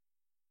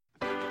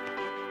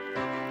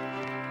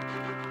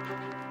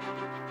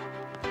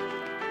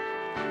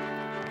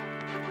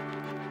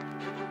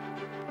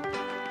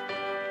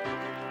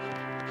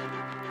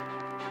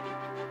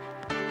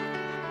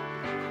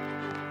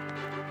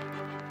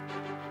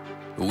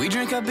We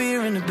drink our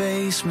beer in the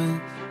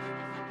basement,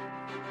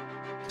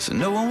 so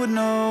no one would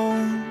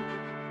know.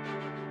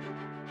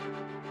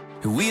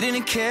 We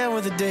didn't care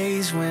where the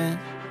days went,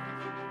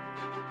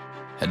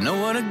 had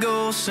nowhere to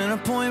go, Center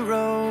Point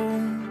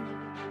Road,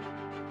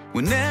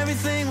 when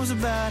everything was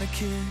about a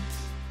kiss.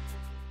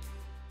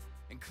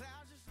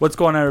 What's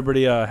going on,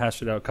 everybody?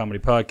 Hash It Out Comedy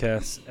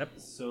Podcast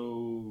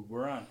episode.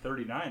 We're on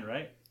 39,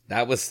 right?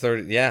 That was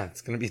 30. Yeah,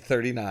 it's going to be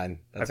 39.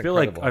 That's I feel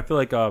incredible.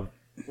 like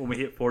when we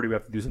hit 40, we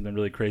have to do something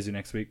really crazy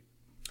next week.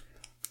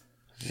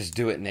 Just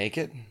do it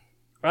naked.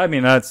 I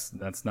mean, that's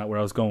not where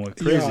I was going with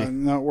crazy. Yeah,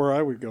 not where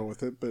I would go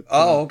with it. But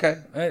Okay.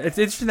 It's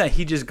interesting that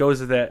he just goes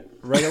to that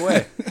right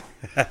away.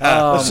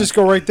 let's just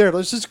go right there.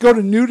 Let's just go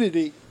to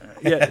nudity.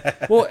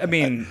 Yeah. Well, I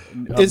mean,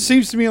 It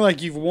seems to me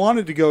like you've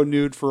wanted to go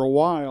nude for a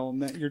while,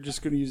 and that you're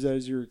just going to use that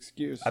as your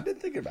excuse. I've been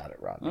thinking about it,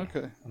 Rodney.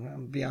 Okay. I'm going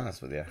to be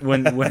honest with you.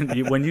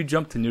 when you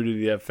jump to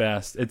nudity that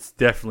fast, it's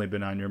definitely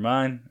been on your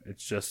mind.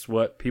 It's just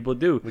what people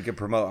do. We could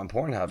promote on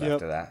Pornhub Yep.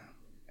 after that.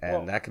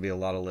 And that could be a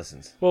lot of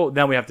listens. Well,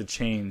 now we have to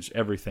change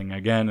everything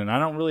again, and I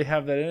don't really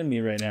have that in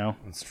me right now.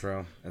 That's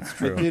true. That's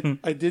true.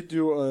 I did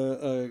do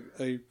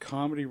a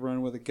comedy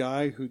run with a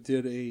guy who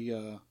did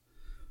a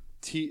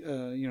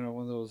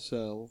one of those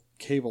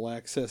cable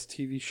access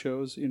TV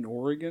shows in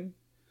Oregon,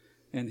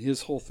 and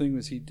his whole thing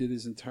was he did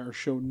his entire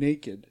show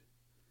naked,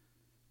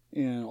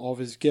 and all of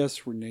his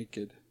guests were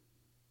naked.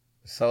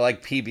 So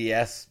like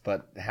PBS,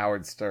 but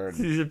Howard Stern.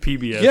 He's a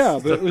PBS. Yeah,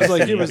 but it was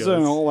like it was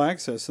Goes. all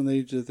access, and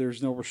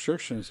there's no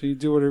restrictions. You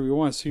do whatever you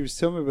want. So he was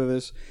telling me about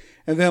this,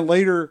 and then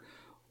later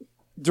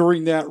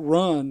during that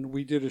run,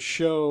 we did a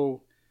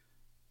show,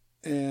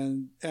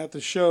 and at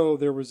the show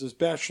there was this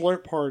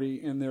bachelorette party,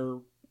 and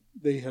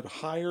they had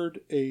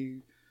hired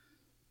a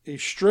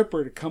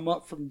stripper to come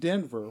up from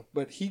Denver,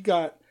 but he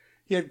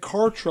had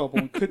car trouble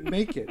and couldn't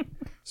make it.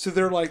 So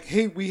they're like,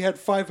 "Hey, we had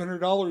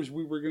 $500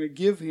 we were going to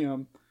give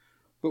him,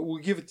 but we'll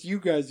give it to you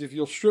guys if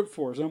you'll strip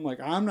for us." I'm like,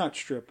 "I'm not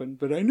stripping,"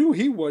 but I knew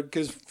he would,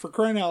 because for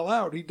crying out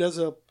loud, he does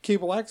a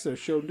cable access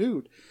show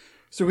nude.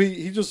 So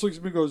he just looks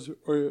at me and goes,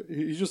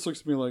 he just looks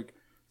at me like,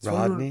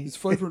 Rodney? It's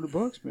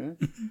 $500, man.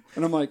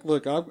 And I'm like,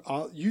 "Look,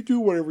 you do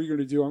whatever you're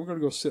going to do. I'm going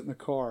to go sit in the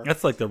car."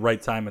 That's like the right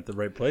time at the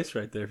right place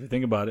right there, if you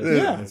think about it.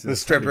 Yeah. The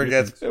stripper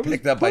gets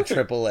picked up by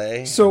perfect.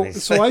 AAA. So and they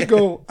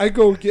so I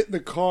go get in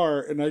the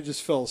car, and I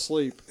just fell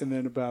asleep. And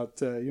then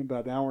about an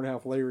hour and a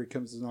half later, he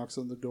comes and knocks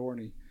on the door,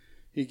 and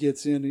he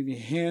gets in and he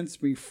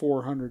hands me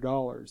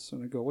 $400.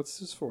 And I go, "What's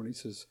this for?" And he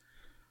says,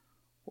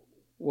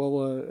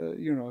 "Well,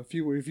 if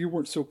you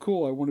weren't so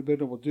cool, I wouldn't have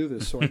been able to do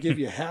this. So I give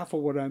you half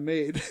of what I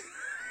made."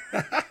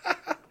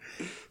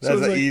 That's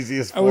the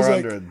easiest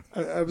 400.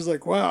 I was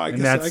like, "Wow, I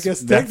that's-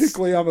 guess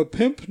technically I'm a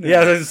pimp now." Yeah, I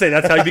was going to say,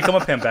 that's how you become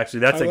a pimp, actually.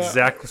 That's How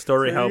exact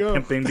story there how you go.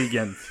 pimping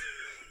begins.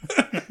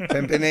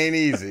 Pimping ain't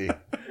easy.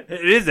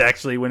 It is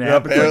actually when it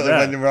happens like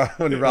Apparently, that.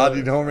 when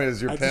Rodney Norman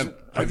is your I pimp,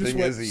 just pimping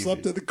is easy.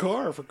 slept in the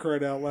car, for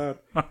crying out loud.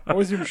 I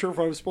wasn't even sure if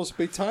I was supposed to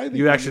pay tithing.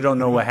 You actually don't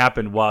know what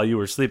happened while you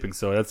were sleeping,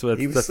 so that's what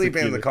He was that's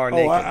sleeping in the key. car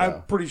naked, I'm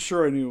though. pretty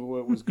sure I knew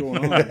what was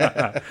going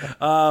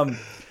on.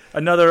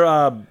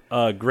 Another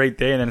great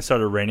day, and then it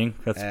started raining.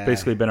 That's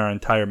basically been our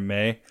entire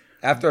May.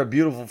 After a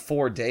beautiful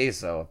 4 days,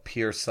 though, of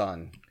pure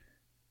sun.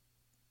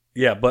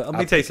 Yeah, but let me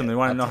I'll tell you take something. it. You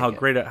want to I'll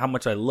know take how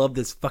much I love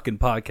this fucking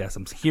podcast?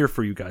 I'm here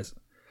for you guys.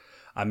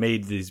 I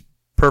made these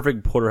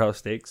perfect porterhouse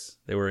steaks.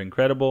 They were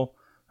incredible.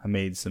 I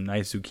made some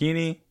nice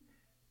zucchini,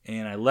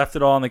 and I left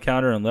it all on the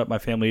counter and let my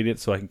family eat it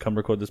so I can come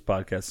record this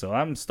podcast. So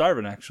I'm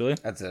starving, actually.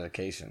 That's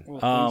dedication.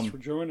 Well, thanks for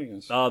joining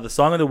us. The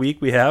song of the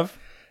week we have.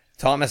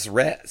 Thomas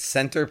Rhett,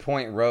 Center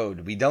Point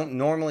Road. We don't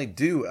normally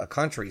do a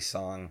country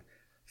song.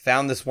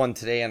 Found this one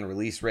today on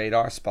Release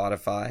Radar,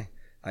 Spotify.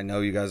 I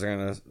know you guys are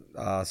going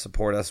to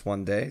support us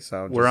one day.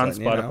 So just We're on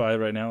letting you know. Spotify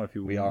right now. If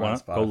you We are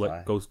want, on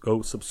Spotify.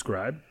 go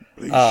subscribe.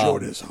 Please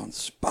join us on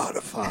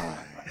Spotify.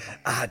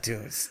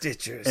 iTunes,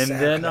 Stitcher, And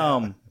then,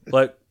 SoundCloud.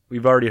 like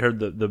we've already heard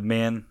the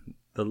man,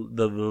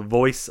 the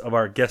voice of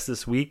our guest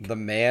this week. The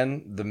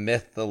man, the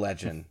myth, the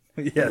legend.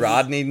 Yes.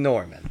 Rodney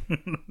Norman.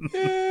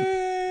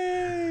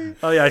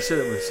 Oh yeah, I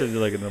should do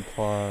like an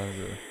applause.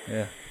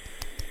 Yeah,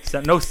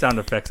 no sound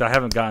effects. I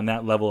haven't gotten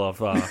that level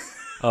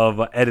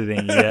of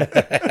editing yet.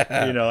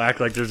 Act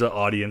like there's an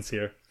audience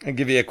here. I'll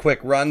give you a quick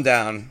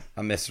rundown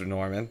of Mr.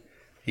 Norman.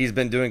 He's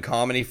been doing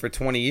comedy for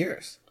 20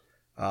 years.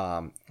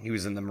 He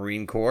was in the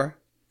Marine Corps.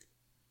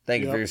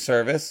 Thank you for Yep. your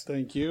service.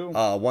 Thank you.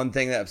 One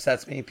thing that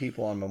upsets me,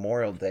 people on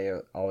Memorial Day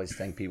always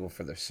thank people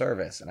for their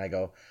service. And I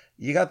go,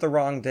 you got the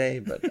wrong day,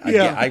 but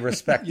I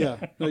respect it.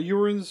 Yeah. No, you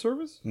were in the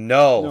service?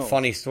 No,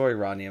 funny story,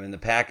 Rodney. I'm in the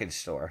package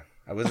store.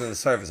 I wasn't in the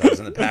service. I was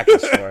in the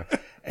package store.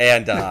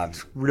 And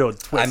Real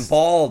twist. I'm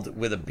bald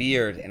with a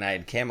beard, and I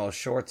had camo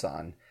shorts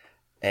on.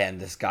 And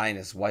this guy and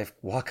his wife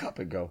walk up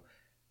and go,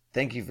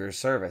 "Thank you for your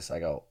service." I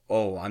go,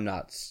 "Oh, I'm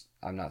not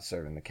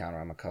serving the counter.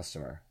 I'm a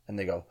customer." And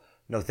they go,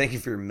 "No, thank you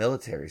for your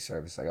military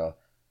service." I go,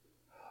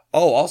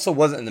 "Oh, also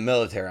wasn't in the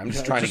military. I'm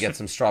just trying to get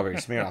some strawberry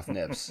Smirnoff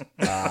nips."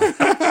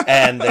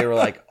 And they were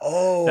like,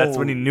 "Oh, That's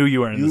when he knew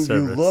you were in the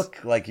service. You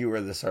look like you were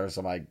in the service."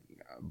 I'm like,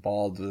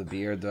 bald with a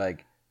beard. They're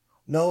like,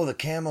 no, the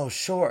camo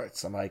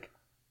shorts. I'm like,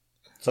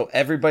 so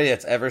everybody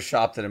that's ever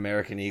shopped at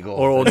American Eagle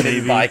Or Old that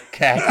didn't Navy. buy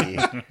khaki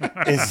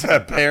is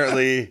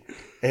apparently.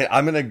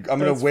 I'm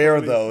gonna wear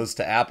those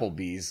to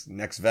Applebee's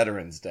next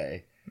Veterans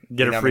Day.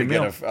 Get And a I'm free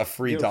gonna meal. Get a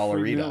free Yeah,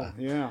 free Dollarita.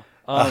 meal,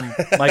 Yeah.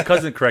 My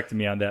cousin corrected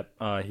me on that.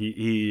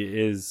 He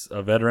is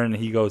a veteran.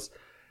 And he goes,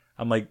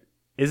 I'm like,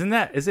 is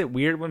it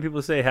weird when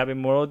people say Happy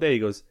Memorial Day? He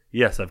goes,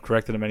 yes, I've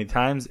corrected him many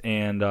times,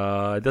 and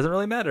it doesn't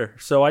really matter.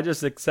 So I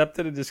just accept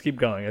it and just keep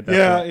going. At that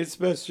Yeah, point. it's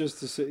best just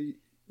to say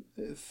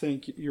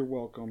thank you, you're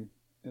welcome,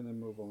 and then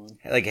move on.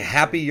 Like a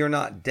Happy You're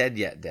Not Dead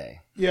Yet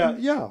Day.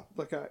 Yeah.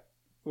 Like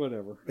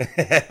whatever.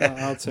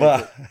 I'll take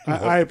Well, it.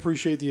 I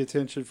appreciate the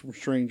attention from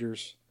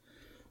strangers,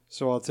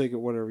 so I'll take it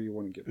whatever you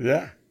want to give.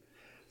 Yeah.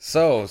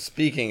 So,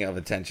 speaking of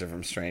attention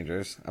from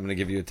strangers, I'm going to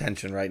give you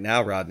attention right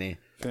now, Rodney.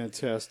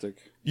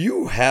 Fantastic.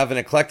 You have an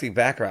eclectic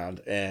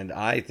background, and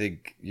I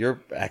think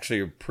you're actually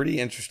a pretty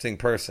interesting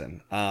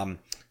person.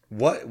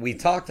 What we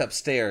talked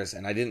upstairs,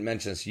 and I didn't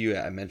mention this to you,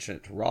 I mentioned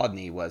it to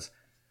Rodney, was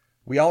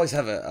we always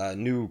have a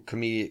new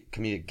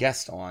comedic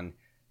guest on,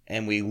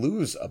 and we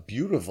lose a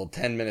beautiful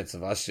 10 minutes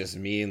of us just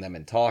meeting them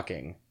and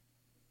talking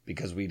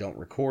because we don't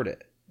record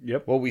it.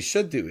 Yep. What we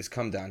should do is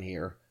come down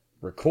here,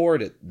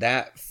 record it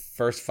that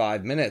first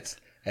 5 minutes,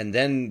 and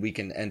then we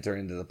can enter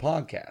into the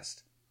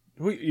podcast.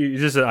 Is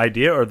this an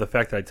idea or the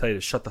fact that I tell you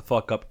to shut the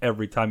fuck up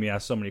every time you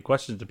ask so many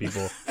questions to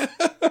people?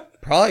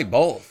 Probably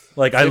both.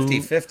 Like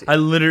 50-50. I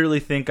literally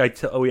think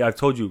I've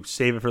told you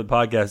save it for the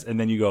podcast, and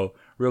then you go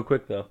real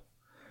quick though.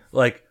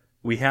 Like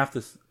we have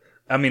to.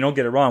 I mean, don't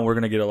get it wrong. We're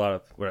gonna get a lot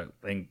of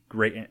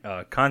great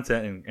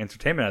content and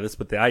entertainment out of this,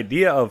 but the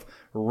idea of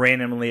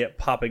randomly it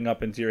popping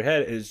up into your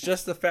head is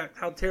just the fact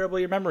how terrible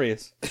your memory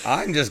is.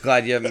 I'm just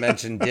glad you haven't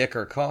mentioned dick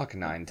or cock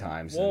 9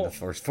 times in the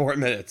first 4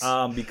 minutes.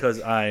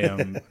 Because I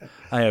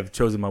have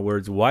chosen my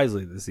words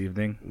wisely this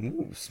evening,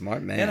 Ooh,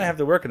 smart man. and I have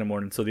to work in the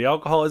morning. So the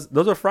alcohol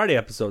those are Friday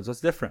episodes.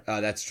 That's different.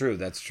 That's true.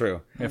 That's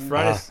true. And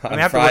Fridays, I on mean,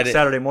 I have to Friday- work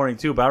Saturday morning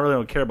too, but I really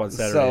don't care about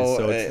Saturdays,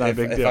 so it's not a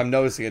big if deal. I'm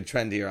noticing a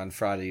trend here on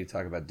Friday, you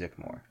talk about dick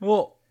more.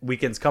 Well,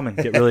 weekend's coming.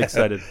 Get really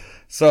excited.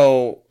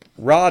 So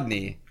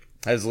Rodney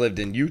has lived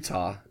in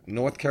Utah,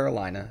 North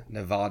Carolina,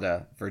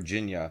 Nevada,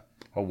 Virginia,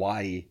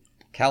 Hawaii,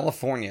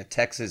 California,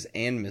 Texas,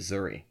 and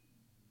Missouri.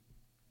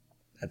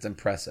 That's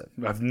impressive.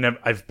 I've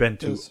been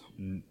to Yes.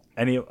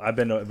 I've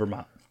been to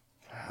Vermont.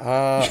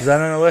 Is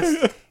that on the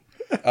list?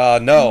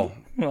 No.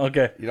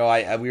 Okay. You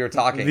know, we were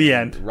talking. The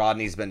end.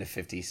 Rodney's been to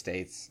 50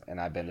 states, and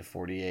I've been to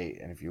 48.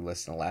 And if you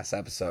listen to the last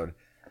episode,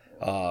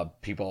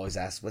 people always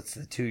ask, "What's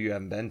the 2 you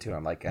haven't been to?"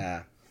 I'm like,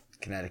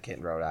 Connecticut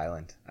and Rhode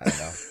Island. I don't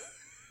know.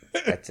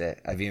 That's it.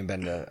 I've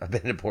been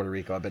to Puerto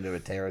Rico. I've been to a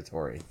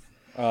territory.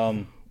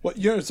 Well,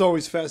 it's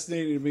always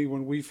fascinating to me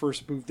when we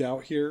first moved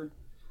out here,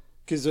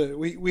 because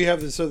we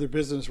have this other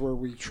business where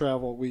we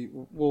travel.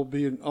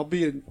 I'll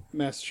be in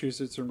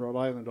Massachusetts and Rhode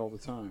Island all the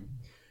time,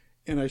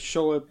 and I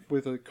show up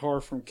with a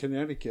car from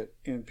Connecticut,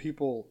 and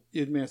people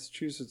in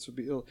Massachusetts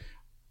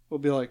will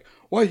be like,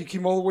 "Wow, you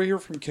came all the way here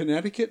from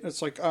Connecticut?" And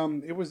it's like,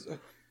 it was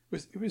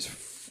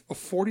a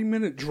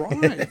 40-minute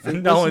drive. It Not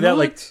was only that, not-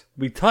 like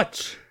we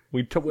touch.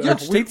 Our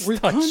states we're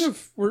touch.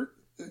 we're.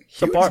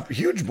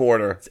 Huge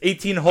border. It's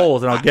 18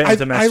 holes, and I'll get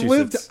into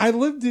Massachusetts. I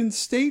lived in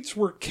states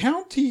where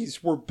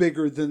counties were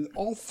bigger than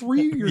all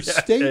 3 of your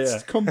states yeah.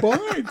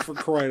 combined. For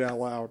crying out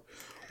loud!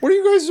 What are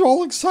you guys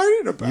all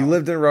excited about? You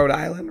lived in Rhode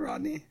Island,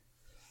 Rodney?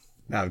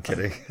 No, I'm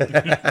kidding.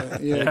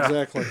 yeah,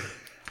 exactly.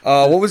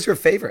 What was your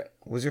favorite?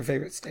 What was your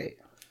favorite state?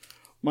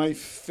 My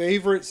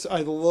favorites. I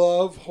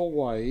love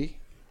Hawaii,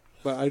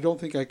 but I don't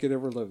think I could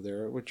ever live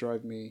there. It would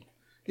drive me.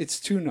 It's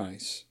too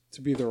nice to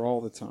be there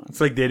all the time.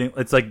 It's like dating.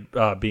 It's like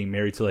being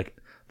married to like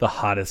the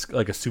hottest,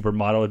 like a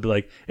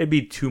supermodel. It'd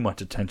be too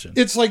much attention.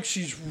 It's like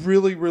she's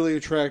really, really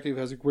attractive,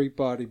 has a great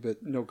body,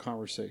 but no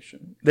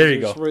conversation. There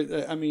you go.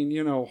 I mean,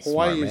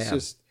 Hawaii is man.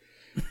 just.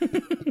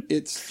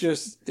 It's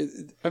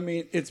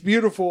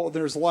beautiful.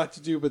 There's a lot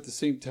to do, but at the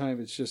same time,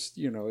 it's just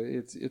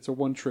it's a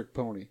one-trick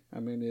pony.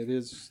 I mean, it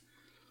is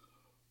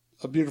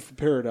a beautiful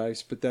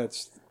paradise, but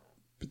that's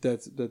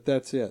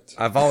it.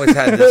 I've always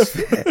had this.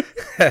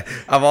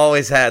 I've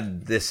always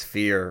had this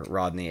fear,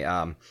 Rodney.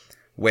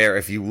 Where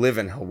if you live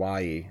in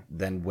Hawaii,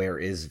 then where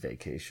is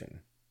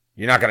vacation?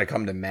 You're not going to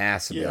come to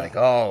Mass and be like,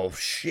 "Oh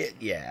shit,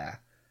 yeah."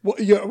 Well,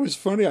 yeah, it was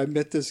funny. I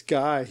met this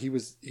guy. He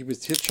was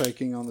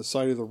hitchhiking on the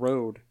side of the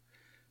road,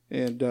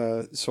 and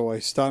so I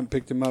stopped and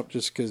picked him up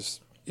just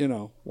because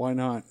why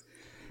not?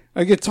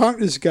 I get talking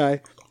to this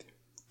guy,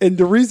 and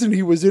the reason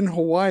he was in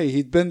Hawaii,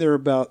 he'd been there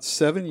about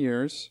 7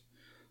 years.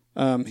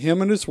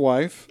 Him and his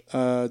wife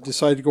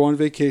decided to go on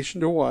vacation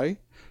to Hawaii.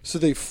 So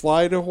they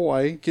fly to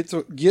Hawaii, get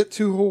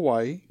to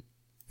Hawaii,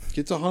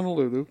 get to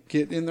Honolulu,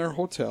 get in their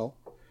hotel.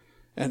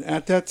 And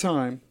at that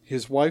time,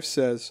 his wife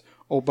says,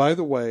 "Oh, by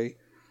the way,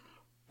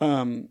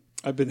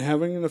 I've been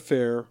having an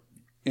affair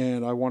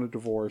and I want a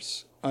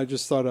divorce. I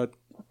just thought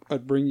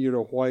I'd bring you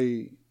to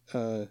Hawaii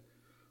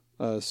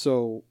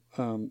so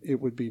it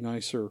would be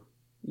nicer,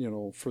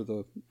 for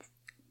the..."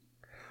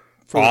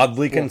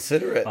 Oddly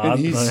considerate. And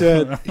he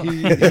said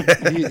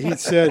he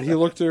said he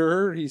looked at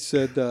her. He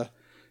said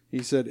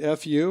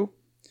 "F you,"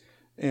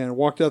 and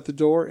walked out the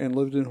door and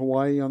lived in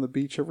Hawaii on the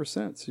beach ever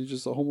since. He's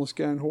just a homeless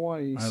guy in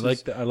Hawaii. I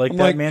like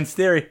that man's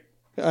theory.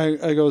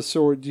 I go,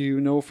 so do you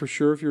know for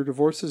sure if you're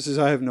divorced? He says,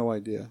 I have no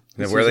idea.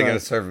 Then where are they going to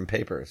serve him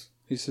papers?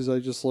 He says, I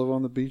just live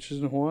on the beaches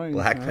in Hawaii.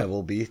 Black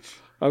Pebble Beach.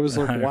 I was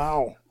like,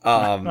 wow.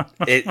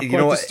 You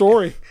know what? The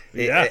story.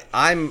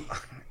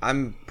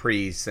 I'm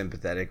pretty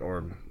sympathetic,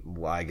 or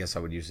well, I guess I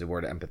would use the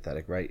word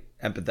empathetic, right?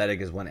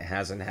 Empathetic is when it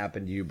hasn't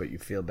happened to you, but you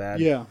feel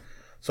bad. Yeah.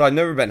 So I've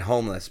never been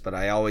homeless, but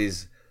I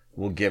always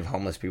will give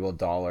homeless people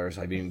dollars.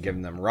 I've even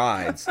given them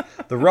rides.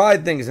 The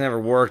ride thing's never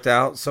worked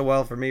out so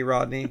well for me,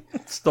 Rodney.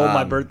 Stole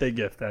my birthday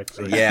gift,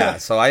 actually. Yeah,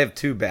 so I have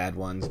two bad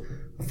ones.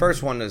 The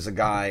first one is a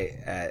guy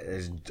at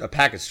a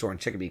package store in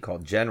Chicopee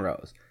called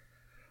Genrose.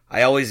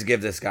 I always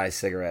give this guy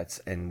cigarettes,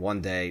 and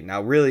one day,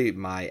 now really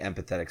my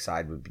empathetic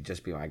side would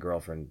just be my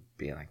girlfriend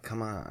being like,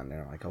 come on. And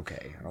I'm like,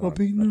 okay. I don't want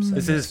to upset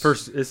This is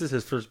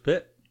his first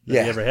bit that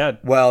yeah. he ever had.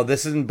 Well,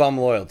 this isn't bum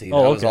loyalty. That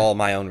was all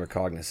my own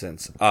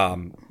recognizance.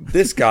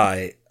 This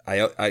guy,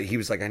 he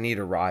was like, I need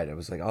a ride. I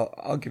was like,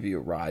 I'll give you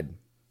a ride.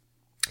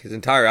 His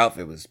entire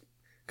outfit was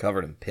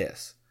covered in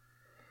piss.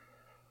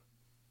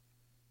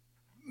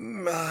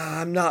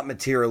 I'm not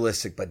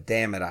materialistic, but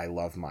damn it, I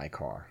love my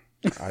car.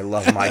 I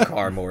love my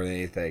car more than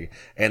anything.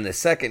 And the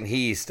second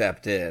he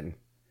stepped in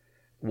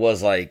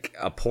was like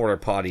a porta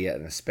potty at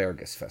an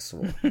asparagus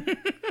festival.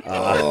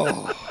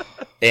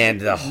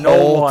 And the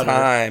whole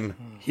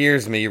time,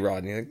 here's me,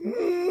 Rodney, like,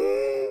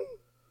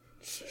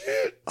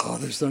 shit. Oh,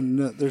 there's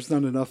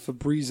not enough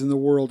Febreze in the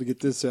world to get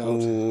this out.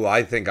 Ooh,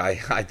 I think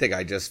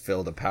I just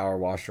filled a power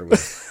washer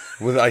with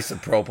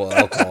isopropyl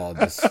alcohol.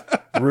 Just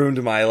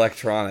ruined my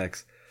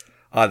electronics.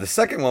 The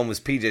second one was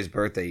PJ's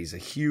birthday. He's a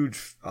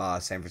huge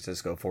San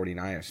Francisco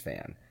 49ers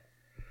fan.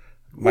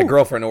 My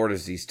girlfriend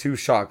orders these 2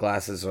 shot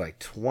glasses. They're like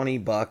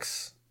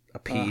 $20 a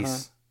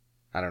piece.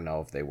 I don't know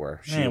if they were.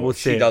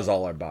 She does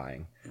all our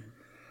buying.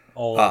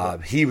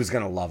 He was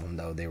going to love them,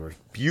 though. They were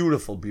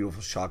beautiful,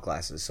 beautiful shot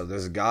glasses. So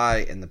there's a guy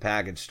in the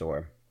package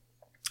store.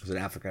 He was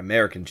an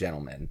African-American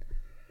gentleman.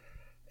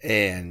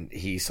 And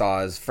he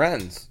saw his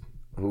friends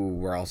who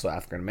were also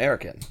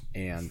African-American.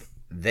 And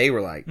they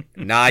were like,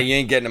 nah, you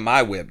ain't getting in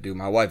my whip, dude.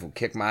 My wife will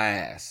kick my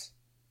ass.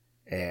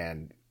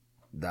 And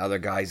the other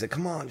guy's like,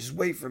 come on, just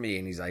wait for me.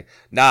 And he's like,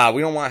 nah,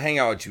 we don't want to hang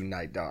out with you,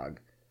 night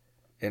dog.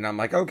 And I'm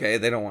like, okay,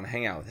 they don't want to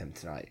hang out with him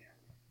tonight.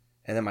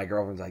 And then my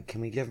girlfriend's like,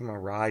 can we give him a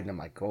ride? And I'm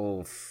like,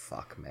 oh,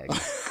 fuck, Meg.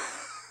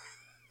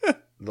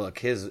 Look,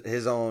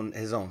 his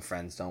own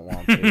friends don't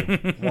want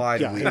to. Why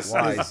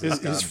is this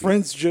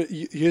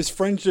his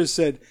friends just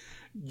said,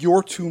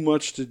 you're too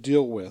much to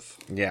deal with.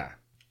 Yeah.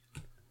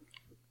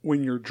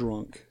 When you're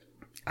drunk.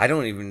 I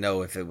don't even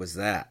know if it was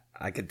that.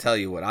 I could tell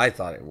you what I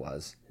thought it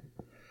was.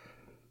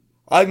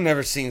 I've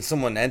never seen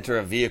someone enter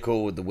a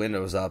vehicle with the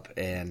windows up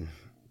and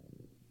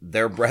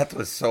their breath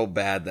was so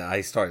bad that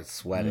I started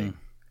sweating.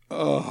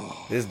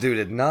 Oh. This dude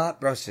had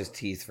not brushed his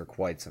teeth for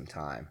quite some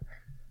time.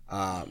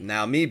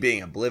 Now, me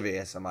being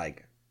oblivious, I'm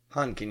like,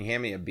 hun, can you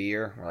hand me a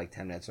beer? We're like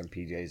 10 minutes from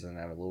PJ's and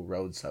have a little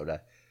road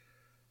soda.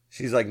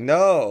 She's like,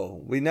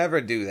 no, we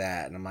never do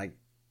that. And I'm like,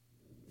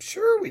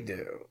 sure we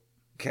do.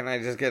 Can I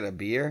just get a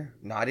beer?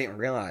 No, I didn't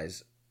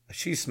realize.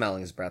 She's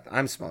smelling his breath.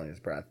 I'm smelling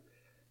his breath.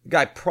 The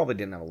guy probably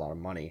didn't have a lot of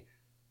money.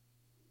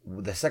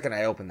 The second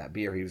I opened that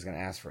beer, he was going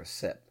to ask for a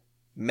sip.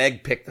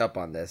 Meg picked up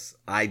on this.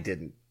 I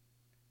didn't.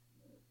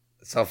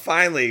 So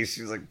finally,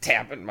 she was like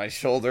tapping my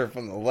shoulder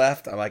from the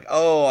left. I'm like,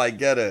 oh, I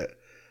get it.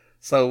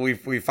 So we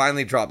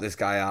finally dropped this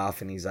guy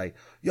off, and he's like,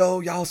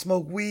 yo, y'all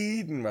smoke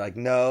weed? And we're like,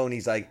 no. And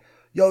he's like,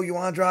 yo, you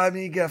want to drive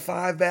me? Get a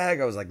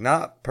 5-bag? I was like,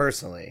 not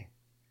personally.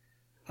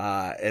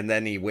 And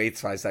then he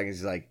waits 5 seconds.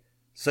 He's like,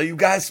 so you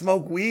guys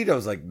smoke weed? I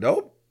was like,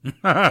 nope.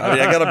 I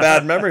mean, I got a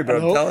bad memory, but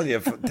I'm telling you,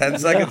 10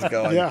 seconds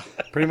ago, I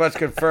pretty much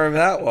confirmed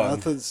that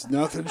one.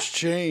 Nothing's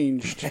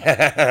changed.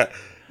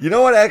 You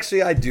know what?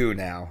 Actually, I do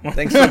now.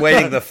 Thanks for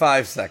waiting the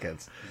 5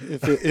 seconds.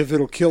 If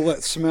it'll kill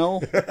that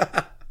smell.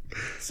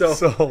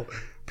 So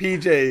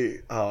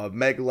PJ,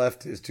 Meg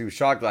left his 2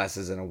 shot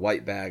glasses in a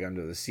white bag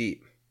under the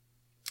seat.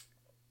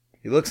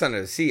 He looks under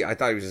the seat. I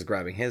thought he was just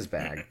grabbing his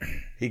bag.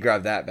 He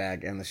grabbed that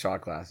bag and the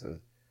shot glasses.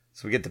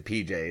 So we get to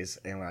PJ's,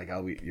 and we're like,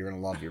 oh, you're going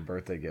to love your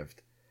birthday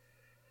gift.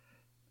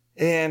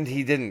 And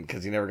he didn't,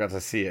 because he never got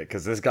to see it,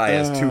 because this guy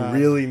has 2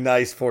 really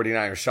nice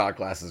 49er shot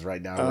glasses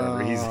right now,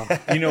 wherever he's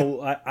at. You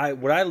know, I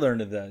what I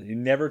learned of that, you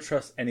never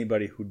trust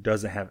anybody who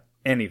doesn't have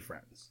any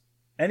friends.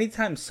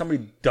 Anytime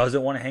somebody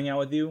doesn't want to hang out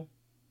with you,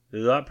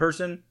 that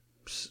person,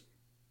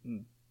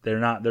 they're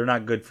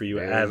not good for you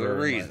There's ever. a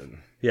reason.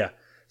 Yeah.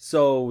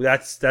 So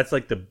that's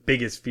like the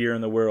biggest fear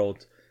in the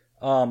world.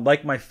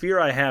 Like my fear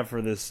I have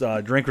for this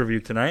drink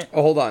review tonight.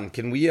 Oh, hold on.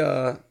 Can we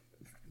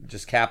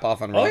just cap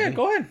off on Rodney? Oh yeah,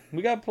 go ahead.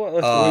 We got.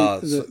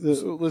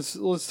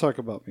 Let's talk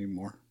about me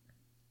more.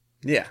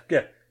 Yeah.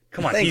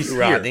 Come on, Thank he's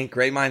you, here. Rodney.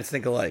 Great minds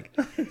think alike.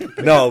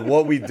 No,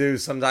 what we do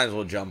sometimes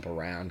we'll jump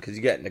around because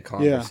you get into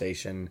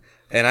conversation,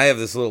 and I have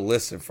this little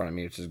list in front of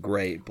me, which is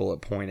great, bullet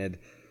pointed.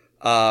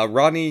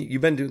 Rodney,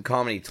 you've been doing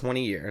comedy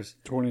 20 years.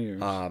 20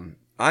 years.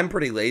 I'm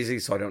pretty lazy,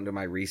 so I don't do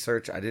my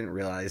research. I didn't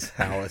realize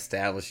how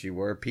established you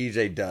were.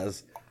 PJ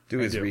does do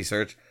his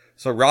research.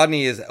 So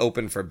Rodney is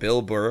open for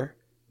Bill Burr,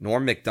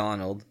 Norm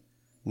Macdonald,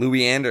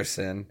 Louis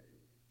Anderson,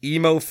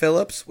 Emo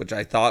Phillips, which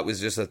I thought was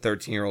just a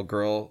 13-year-old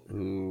girl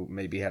who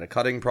maybe had a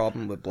cutting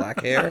problem with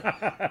black hair.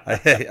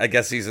 I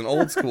guess he's an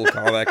old school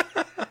comic.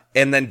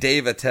 And then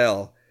Dave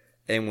Attell.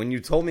 And when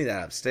you told me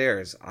that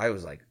upstairs, I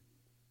was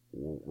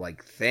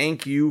like,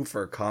 thank you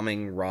for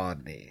coming,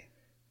 Rodney.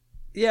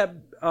 Yeah,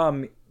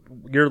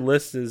 your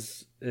list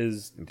is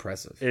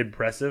Impressive.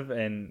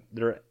 and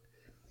they're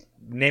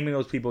naming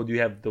those people. Do you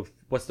have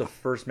what's the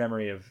first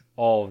memory of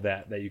all of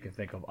that you can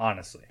think of?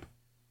 Honestly,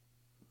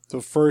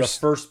 the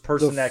first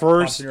person that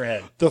pops in your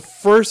head. The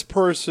first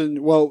person,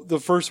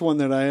 the first one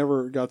that I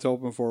ever got to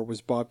open for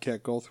was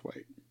Bobcat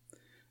Goldthwait,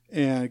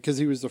 and because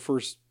he was the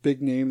first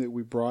big name that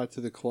we brought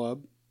to the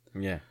club.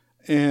 Yeah.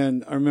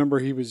 And I remember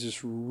he was just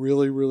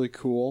really, really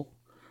cool.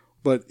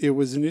 But it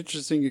was an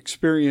interesting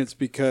experience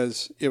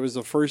because it was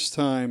the first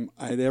time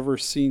I'd ever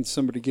seen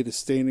somebody get a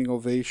standing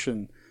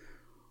ovation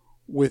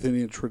with an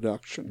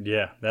introduction.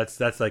 Yeah, that's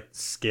like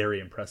scary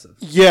impressive.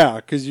 Yeah,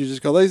 because you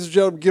just go, ladies and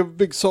gentlemen, give a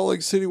big Salt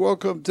Lake City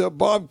welcome to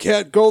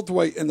Bobcat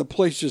Goldthwait. And the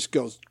place just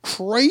goes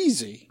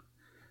crazy.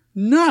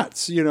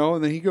 Nuts,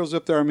 And then he goes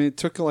up there. I mean, it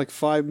took like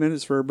 5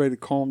 minutes for everybody to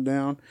calm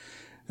down.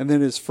 And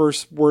then his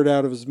first word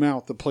out of his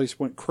mouth, the place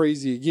went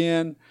crazy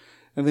again.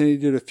 And then he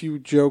did a few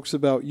jokes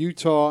about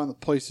Utah, and the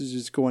place is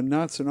just going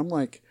nuts. And I'm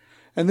like,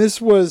 and these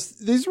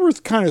were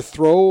kind of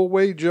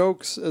throwaway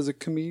jokes as a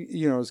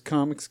as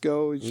comics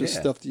go. It's just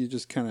stuff that you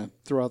just kind of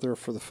throw out there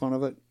for the fun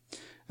of it.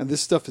 And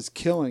this stuff is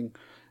killing.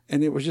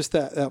 And it was just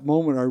that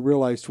moment I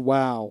realized,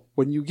 wow,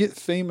 when you get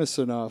famous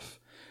enough,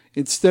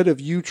 instead of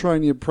you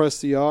trying to impress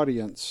the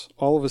audience,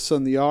 all of a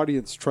sudden the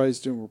audience tries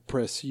to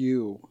impress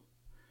you.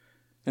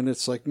 And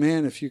it's like,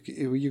 man, if you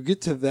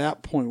get to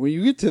that point, where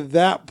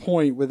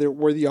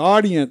the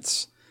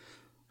audience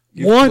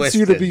wants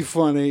you to be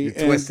funny, you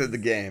twisted the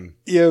game,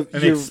 and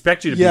they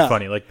expect you to be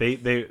funny. Like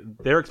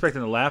they're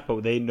expecting to laugh,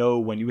 but they know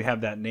when you have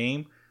that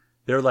name,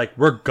 they're like,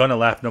 we're gonna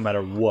laugh no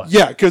matter what.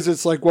 Yeah, because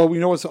it's like, well,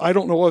 I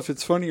don't know if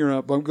it's funny or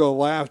not, but I'm gonna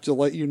laugh to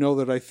let you know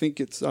that I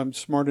think I'm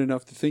smart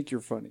enough to think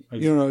you're funny.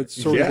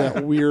 It's sort of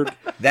that weird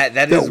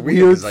that is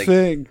weird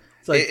thing.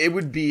 It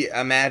would be,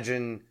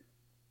 imagine.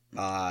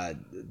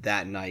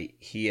 That night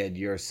he had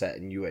your set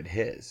and you had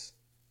his,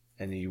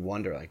 and you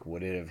wonder, like,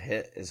 would it have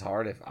hit as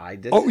hard if I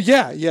did? Oh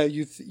yeah.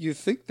 You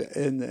think that,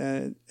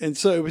 and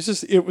so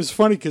it was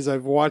funny because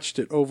I've watched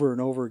it over and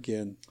over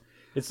again.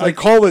 I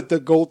call it the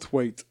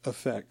Goldthwait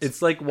effect.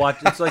 It's like you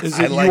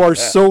are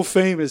so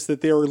famous that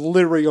they are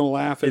literally gonna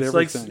laugh at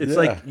everything. It's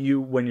like you,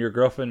 when your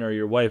girlfriend or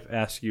your wife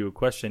asks you a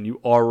question,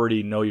 you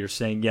already know you're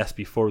saying yes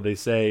before they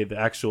say the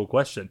actual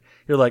question.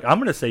 You're like, I'm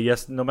gonna say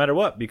yes no matter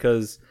what,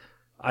 because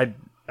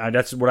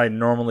that's what I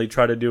normally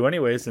try to do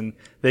anyways. And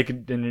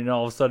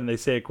all of a sudden they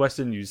say a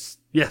question,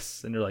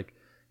 yes. And you're like,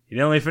 you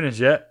didn't let me finish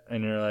yet.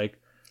 And you're like,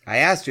 I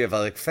asked you if I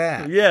look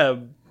fat. Yeah.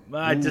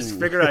 I just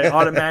figured I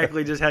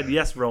automatically just had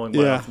yes rolling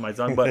off my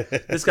tongue. But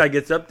this guy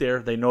gets up there.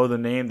 They know the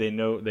name. They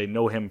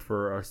know him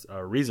for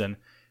a reason.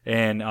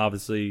 And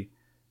obviously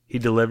he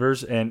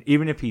delivers. And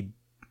even if he,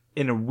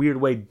 in a weird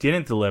way,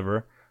 didn't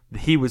deliver,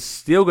 he was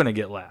still going to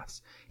get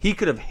laughs. He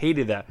could have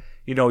hated that.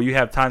 You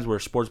have times where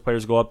sports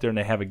players go up there and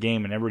they have a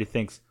game and everybody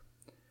thinks,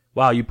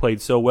 wow, you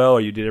played so well, or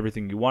you did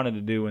everything you wanted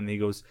to do. And he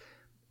goes,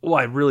 oh,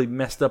 I really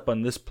messed up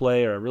on this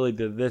play, or I really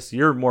did this.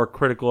 You're more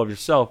critical of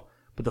yourself,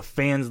 but the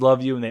fans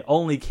love you and they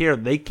only care.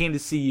 They came to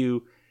see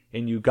you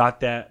and you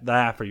got that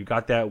laugh, or you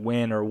got that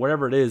win, or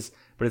whatever it is.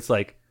 But it's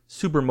like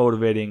super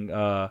motivating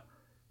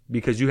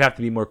because you have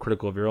to be more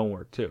critical of your own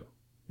work too.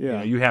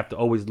 Yeah. You have to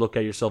always look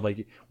at yourself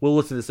like, we'll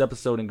listen to this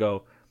episode and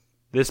go,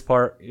 this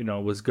part,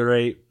 was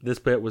great. This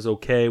bit was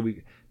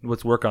okay.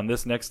 Let's work on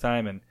this next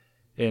time.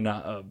 And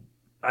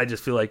I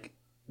just feel like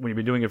when you've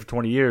been doing it for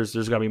 20 years,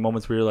 there's got to be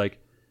moments where you're like,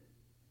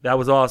 that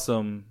was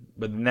awesome,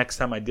 but the next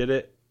time I did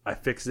it, I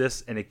fixed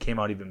this and it came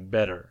out even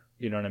better.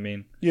 You know what I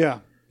mean? Yeah.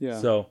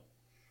 So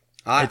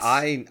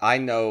I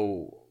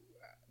know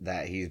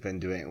that he's been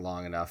doing it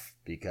long enough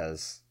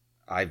because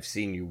I've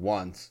seen you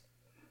once,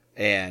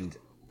 and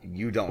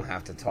you don't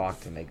have to talk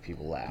to make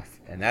people laugh.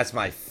 And that's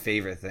my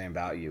favorite thing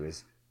about you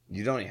is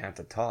you don't even have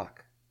to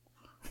talk.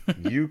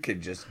 You could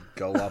just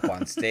go up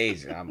on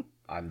stage and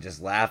I'm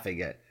just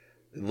laughing at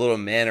little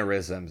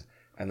mannerisms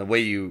and the way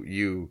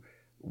you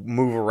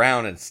move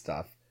around and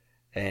stuff.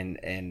 And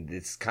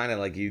it's kind of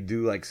like you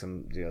do like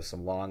some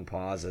long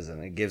pauses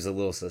and it gives a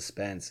little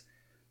suspense.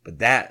 But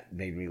that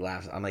made me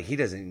laugh. I'm like, he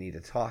doesn't need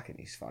to talk and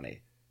he's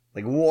funny.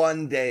 Like,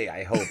 one day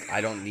I hope I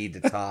don't need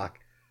to talk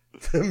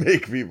to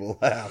make people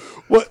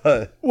laugh. Well,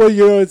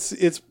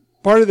 it's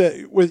part of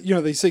that. With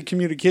they say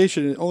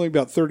communication, and only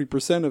about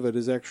 30% of it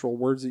is actual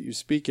words that you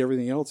speak.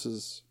 Everything else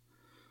is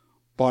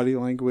body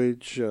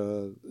language,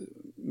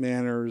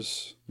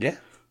 manners,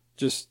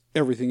 just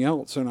everything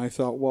else. And I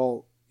thought,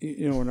 well,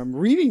 when I'm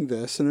reading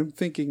this, and I'm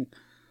thinking,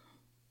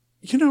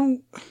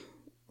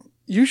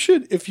 You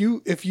should,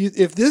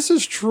 if this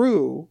is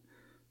true,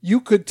 you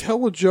could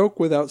tell a joke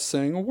without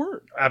saying a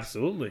word.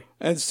 Absolutely.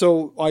 And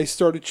so I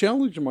started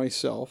challenging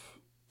myself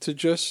to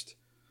just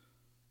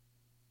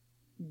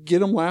get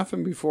them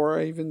laughing before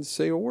I even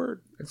say a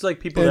word. It's like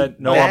people that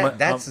know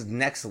that's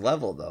next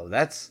level, though.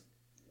 That's,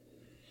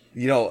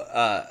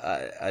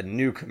 a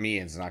new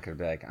comedian's not going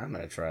to be like, I'm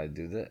going to try to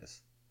do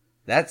this.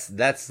 That's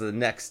the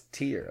next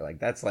tier. Like,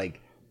 that's like,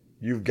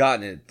 you've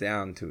gotten it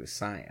down to a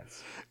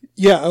science.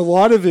 Yeah, a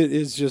lot of it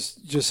is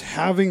just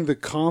having the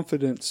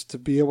confidence to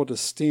be able to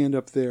stand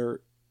up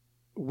there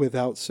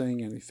without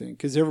saying anything.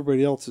 Because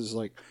everybody else is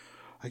like,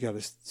 I got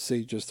to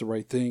say just the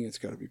right thing. It's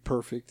got to be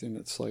perfect. And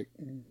it's like...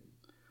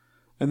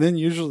 And then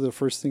usually the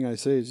first thing I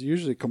say is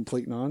usually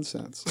complete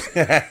nonsense.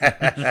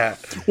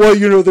 Well,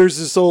 there's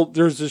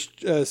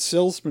this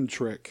salesman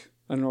trick.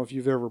 I don't know if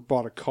you've ever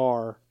bought a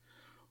car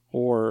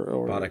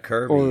or bought a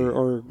Kirby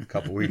or a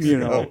couple weeks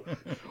ago.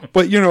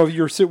 But if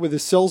you're sitting with a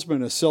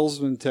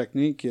salesman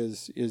technique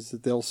is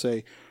that they'll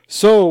say,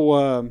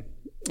 "So,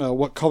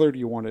 what color do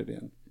you want it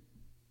in?"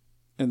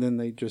 And then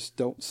they just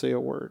don't say a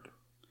word.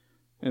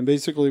 And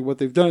basically, what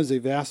they've done is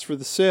they've asked for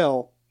the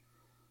sale,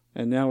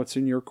 and now it's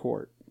in your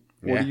court.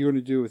 What are you going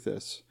to do with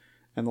this?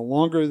 And the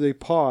longer they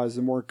pause,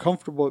 the more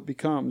comfortable it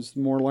becomes, the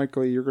more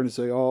likely you're going to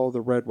say, oh,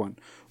 the red one.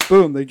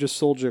 Boom, they just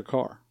sold you a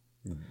car.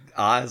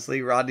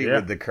 Honestly, Rodney,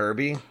 with the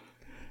Kirby,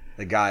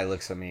 the guy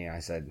looks at me. I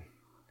said,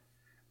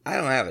 I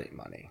don't have any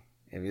money.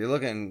 If you're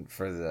looking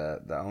for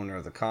the owner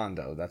of the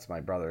condo, that's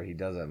my brother. He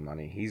does have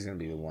money. He's going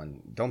to be the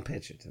one. Don't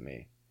pitch it to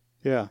me.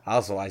 Yeah.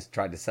 Also, I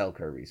tried to sell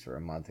Kirby's for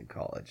a month in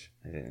college.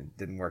 It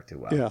didn't work too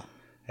well. Yeah.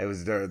 It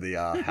was during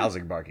the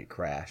housing market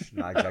crash.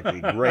 Not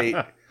exactly great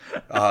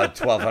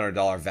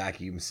 $1,200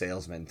 vacuum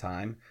salesman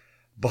time.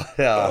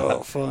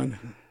 But fun.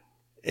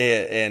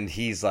 And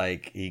he's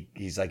like,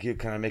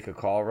 can I make a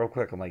call real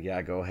quick? I'm like,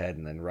 yeah, go ahead.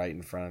 And then right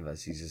in front of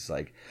us, he's just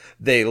like,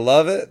 they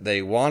love it.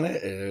 They want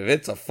it. And if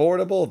it's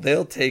affordable,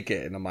 they'll take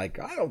it. And I'm like,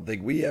 I don't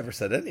think we ever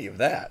said any of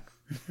that.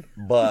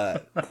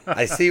 But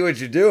I see what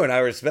you're doing. I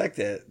respect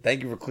it.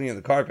 Thank you for cleaning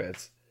the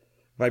carpets.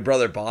 My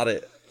brother bought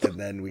it. And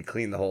then we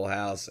cleaned the whole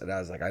house, and I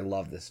was like, I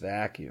love this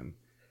vacuum.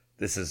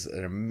 This is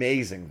an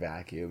amazing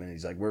vacuum. And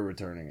he's like, we're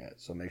returning it,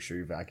 so make sure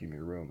you vacuum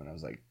your room. And I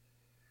was like,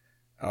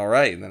 all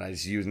right. And then I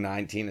just used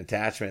 19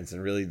 attachments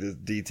and really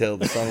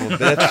detailed the son of a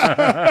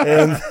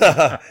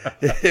bitch.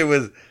 And it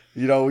was,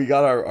 we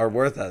got our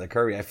worth out of the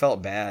Kirby. I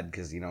felt bad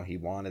because, he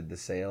wanted the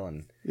sale,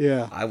 and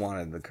I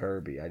wanted the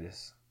Kirby. I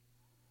just,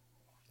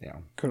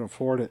 couldn't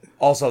afford it.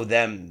 Also,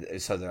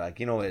 so they're like,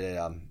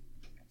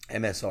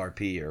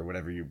 MSRP or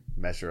whatever you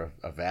measure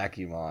a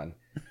vacuum on.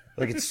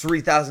 Like, it's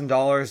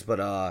 $3,000,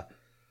 but,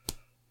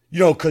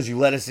 because you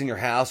let us in your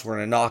house, we're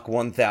going to knock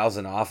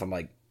 $1,000 off. I'm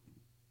like,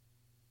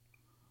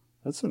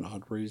 that's an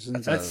odd reason.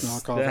 That's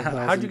knock off $1,000.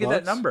 How'd you get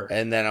that number?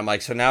 And then I'm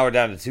like, so now we're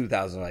down to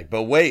 2,000. I'm like,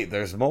 but wait,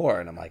 there's more.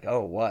 And I'm like,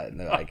 oh, what? And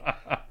they're like,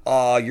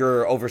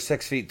 you're over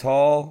 6 feet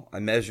tall. I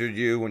measured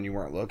you when you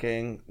weren't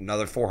looking.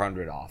 Another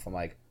 400 off. I'm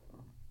like,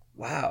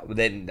 wow.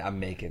 Then I'm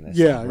making this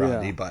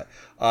Rodney, but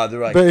they're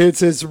like, but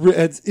it's as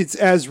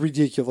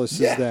ridiculous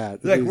as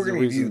that. They're like, we're gonna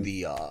give you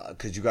the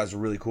because you guys are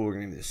really cool. We're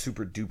gonna give you the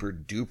super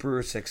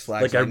duper Six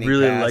Flags. Like, I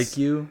really like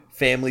you.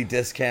 Family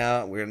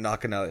discount. We're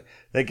not gonna.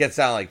 That gets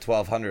down like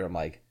 $1,200. I'm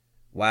like,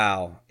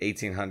 wow,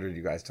 $1,800.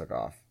 You guys took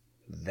off.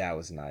 That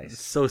was nice.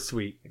 So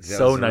sweet.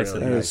 So nice.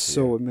 Really that is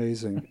so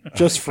amazing.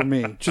 Just for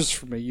me.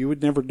 You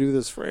would never do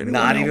this for anyone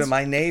Not else. even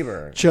my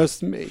neighbor.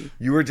 Just me.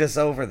 You were just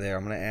over there.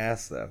 I'm gonna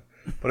ask them.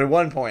 But at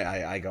one point,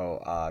 I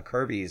go,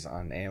 Kirby's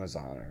on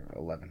Amazon are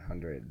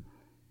 $1,100,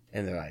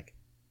 and they're like,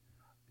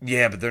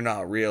 yeah, but they're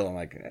not real. I'm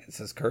like, it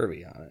says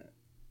Kirby on it.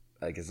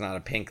 Like, it's not a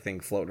pink thing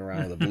floating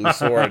around with a blue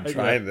sword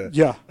trying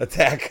to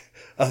attack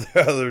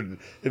other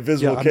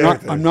invisible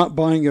characters. I'm not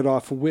buying it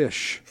off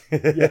Wish.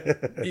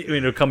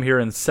 It'll come here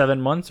in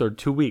 7 months or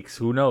 2 weeks.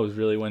 Who knows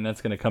really when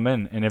that's going to come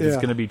in? And if it's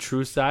going to be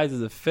true size,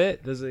 does it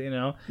fit? Does it,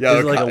 Yeah,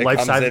 is it like a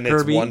life size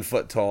Kirby? It's 1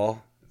 foot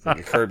tall. It's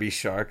like a Kirby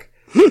shark.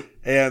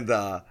 And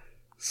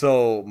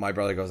so my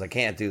brother goes, I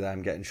can't do that.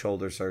 I'm getting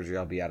shoulder surgery.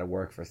 I'll be out of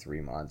work for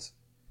 3 months.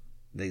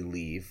 They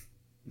leave.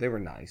 They were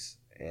nice.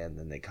 And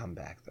then they come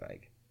back.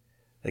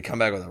 They come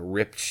back with a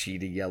ripped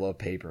sheet of yellow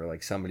paper.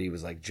 Like somebody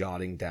was like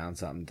jotting down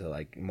something to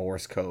like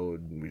Morse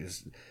code. And we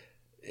just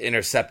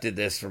intercepted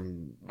this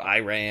from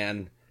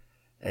Iran.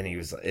 And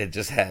it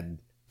just had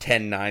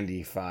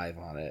 1095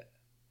 on it.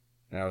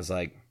 And I was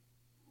like,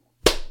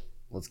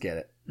 let's get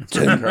it.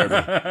 We're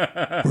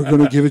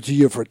going to give it to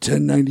you for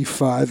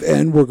 $10.95,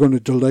 and we're going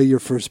to delay your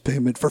first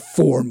payment for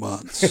 4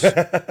 months.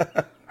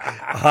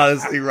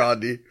 Honestly,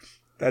 Rodney,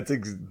 that's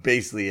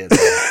basically it.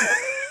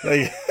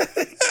 Like,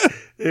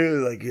 it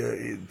was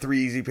like 3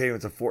 easy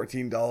payments of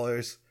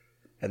 $14,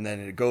 and then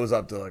it goes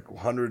up to like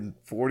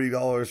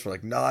 $140 for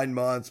like 9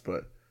 months.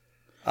 But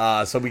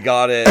so we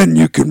got it, and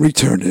you can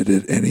return it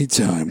at any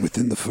time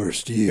within the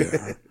first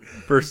year.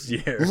 First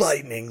year,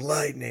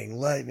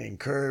 lightning,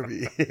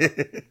 Kirby.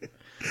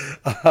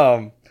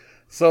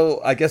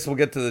 So I guess we'll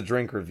get to the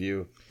drink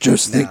review.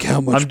 Just think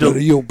how much I'm do- better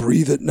you'll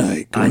breathe at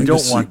night I going don't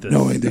to sleep want this.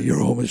 knowing that your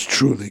home is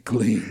truly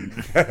clean.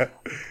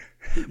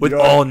 With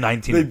all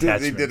 19 They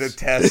attachments. did a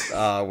test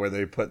where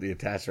they put the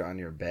attachment on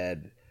your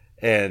bed,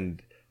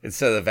 and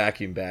instead of the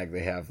vacuum bag, they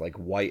have like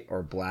white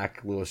or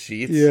black little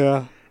sheets.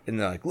 Yeah. And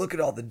they're like, look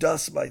at all the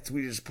dust mites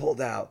we just pulled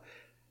out.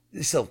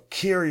 This'll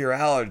cure your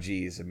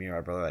allergies. And me and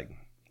my brother are like,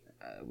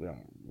 we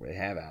don't really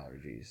have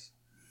allergies.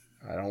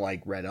 I don't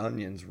like red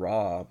onions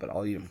raw, but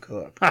I'll eat them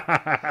cooked.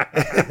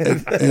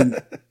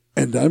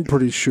 And I'm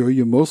pretty sure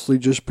you mostly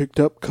just picked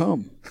up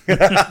cum.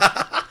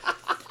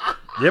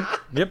 Yep.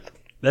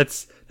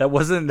 That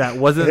wasn't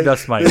a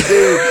dust mite.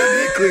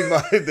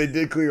 They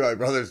did clean my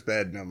brother's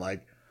bed, and I'm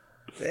like,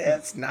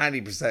 that's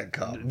 90%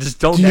 cum. Just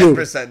don't.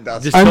 10%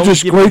 dust. Just I'm don't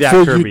just give me that,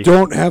 grateful Kirby. you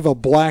don't have a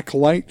black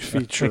light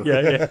feature.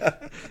 Yeah.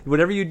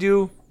 Whatever you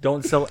do,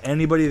 don't sell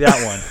anybody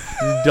that one.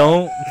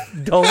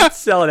 Don't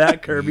sell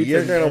that, Kirby.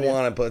 You're going to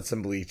want to put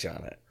some bleach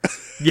on it.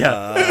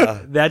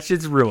 Yeah, that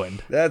shit's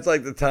ruined. That's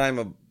like the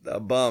time a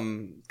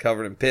bum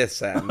covered in piss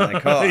sat in my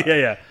car.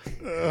 Yeah.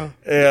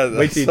 Yeah,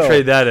 Wait till you so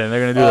trade that in.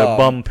 They're gonna do a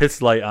bum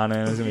piss light on it,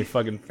 and it's gonna be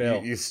fucking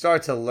fail. You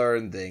start to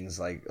learn things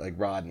like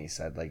Rodney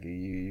said. Like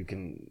you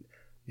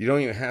don't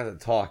even have to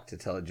talk to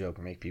tell a joke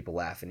or make people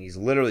laugh, and he's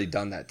literally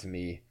done that to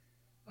me.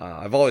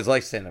 I've always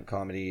liked stand-up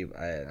comedy.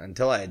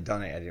 Until I had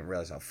done it, I didn't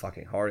realize how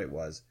fucking hard it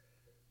was,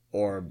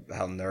 or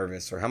how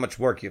nervous, or how much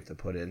work you have to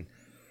put in.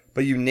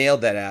 But you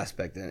nailed that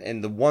aspect.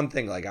 And the one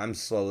thing, like, I'm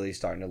slowly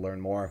starting to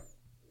learn more.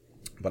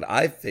 But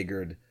I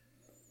figured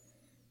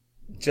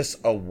just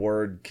a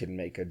word can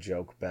make a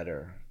joke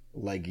better.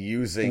 Like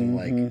using,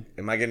 like,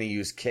 am I going to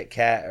use Kit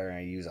Kat or am I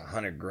going to use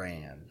 $100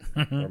 grand?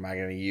 Or am I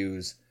going to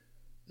use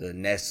the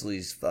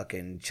Nestle's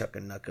fucking Chucka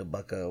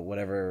Bucka,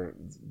 whatever,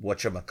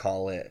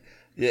 whatchamacallit,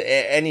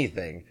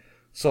 anything.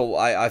 So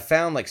I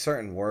found, like,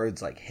 certain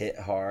words, like, hit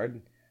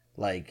hard.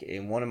 Like,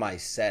 in one of my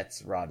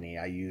sets, Rodney,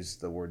 I used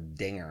the word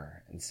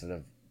dinger instead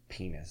of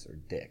penis or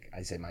dick.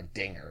 I say my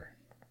dinger.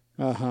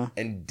 Uh-huh.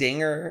 And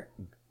dinger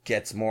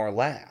gets more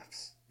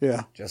laughs.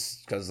 Yeah.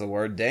 Just because the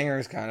word dinger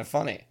is kind of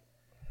funny.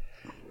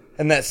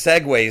 And that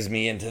segues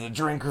me into the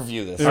drink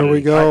review this There week.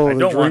 we go. I The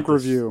don't drink want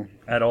this review.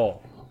 at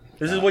all.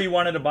 This is what you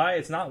wanted to buy.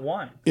 It's not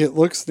wine. It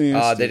looks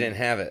nasty. They didn't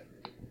have it.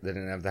 They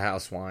didn't have the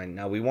house wine.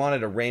 Now, we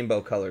wanted a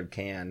rainbow-colored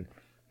can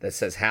that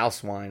says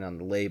house wine on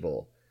the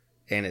label.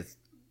 And it's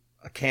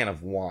a can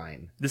of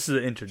wine. This is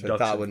an introduction. I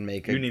thought would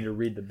make You it- need to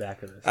read the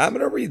back of this. I'm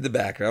going to read the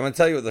back. I'm going to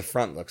tell you what the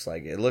front looks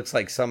like. It looks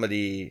like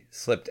somebody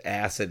slipped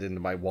acid into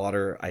my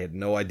water. I had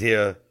no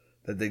idea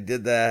that they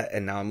did that.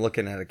 And now I'm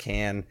looking at a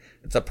can.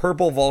 It's a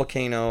purple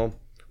volcano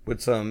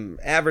with some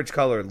average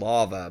colored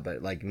lava,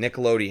 but like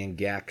Nickelodeon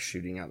gack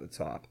shooting out the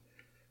top.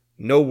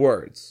 No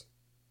words.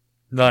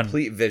 None.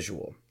 Complete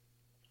visual.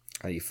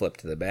 You flip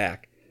to the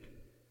back.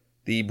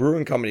 The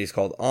brewing company is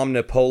called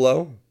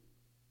Omnipolo.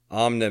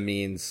 Omna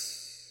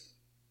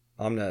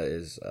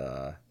is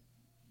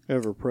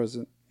Ever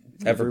present.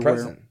 ever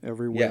present.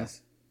 Everywhere.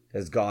 Yes.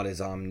 As God is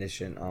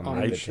omniscient,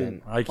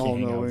 omnipotent. I can't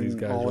hang out with these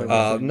guys. Right now.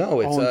 all-knowing, No,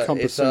 it's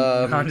all-encompassing.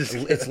 I'm just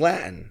kidding. it's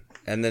Latin,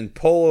 and then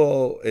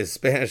polo is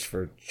Spanish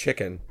for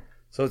chicken.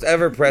 So it's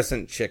ever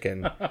present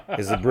chicken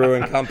is the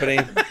brewing company.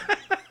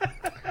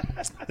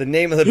 The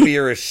name of the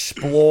beer is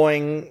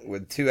Sploing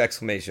with 2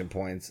 exclamation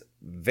points.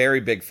 Very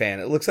big fan.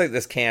 It looks like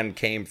this can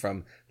came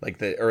from like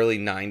the early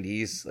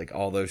 90s, like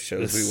all those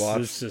shows we watched.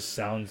 This just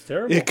sounds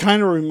terrible. It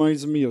kind of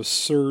reminds me of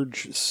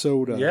Surge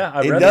soda. Yeah,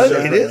 I It read does. that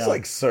It right is now.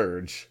 like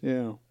Surge.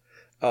 Yeah.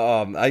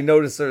 I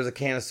noticed there's a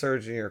can of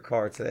Surge in your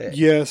car today.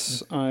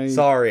 Yes, I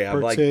Sorry, I'm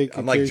like partake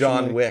John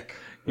occasionally. Wick.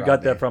 You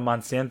got that from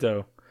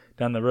Monsanto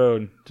down the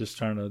road, just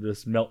trying to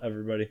just melt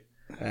everybody.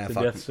 to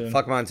death soon.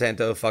 Fuck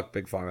Monsanto, fuck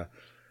Big Pharma.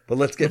 But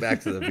let's get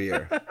back to the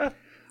beer.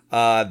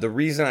 The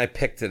reason I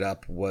picked it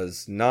up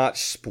was not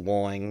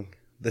Sploing,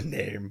 the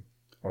name,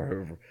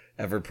 or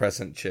Ever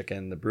Present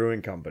Chicken, the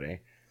brewing company,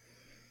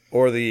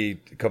 or the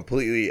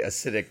completely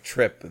acidic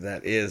trip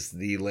that is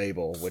the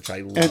label, which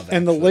I love.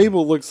 And the actually.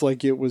 label looks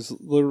like it was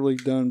literally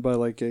done by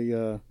like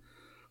a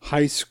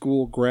high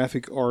school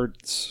graphic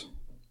arts.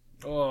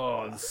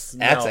 Oh, the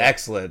smell. That's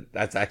excellent.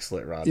 That's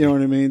excellent, Rodney. You know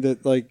what I mean?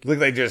 That like Look,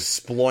 they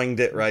just sploinged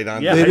it right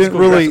on. Yeah, they high didn't school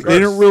really graphic they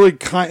didn't arts.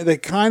 really they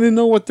kind of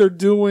know what they're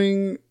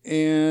doing,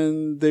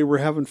 and they were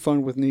having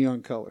fun with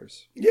neon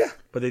colors. Yeah.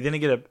 But they didn't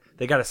get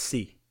they got a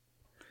C.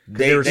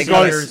 They were got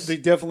seniors. They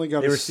definitely got.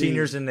 They a were C.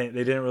 seniors and they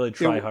didn't really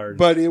try hard.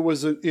 But it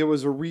was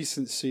a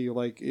recent C.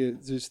 Like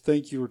it just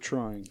thank you for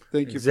trying.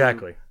 Thank you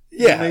exactly.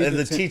 Yeah, made and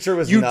the the teacher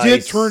was You nice.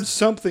 did turn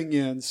something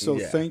in, so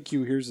Yeah. thank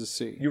you. Here's a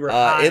C. You were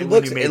high It when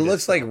looks you made it this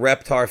looks like stuff.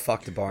 Reptar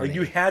fucked Barney. Like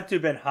you had to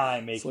have been high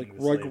making It's like this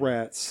label.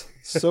 Rugrats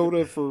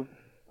soda for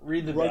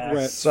Read the back.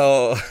 Rugrats.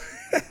 So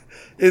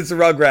it's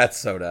Rugrats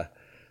soda.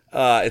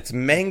 It's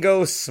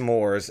mango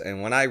s'mores,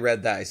 and when I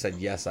read that, I said,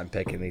 "Yes, I'm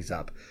picking these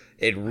up."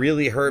 It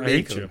really hurt I me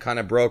hate because you. I'm kind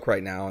of broke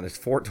right now, and it's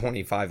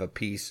 $4.25 a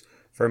piece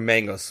for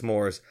mango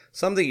s'mores.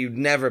 Something you'd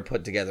never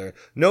put together.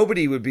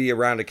 Nobody would be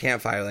around a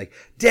campfire like,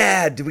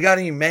 Dad, do we got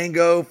any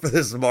mango for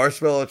this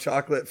marshmallow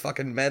chocolate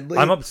fucking medley?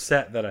 I'm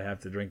upset that I have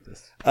to drink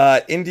this.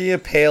 India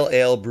Pale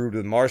Ale brewed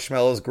with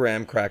marshmallows,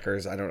 graham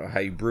crackers. I don't know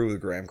how you brew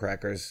with graham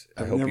crackers.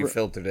 I hope you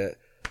filtered it.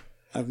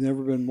 I've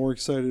never been more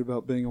excited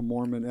about being a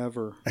Mormon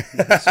ever.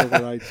 So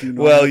that I do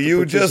not Well, have to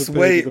you just participate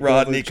wait, in the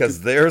Rodney, beverage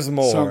because there's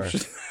more.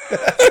 consumption.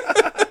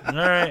 All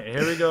right,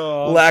 here we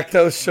go.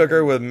 Lactose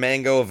sugar with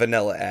mango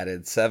vanilla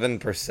added,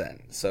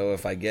 7%. So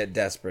if I get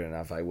desperate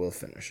enough, I will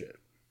finish it.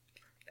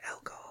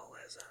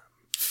 Alcoholism.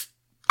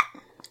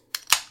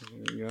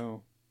 There you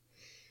go.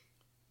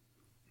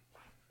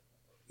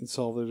 In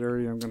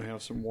solidarity, I'm going to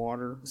have some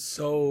water.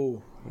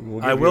 So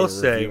We'll I give you will a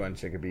say, review on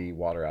Chickabee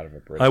water out of a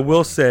bridge. I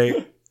will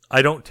say,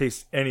 I don't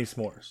taste any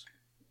s'mores.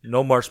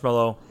 No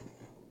marshmallow,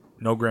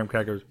 no graham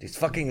crackers. These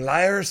fucking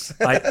liars.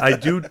 I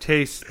do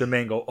taste the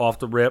mango off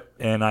the rip,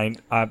 and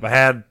I've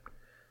had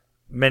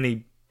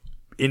many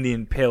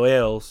Indian pale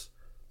ales,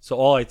 so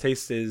all I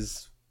taste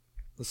is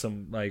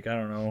some, like, I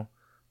don't know,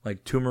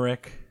 like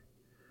turmeric.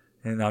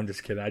 And I'm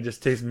just kidding. I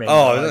just taste mango.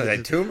 Oh, I was gonna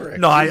say turmeric.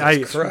 No,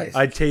 Jesus Christ.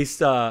 I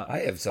taste.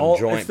 I have some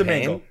joint it's the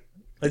pain. mango.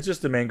 It's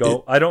just the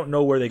mango. I don't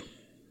know where they.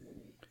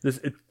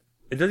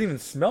 It doesn't even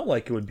smell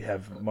like it would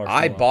have marshmallow.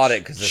 I bought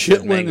it because it said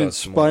Chitlin mango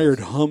inspired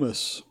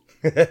s'mores.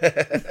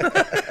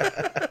 hummus.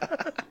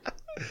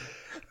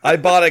 I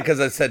bought it because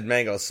it said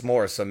mango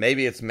s'mores, so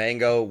maybe it's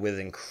mango with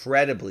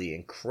incredibly,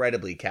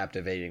 incredibly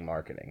captivating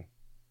marketing.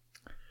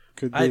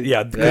 Could be.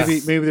 yeah, Maybe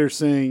they're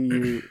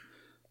saying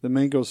the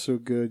mango's so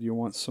good you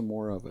want some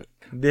more of it.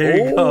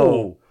 There you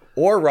go.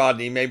 Or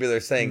Rodney, maybe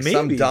they're saying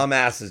some Maybe.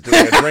 dumbass is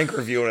doing a drink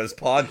review on his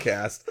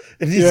podcast,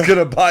 and he's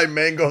gonna buy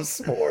mango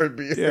s'more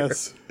beer.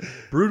 Yes.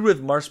 Brewed with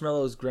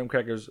marshmallows, graham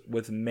crackers,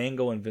 with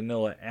mango and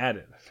vanilla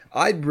added.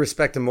 I'd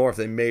respect him more if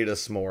they made a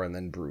s'more and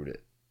then brewed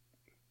it.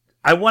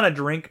 I want to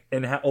drink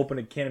and open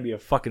a can and be a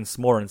fucking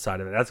s'more inside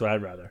of it. That's what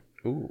I'd rather.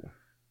 Ooh.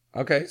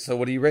 Okay, so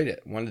what do you rate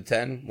it? 1 to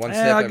 10? One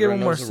sip. I'll give everyone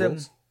one more knows the sip.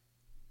 rules?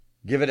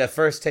 Give it a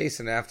first taste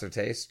and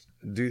aftertaste.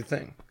 Do your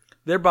thing.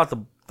 They're about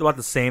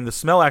the same. The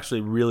smell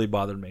actually really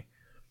bothered me.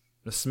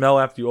 The smell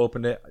after you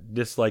opened it, I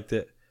disliked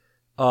it.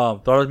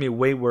 Thought it was gonna be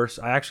way worse.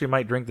 I actually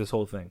might drink this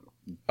whole thing.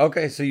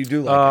 Okay, so you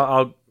do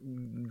like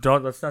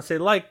Let's not say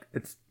like.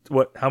 It's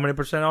what? How many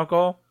percent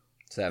alcohol?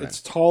 it. 7.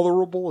 It's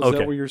tolerable. Is Okay.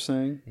 that what you're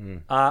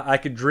saying? I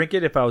could drink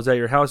it if I was at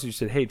your house and you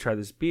said, "Hey, try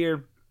this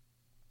beer."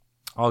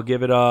 I'll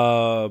give it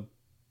a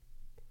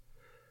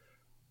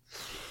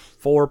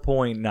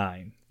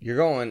 4.9. You're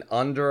going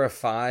under a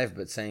 5,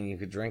 but saying you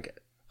could drink it.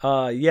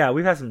 Yeah,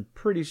 we've had some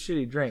pretty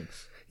shitty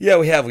drinks. Yeah,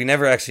 we have. We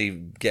never actually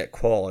get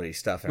quality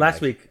stuff.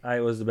 Last week, I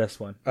was the best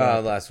one.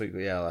 Last week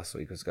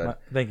was good.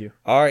 Thank you.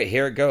 All right,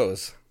 here it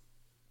goes.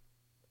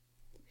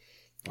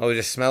 Oh,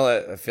 just smell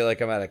it. I feel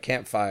like I'm at a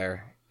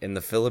campfire in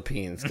the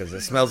Philippines because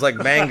it smells like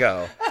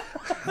mango.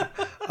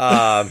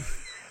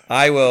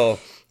 I will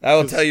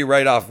tell you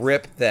right off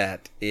rip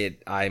that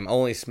I'm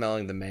only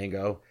smelling the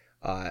mango.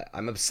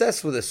 I'm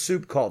obsessed with a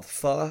soup called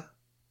pho.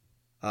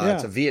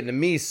 It's a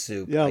Vietnamese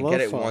soup. Yeah, I I love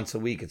get it pho. once a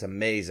week. It's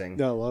amazing.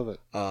 Yeah, I love it.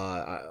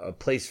 A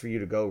place for you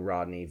to go,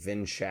 Rodney.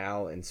 Vin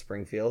Chow in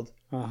Springfield.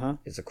 Uh-huh.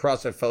 It's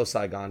across at Pho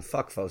Saigon.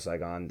 Fuck Pho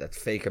Saigon. That's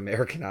fake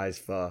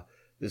Americanized pho.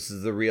 This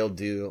is the real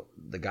deal.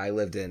 The guy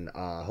lived in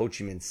Ho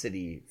Chi Minh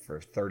City for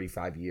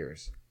 35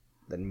 years,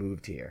 then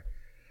moved here.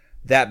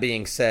 That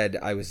being said,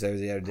 I was there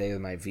the other day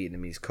with my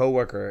Vietnamese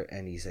coworker,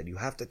 and he said, "You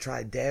have to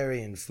try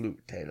durian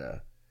fruit,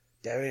 Taylor.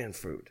 Durian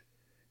fruit."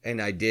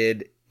 And I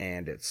did,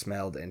 and it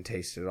smelled and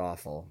tasted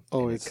awful.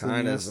 Oh, and it's it the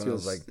kind of nastiest.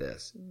 smells like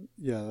this.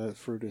 Yeah, that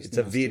fruit is It's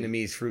nasty. a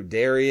Vietnamese fruit,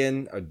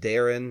 durian, and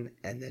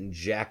then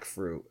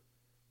jackfruit,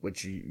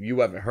 which you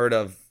haven't heard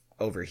of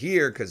over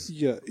here because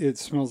Yeah, it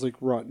smells like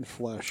rotten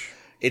flesh.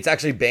 it's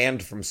actually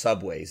banned from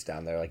subways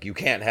down there. Like, you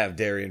can't have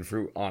durian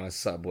fruit on a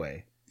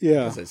subway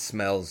Yeah. because it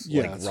smells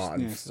Yeah, like it's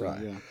rotten. nasty,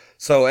 Right. yeah.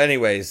 So,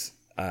 anyways,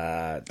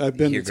 I've been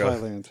to here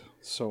goes- Thailand,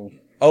 so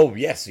Oh,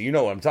 yes, you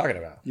know what I'm talking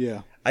about.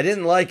 yeah. I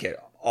didn't like it.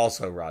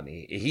 Also,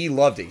 Rodney, he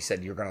loved it. He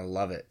said, "You're gonna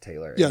love it,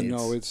 Taylor." Yeah, And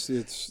no, it's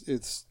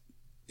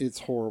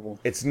horrible.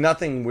 it's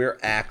nothing we're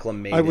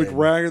acclimated.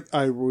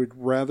 I would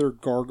rather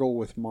gargle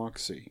with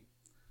Moxie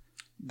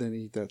than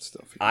eat that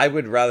stuff. I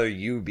would rather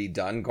you be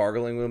done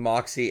gargling with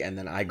Moxie and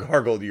then I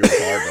gargled your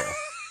gargle.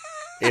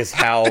 Is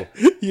how.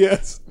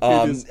 Yes.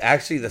 it is.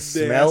 Actually, the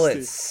smell nasty.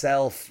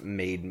 itself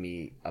made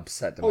me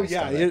upset to Oh my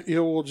yeah, stomach. it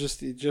will just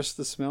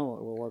the smell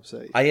it will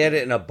upset you. I had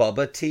it in a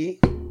bubba tea,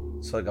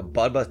 so like a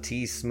bubba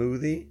tea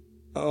smoothie.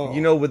 Oh,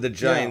 You know, with the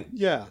giant.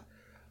 Yeah.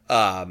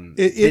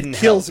 It It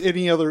kills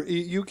any other.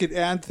 You could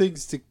add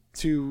things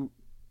to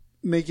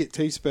make it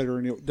taste better,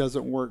 and it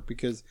doesn't work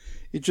because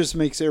it just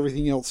makes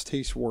everything else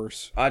taste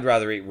worse. I'd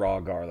rather eat raw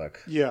garlic.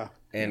 Yeah.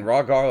 And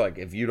raw garlic,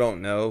 if you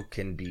don't know,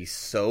 can be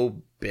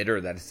so bitter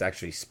that it's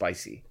actually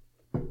spicy.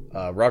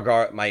 Raw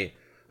garlic. My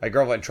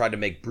girlfriend tried to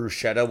make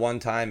bruschetta one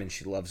time, and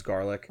she loves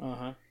garlic.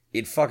 Uh-huh.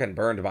 It fucking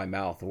burned my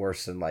mouth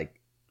worse than like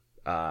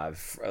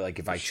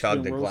if I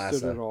chugged a glass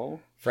Roasted of at all?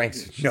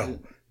 Frank's. No,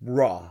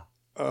 raw.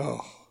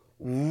 Oh.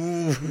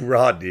 Ooh,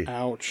 Rodney.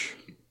 Ouch.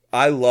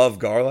 I love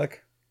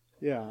garlic.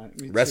 Yeah.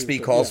 Me too, Recipe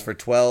but calls yeah. for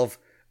 12.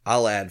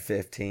 I'll add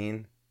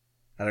 15.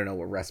 I don't know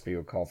what recipe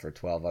would call for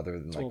 12 other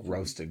than like 12.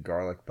 roasted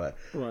garlic, but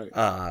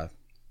Right.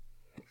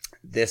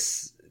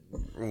 this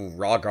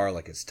raw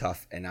garlic is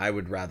tough, and I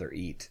would rather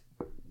eat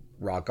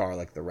raw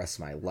garlic the rest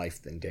of my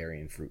life than dairy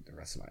and fruit the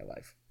rest of my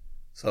life.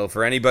 So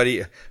for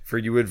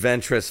you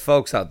adventurous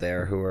folks out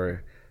there who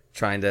are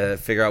trying to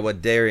figure out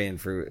what dairy and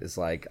fruit is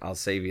like, I'll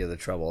save you the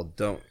trouble.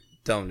 Don't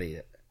eat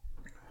it.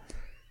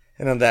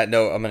 And on that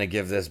note, I'm going to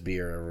give this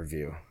beer a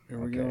review. Here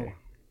we go.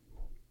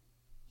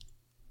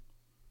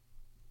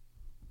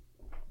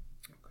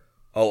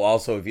 Oh,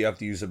 also, if you have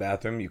to use the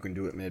bathroom, you can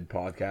do it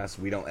mid-podcast.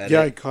 We don't edit.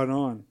 Yeah, I caught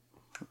on.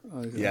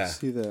 I Yeah.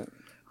 see that.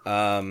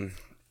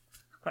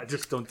 I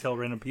just don't tell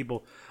random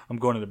people I'm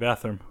going to the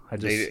bathroom. I'm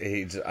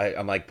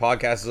like,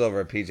 podcast is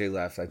over. PJ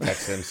left. I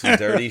text him some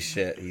dirty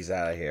shit. He's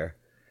out of here.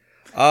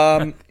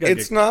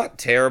 It's not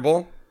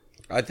terrible.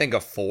 I think a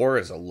 4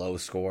 is a low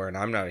score, and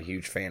I'm not a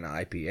huge fan of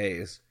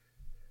IPAs.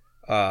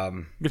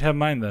 You could have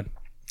mine then.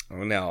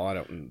 Oh, no, I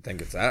don't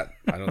think it's that.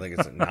 I don't think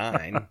it's a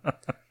 9.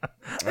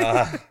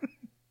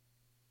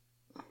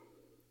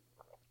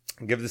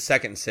 Give the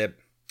second sip.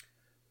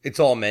 It's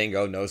all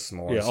mango, no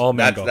s'mores. Yeah, all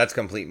mango. That's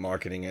complete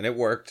marketing, and it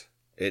worked.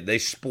 They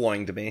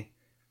sploinged me.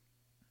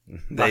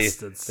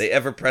 Bastards. They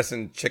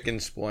ever-present chicken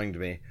sploinged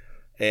me.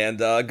 And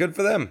good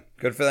for them.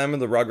 Good for them in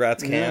the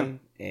Rugrats can.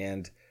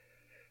 And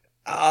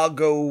I'll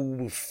go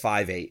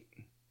 5.8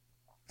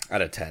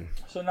 out of 10.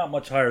 So not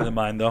much higher than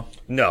mine, though.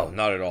 No,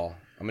 not at all.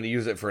 I'm going to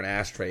use it for an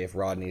ashtray if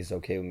Rodney's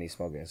okay with me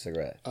smoking a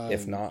cigarette.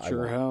 If not, It's I your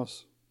won't.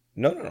 house.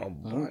 No. I Okay.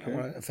 don't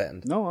want to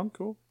offend. No, I'm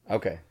cool.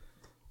 Okay.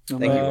 No,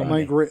 Thank you,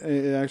 Rodney.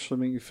 it actually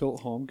made me feel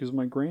at home because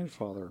my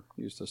grandfather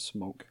used to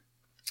smoke.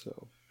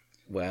 So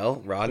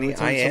Well, Rodney,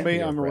 every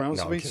time I'm around No, I'm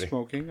somebody kidding.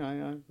 smoking,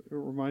 it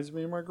reminds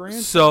me of my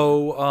grandfather.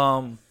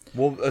 So,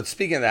 Well,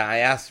 speaking of that, I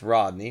asked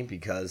Rodney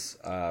because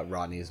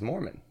Rodney is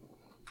Mormon.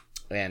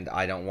 And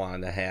I don't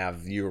want to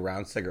have you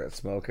around cigarette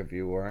smoke if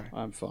you were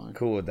I'm fine.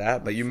 cool with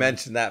that. But you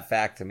mentioned that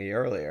fact to me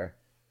earlier.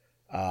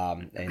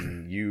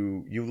 And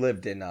you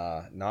lived in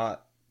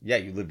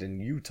you lived in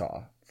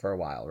Utah for a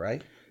while,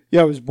 right?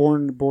 Yeah, I was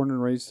born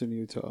and raised in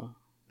Utah.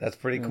 That's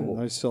pretty And cool.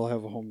 I still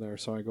have a home there,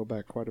 so I go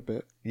back quite a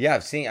bit. Yeah,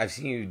 I've seen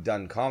you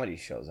done comedy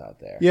shows out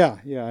there. Yeah.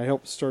 I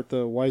helped start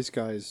the Wise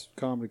Guys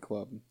Comedy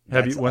Club. when's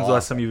That's the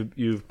last time awesome.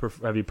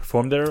 have you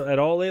performed there at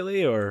all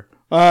lately, or?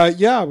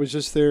 Yeah, I was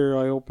just there.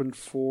 I opened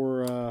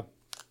for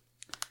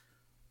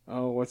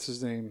what's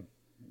his name?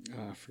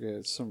 I forget.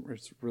 It's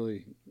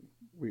really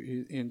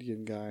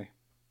Indian guy.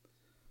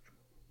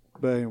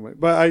 But anyway,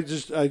 I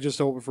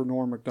just opened for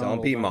Norm Macdonald.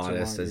 Don't be not too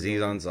modest. long Aziz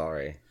ago.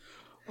 Ansari.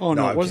 Oh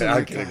No, no, I'm it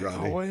wasn't kidding- that I'm kidding, guy.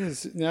 Rodney. Oh, what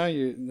is it?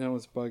 Now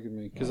it's bugging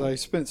me because I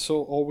spent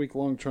all week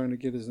long trying to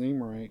get his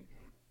name right.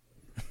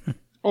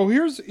 Oh,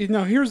 here's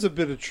a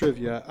bit of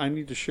trivia I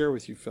need to share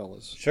with you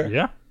fellas. Sure.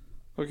 Yeah.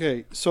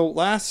 Okay, so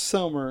last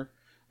summer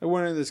I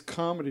went on this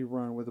comedy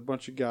run with a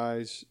bunch of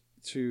guys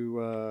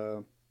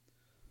to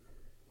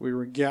we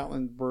were in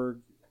Gatlinburg,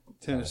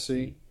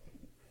 Tennessee,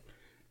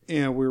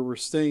 and we were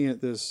staying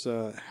at this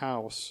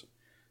house,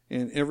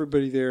 and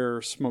everybody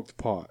there smoked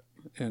pot,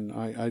 and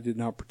I did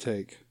not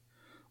partake,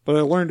 but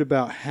I learned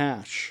about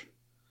hash,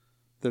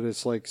 that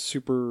it's like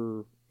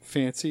super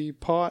fancy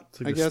pot.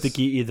 It's like I the guess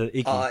sticky, the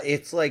icky.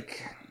 It's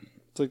like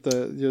it's like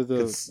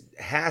the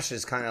hash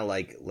is kind of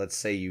like, let's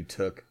say you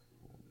took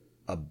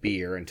a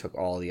beer and took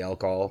all the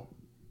alcohol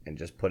and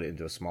just put it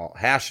into a small.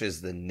 Hash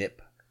is the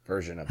nip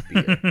version of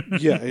beer.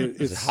 yeah It's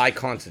it's high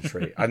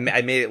concentrate. I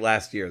made it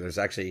last year. There's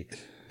actually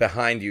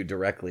behind you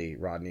directly,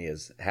 Rodney,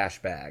 is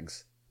hash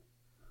bags.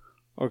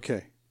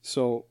 okay.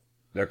 So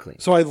They're clean.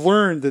 So I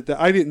learned that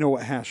I didn't know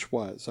what hash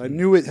was. I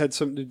knew it had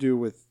something to do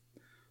with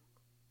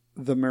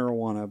the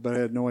marijuana, but I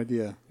had no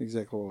idea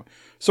exactly what.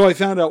 So I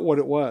found out what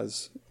it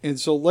was, and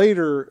so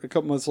later, a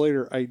couple months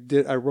later,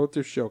 I wrote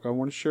this joke. I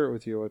want to share it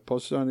with you. I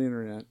posted it on the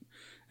internet,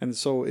 and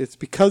so it's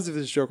because of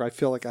this joke I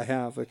feel like I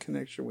have a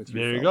connection with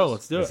you. there you fellas. go.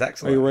 Let's do That's it. Are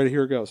excellent. you ready?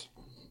 Here it goes.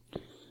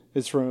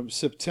 It's from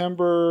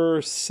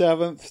September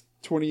 7th,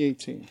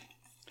 2018.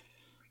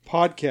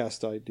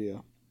 Podcast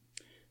idea.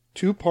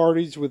 Two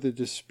parties with a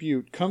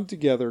dispute come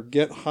together,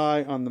 get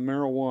high on the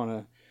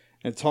marijuana,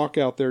 and talk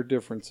out their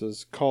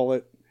differences. Call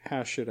it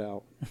hash it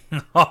out.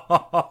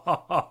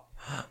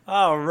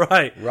 All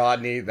right.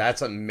 Rodney,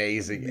 that's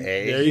amazing,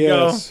 There eh? you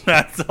Yes. go.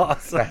 That's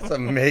awesome. That's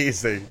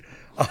amazing.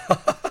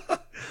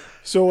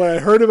 So when I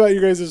heard about you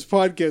guys'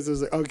 podcast, I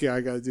was like, okay,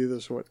 I got to do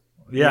this one.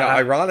 Yeah. You know,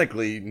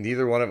 ironically,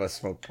 neither one of us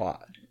smoke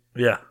pot.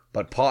 yeah.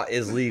 But pot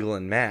is legal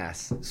in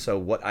Mass. So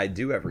what I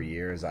do every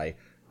year is I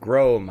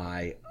grow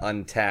my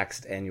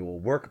untaxed annual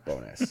work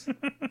bonus.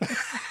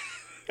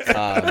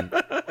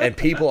 And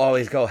people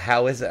always go,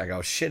 how is it? I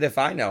go, shit if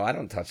I know. I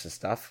don't touch this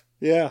stuff.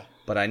 Yeah.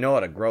 But I know how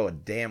to grow a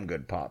damn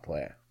good pot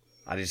plant.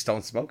 I just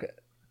don't smoke it.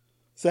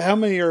 So how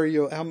many are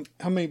you?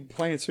 How many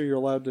plants are you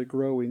allowed to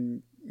grow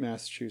in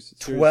Massachusetts?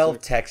 12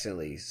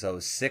 technically. So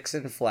 6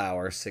 in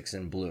flower, 6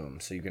 in bloom.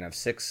 So you can have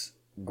 6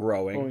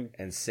 growing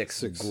and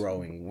 6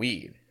 growing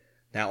weed.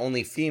 Now,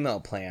 only female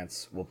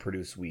plants will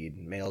produce weed.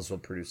 Males will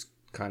produce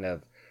kind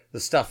of the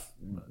stuff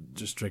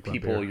Just drink my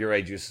people beer. your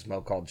age used to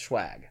smoke called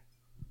swag.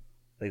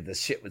 Like the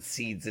shit with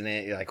seeds in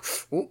it. You're like,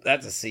 oop,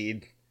 that's a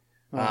seed.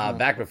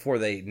 Back before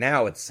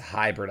now it's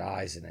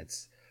hybridized and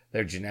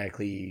they're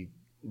genetically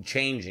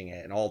changing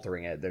it and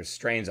altering it. There's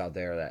strains out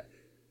there that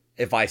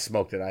if I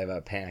smoked it, I have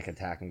a panic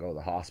attack and go to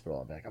the hospital.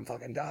 I'll be like, I'm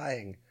fucking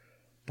dying.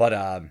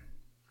 But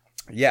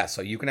yeah,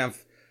 so you can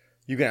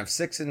have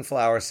 6 in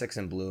flower, 6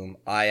 in bloom.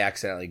 I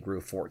accidentally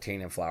grew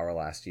 14 in flower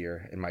last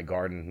year in my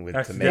garden with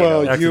tomatoes.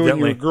 Well, you and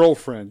Accidentally.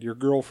 your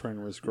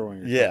girlfriend was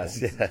growing.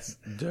 Yes. My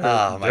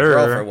Durr.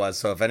 girlfriend was.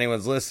 So if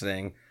anyone's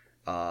listening,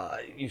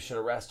 you should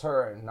arrest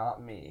her and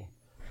not me.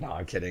 No,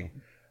 I'm kidding.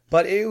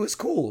 But it was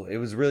cool. It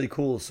was really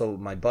cool. So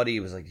my buddy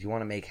was like, "Do you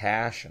want to make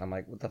hash?" And I'm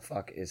like, "What the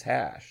fuck is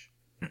hash?"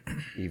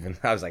 Even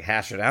I was like,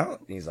 "Hash it out."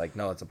 And he's like,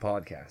 "No, it's a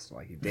podcast." I'm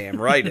like, "You're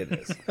damn right it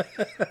is."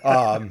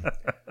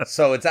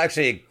 So it's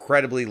actually an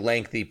incredibly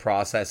lengthy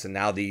process. And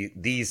now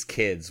these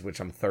kids, which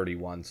I'm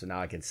 31, so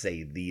now I can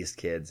say these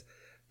kids,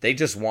 they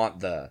just want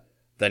the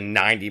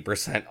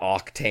 90%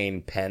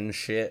 octane pen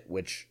shit,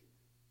 which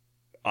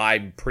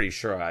I'm pretty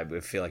sure I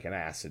would feel like an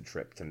acid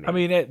trip to me. I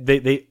mean,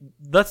 they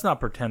let's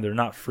not pretend they're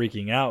not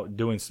freaking out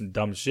doing some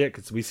dumb shit,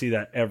 because we see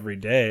that every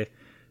day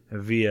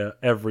via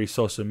every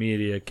social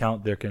media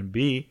account there can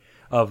be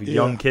of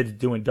young kids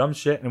doing dumb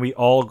shit, and we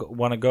all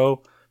want to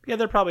go, yeah,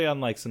 they're probably on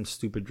like some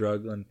stupid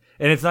drug, and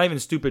it's not even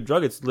stupid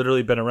drug, it's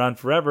literally been around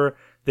forever.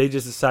 They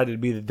just decided to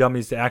be the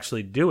dummies to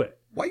actually do it.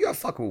 Why you gotta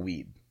fuck with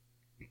weed?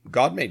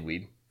 God made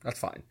weed. That's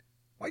fine.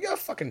 Why you gotta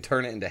fucking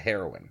turn it into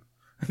heroin?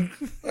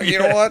 Like, you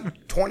know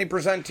what? 20%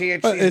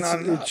 THC is It's not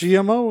enough.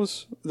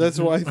 GMOs. That's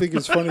what I think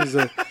is funny. Is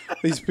that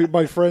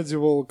my friends who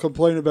will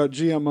complain about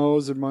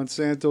GMOs and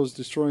Monsanto's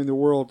destroying the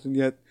world, and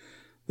yet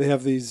they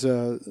have these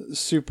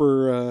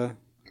super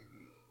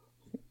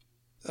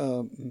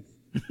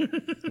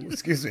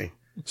Excuse me.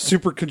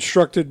 super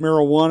constructed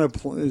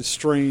marijuana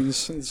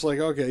strains. It's like,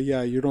 okay,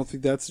 yeah, you don't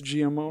think that's a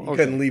GMO? Okay.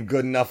 Couldn't leave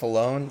good enough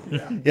alone.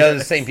 Yeah,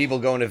 the same people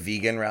going to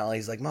vegan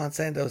rallies like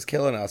Monsanto's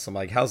killing us. I'm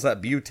like, how's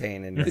that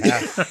butane in your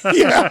half?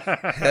 Yeah.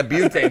 That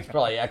butane's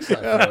probably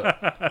excellent.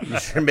 You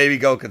should maybe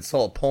go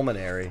consult a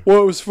pulmonary.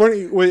 Well, it was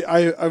funny. Wait,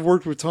 I've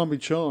worked with Tommy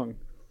Chong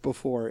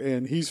before,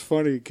 and he's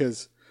funny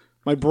because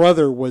my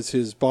brother was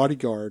his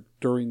bodyguard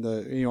during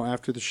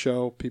after the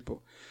show,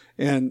 people.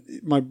 And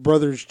my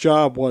brother's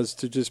job was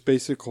to just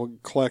basically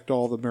collect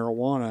all the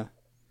marijuana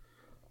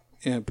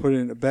and put it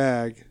in a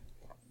bag.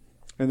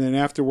 And then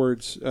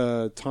afterwards,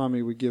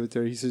 Tommy would give it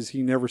there. He says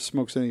he never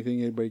smokes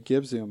anything anybody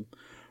gives him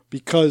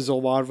because a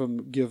lot of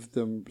them give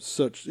them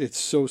it's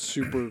so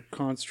super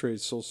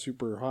concentrated, so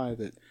super high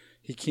that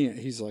he can't.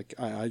 He's like,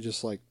 I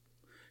just like,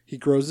 he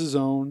grows his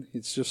own.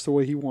 It's just the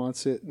way he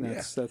wants it. And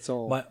that's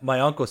all. My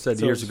uncle said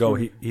years ago,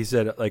 he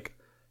said, like,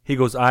 he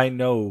goes, I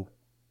know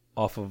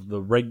off of the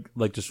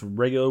just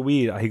regular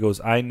weed, he goes,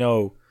 I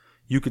know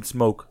you can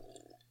smoke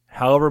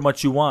however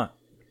much you want.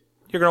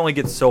 You're going to only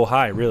get so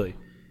high, really.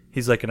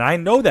 He's like, and I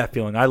know that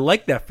feeling. I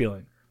like that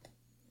feeling.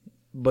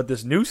 But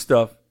this new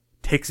stuff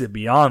takes it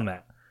beyond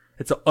that.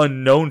 It's an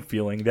unknown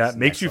feeling that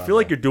makes you feel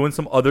like you're doing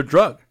some other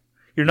drug.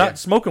 You're not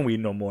smoking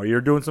weed no more.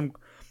 You're doing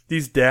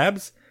these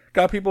dabs.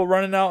 Got people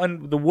running out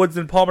in the woods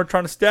in Palmer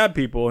trying to stab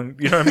people, and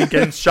you know what I mean,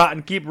 getting shot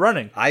and keep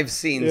running. I've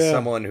seen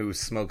someone who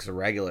smokes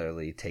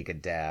regularly take a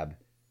dab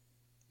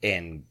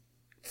and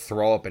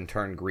throw up and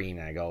turn green.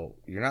 And I go,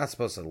 you're not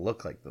supposed to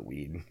look like the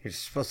weed. You're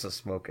supposed to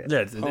smoke it.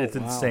 Yeah, it's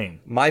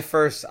insane. My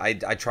first, I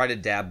tried a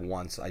dab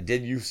once. I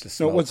did used to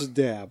smoke. No, what's a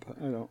dab?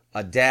 I don't.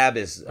 A dab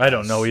is. I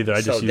don't know either.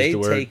 I just used the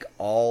word.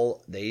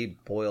 They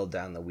boil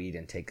down the weed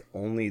and take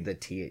only the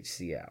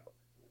THC out,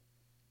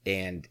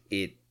 and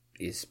it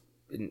is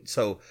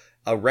so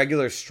a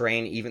regular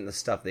strain. Even the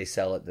stuff they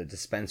sell at the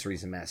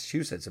dispensaries in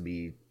Massachusetts will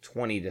be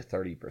 20 to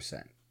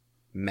 30%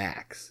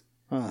 max.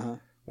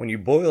 When you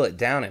boil it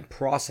down and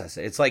process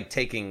it, it's like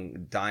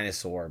taking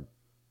dinosaur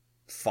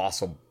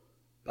fossil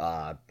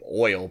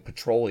oil,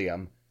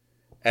 petroleum,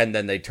 and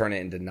then they turn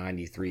it into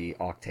 93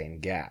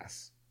 octane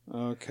gas.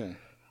 Okay.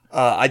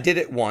 I did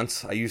it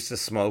once. I used to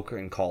smoke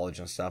in college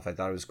and stuff. I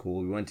thought it was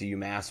cool. We went to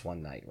UMass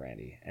one night,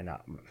 Randy. And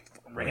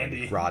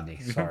Rodney,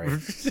 sorry.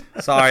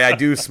 Sorry, I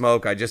do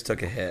smoke. I just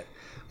took a hit.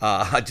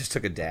 I just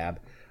took a dab.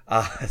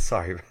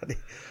 Sorry, Rodney.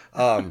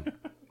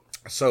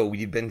 So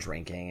we'd been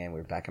drinking, and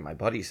we were back at my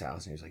buddy's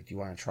house, and he was like, do you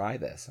want to try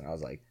this? And I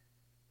was like,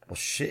 well,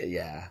 shit,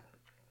 yeah.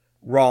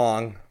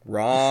 Wrong.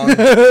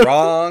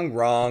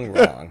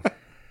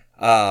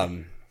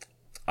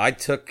 I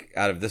took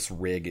out of this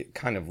rig, it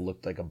kind of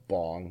looked like a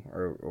bong,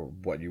 or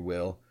what you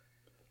will.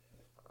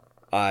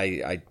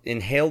 I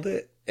inhaled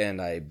it,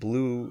 and I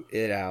blew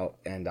it out,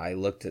 and I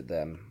looked at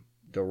them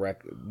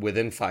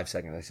within 5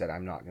 seconds. I said,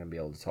 I'm not going to be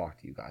able to talk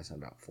to you guys in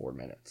about 4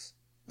 minutes.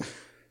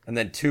 And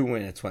then 2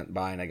 minutes went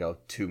by, and I go,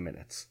 2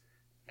 minutes.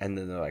 And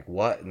then they're like,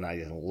 what? And I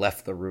just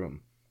left the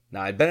room.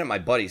 Now, I'd been at my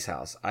buddy's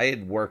house. I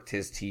had worked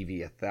his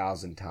TV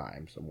 1,000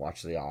 times and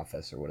watched The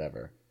Office or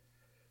whatever.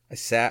 I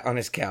sat on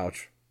his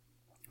couch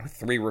with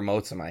 3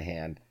 remotes in my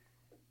hand,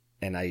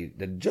 and I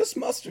had just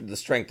mustered the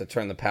strength to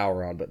turn the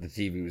power on, but the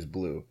TV was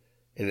blue.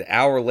 And an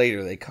hour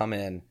later, they come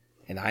in,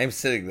 and I'm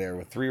sitting there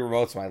with 3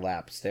 remotes in my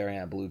lap, staring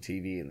at blue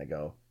TV, and they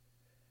go,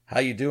 "How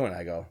you doing?"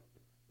 I go,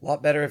 "A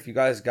lot better if you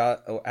guys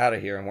got out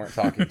of here and weren't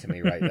talking to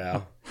me right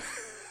now."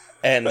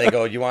 And they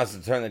go, "You want us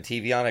to turn the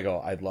TV on?" I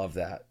go, "I'd love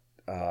that.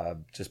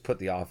 Just put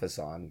The Office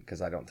on,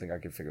 because I don't think I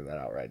can figure that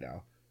out right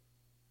now."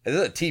 This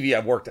is a TV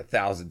I've worked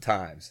 1,000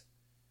 times.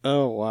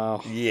 Oh,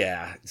 wow.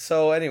 Yeah.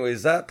 So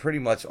anyways, that pretty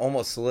much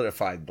almost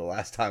solidified the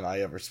last time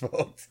I ever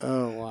smoked.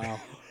 Oh, wow.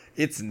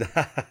 It's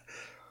not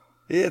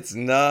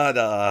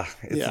a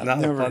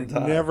fun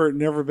time.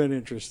 Never been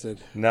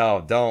interested.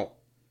 No, don't.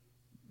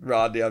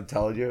 Rodney, I'm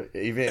telling you,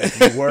 even if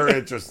you were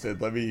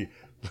interested, let me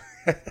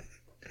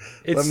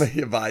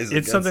advise.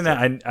 It's something that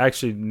I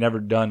actually never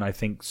done, I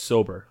think,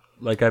 sober.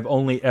 Like, I've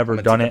only ever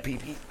I'm done it.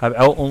 pee-pee.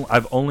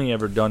 I've only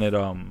ever done it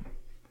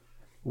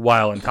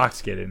while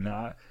intoxicated.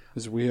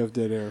 Because we have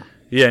dead air.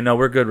 Yeah, no,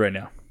 we're good right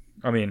now.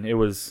 I mean, it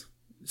was...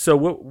 So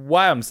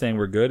why I'm saying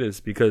we're good is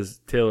because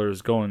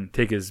Taylor's going to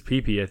take his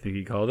pee-pee, I think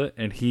he called it,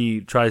 and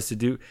he tries to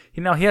do...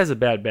 He has a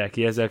bad back.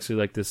 He has actually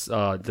like this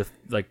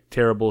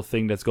terrible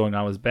thing that's going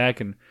on with his back,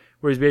 and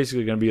where he's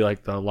basically going to be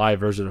like the live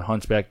version of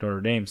Hunchback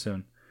Notre Dame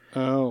soon.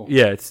 Oh.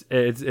 Yeah,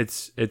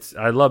 it's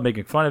I love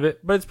making fun of it,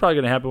 but it's probably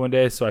going to happen one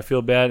day, so I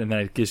feel bad, and then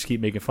I just keep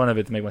making fun of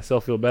it to make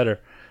myself feel better.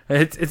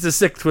 It's a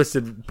sick,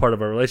 twisted part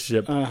of our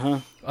relationship.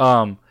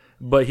 Uh-huh.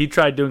 But he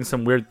tried doing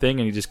some weird thing,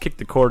 and he just kicked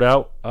the cord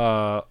out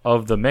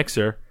of the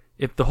mixer.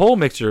 If the whole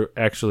mixer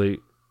actually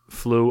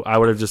flew, I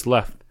would have just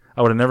left.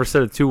 I would have never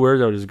said 2 words.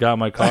 I would have just got in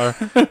my car,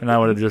 and I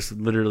would have just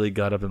literally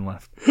got up and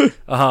left.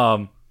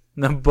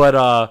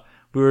 But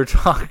we were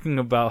talking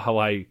about how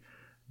I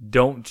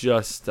don't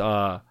just...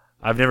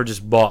 I've never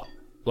just bought,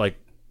 like,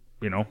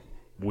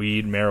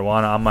 weed,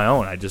 marijuana on my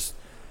own.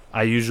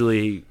 I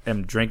usually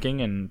am drinking,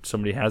 and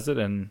somebody has it,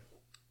 and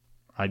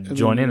I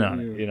join in on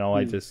it.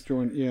 I just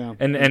join. Yeah,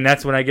 and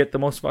that's when I get the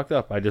most fucked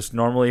up. I just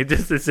normally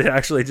it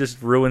actually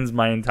just ruins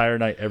my entire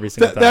night every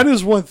single time. That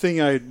is one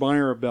thing I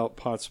admire about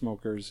pot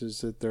smokers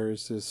is that there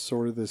is this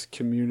sort of this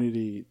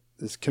community,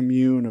 this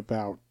commune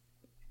about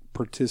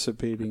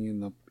participating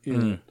in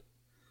it.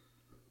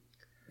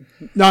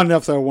 Not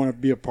enough that I want to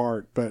be a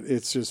part, but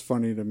it's just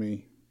funny to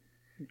me.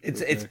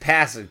 It's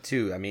passive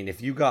too. I mean,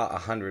 if you got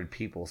 100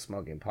 people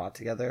smoking pot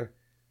together,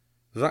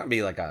 there's not gonna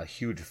be like a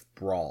huge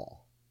brawl.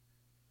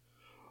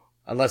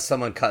 Unless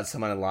someone cut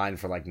someone in line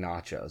for like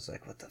nachos.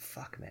 Like, what the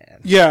fuck,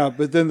 man? Yeah,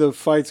 but then the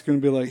fight's going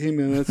to be like, hey,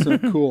 man, that's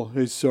not cool.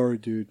 Hey, sorry,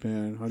 dude,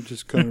 man. I'm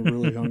just kind of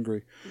really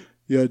hungry.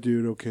 Yeah,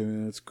 dude, okay,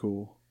 man, that's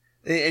cool.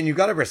 And you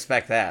got to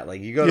respect that.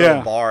 Like, you go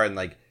to a bar and,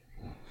 like,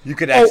 you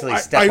could actually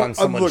step on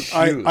someone's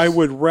shoes. I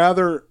would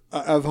rather...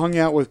 I've hung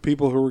out with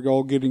people who are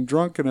all getting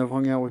drunk, and I've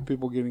hung out with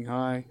people getting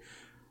high.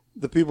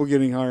 The people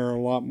getting high are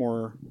a lot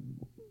more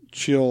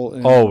chill.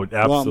 And absolutely.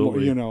 A lot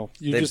more,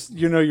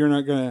 you're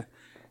not going to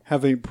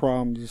have any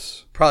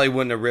problems. Probably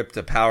wouldn't have ripped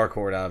a power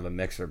cord out of a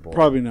mixer board.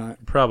 Probably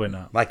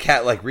not. My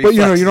cat but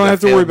you don't have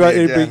to worry about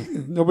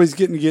it. Nobody's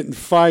getting in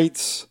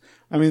fights.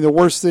 I mean, the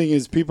worst thing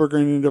is people are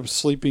going to end up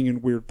sleeping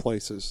in weird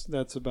places.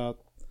 That's about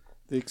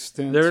the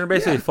extent. They're going to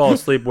basically fall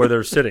asleep where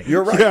they're sitting.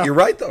 You're right. Yeah. You're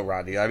right, though,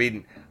 Rodney. I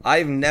mean,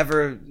 I've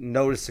never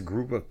noticed a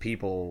group of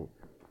people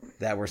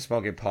that were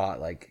smoking pot.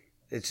 Like,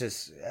 it's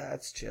just,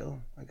 it's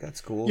chill. Like,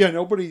 that's cool. Yeah,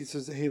 nobody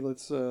says, hey,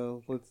 let's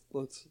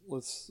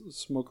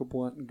smoke a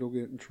blunt and go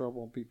get in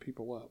trouble and beat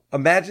people up.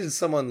 Imagine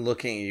someone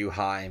looking at you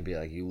high and be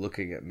like, you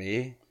looking at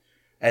me?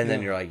 And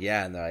then you're like,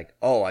 yeah. And they're like,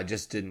 oh, I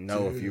just didn't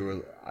know if you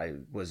were, I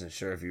wasn't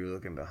sure if you were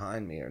looking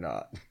behind me or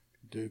not.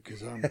 Dude,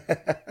 because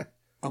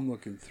I'm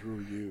looking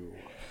through you.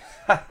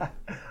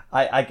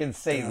 I can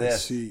say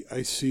this.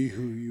 I see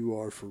who you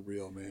are for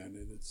real, man.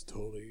 And it's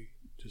totally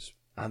just...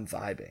 I'm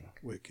vibing.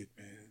 Wicked,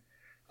 man.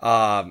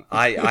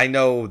 I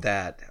know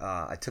that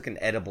I took an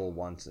edible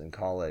once in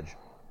college,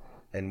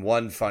 and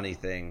one funny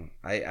thing,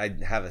 I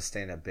have a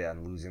stand-up bit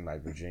on losing my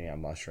virginity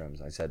on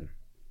mushrooms. I said,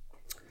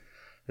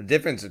 the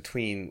difference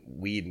between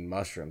weed and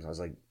mushrooms, I was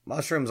like,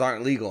 mushrooms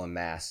aren't legal in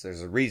Mass.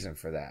 There's a reason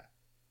for that.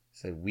 I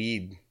said,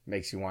 weed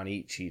makes you want to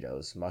eat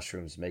Cheetos.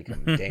 Mushrooms make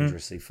them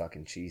dangerously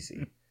fucking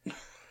cheesy.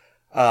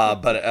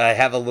 But I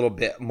have a little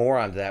bit more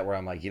on that where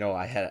I'm like,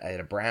 I had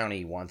a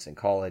brownie once in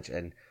college,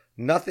 and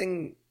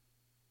nothing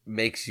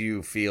makes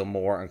you feel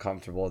more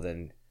uncomfortable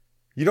than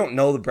you don't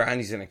know the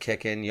brownie's going to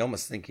kick in. You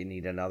almost think you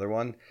need another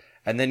one.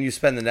 And then you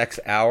spend the next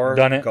hour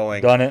done it.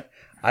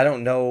 I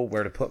don't know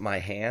where to put my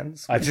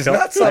hands. I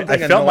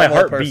felt my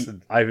heart beat.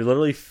 I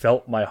literally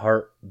felt my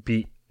heart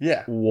beat.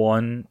 Yeah.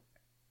 One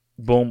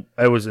boom.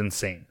 It was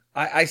insane.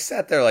 I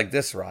sat there like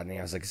this, Rodney.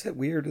 I was like, is it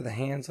weird with the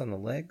hands on the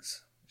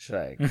legs? Should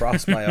I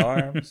cross my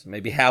arms?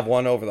 Maybe have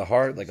one over the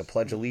heart, like a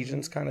Pledge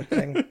Allegiance kind of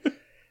thing?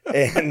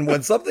 And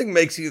when something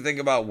makes you think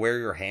about where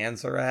your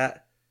hands are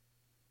at,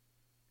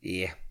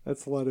 yeah.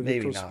 That's a lot of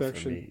maybe introspection. Not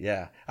for me.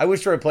 Yeah. I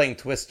wish we were playing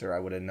Twister. I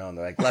would have known.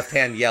 They're like, left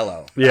hand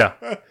yellow. Yeah.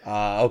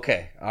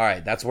 Okay. All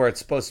right. That's where it's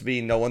supposed to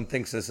be. No one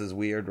thinks this is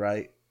weird,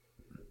 right?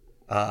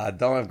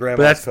 Don't have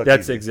grandma's cookies.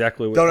 That's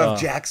exactly what... Don't have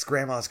Jack's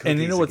grandma's cookies.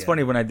 And you know what's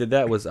funny? When I did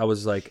that was I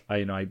was like,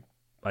 I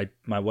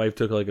my wife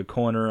took like a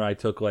corner, I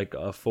took like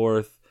a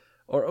fourth,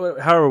 or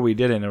however we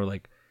did it. And they were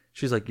like,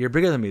 she's like, you're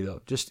bigger than me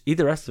though. Just eat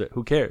the rest of it.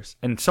 Who cares?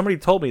 And somebody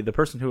told me, the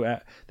person who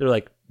they're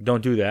like,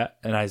 don't do that.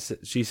 And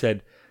she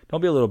said,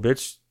 don't be a little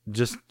bitch.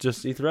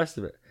 Just eat the rest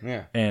of it.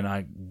 Yeah.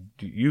 And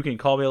you can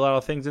call me a lot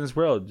of things in this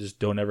world. Just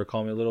don't ever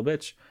call me a little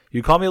bitch.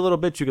 You call me a little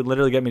bitch, you could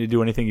literally get me to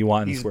do anything you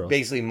want in He's this world.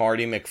 basically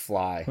Marty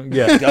McFly.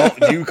 Yeah.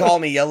 Don't you call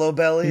me Yellow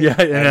Belly? Yeah,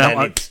 and and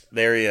then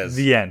there he is.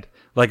 The end.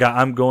 Like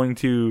I'm going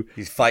to.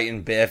 He's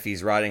fighting Biff.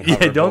 He's riding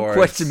hoverboards. Yeah, don't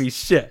question me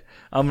shit.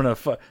 I'm gonna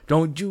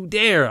don't you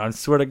dare! I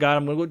swear to God,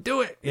 I'm gonna go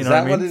do it. You Is know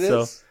that what I mean? what it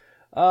is?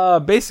 So,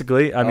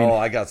 basically, I mean,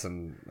 I got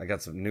some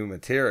new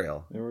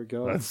material. There we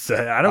go. I don't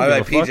I'm give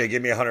like, a fuck. PJ,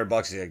 give me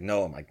 $100. He's like,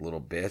 no. I'm like, little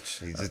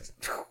bitch. He's just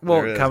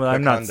Well, there it is, Kevin,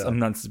 I'm quick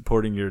not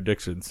supporting your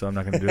addiction, so I'm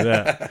not gonna do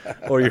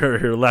that, or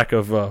your lack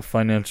of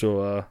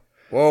financial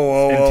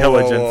whoa,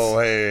 intelligence. Whoa,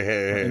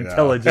 hey,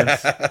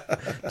 intelligence.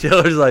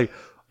 Taylor's like,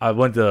 I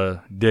went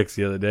to Dick's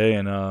the other day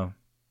and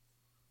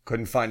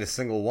couldn't find a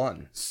single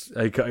one.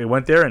 I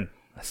went there and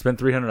I spent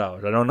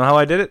 $300. I don't know how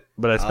I did it,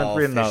 but I spent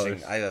 $300.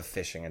 Fishing. I have a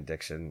fishing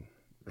addiction.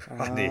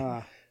 Rodney.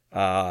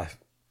 What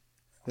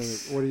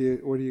do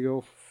you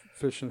go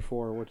fishing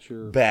for? What's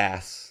your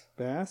Bass,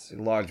 bass?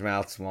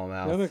 largemouth,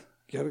 smallmouth.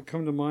 Gotta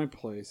come to my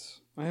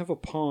place. I have a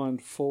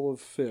pond full of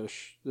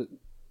fish that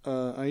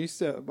I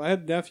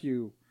had a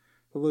nephew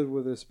who lived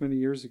with us many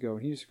years ago,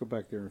 and he used to go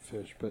back there and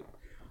fish. But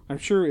I'm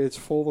sure it's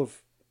full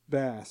of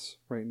bass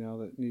right now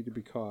that need to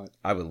be caught.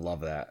 I would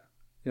love that.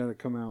 You gotta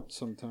come out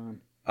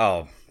sometime.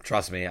 Oh,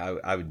 trust me,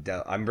 I would.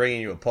 I'm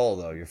bringing you a pole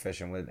though. You're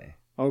fishing with me.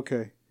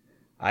 Okay.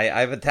 I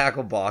have a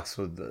tackle box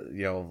with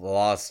a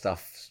lot of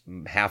stuff.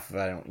 Half of it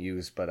I don't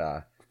use, but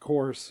Of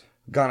course.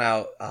 gone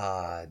out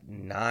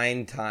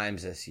 9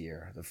 times this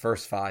year. The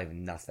first 5,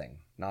 nothing,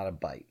 not a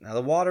bite. Now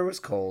the water was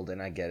cold,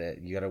 and I get it.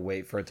 You got to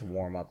wait for it to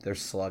warm up. They're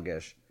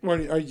sluggish. What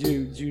do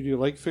you do?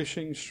 Lake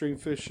fishing, stream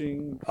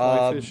fishing,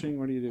 fly fishing?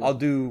 What do you do?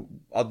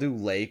 I'll do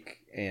lake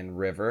and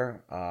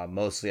river.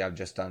 Mostly I've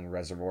just done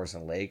reservoirs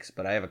and lakes,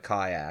 but I have a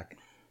kayak.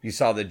 You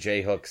saw the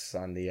J hooks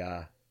on the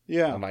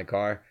on my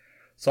car.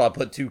 So I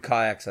put 2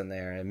 kayaks on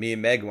there, and me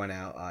and Meg went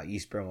out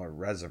East Brimler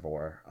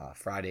Reservoir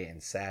Friday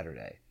and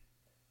Saturday,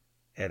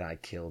 and I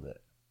killed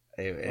it.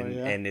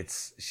 And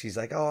she's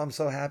like, "Oh, I'm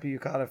so happy you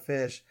caught a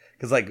fish."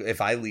 Because like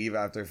if I leave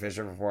after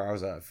fishing for 4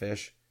 hours at a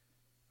fish,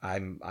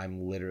 I'm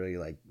literally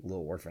like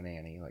little orphan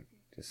Annie, like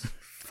just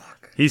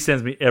fuck. He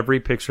sends me every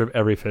picture of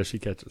every fish he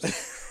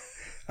catches.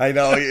 I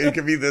know it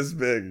could be this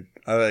big.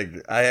 I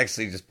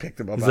actually just picked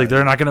him up. He's like,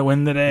 they're not gonna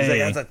win today. He's like,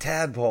 that's a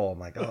tadpole. I'm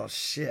like, oh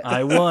shit.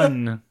 I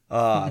won.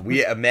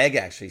 Meg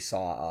actually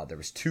saw there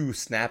was 2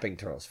 snapping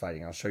turtles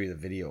fighting. I'll show you the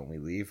video when we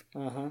leave.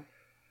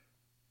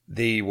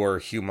 They were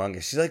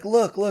humongous. She's like,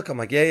 look. I'm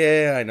like,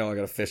 yeah. I know I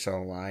got a fish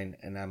on the line.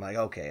 And I'm like,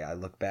 okay. I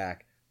look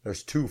back.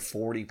 There's 2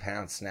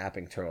 40-pound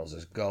snapping turtles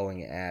just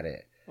going at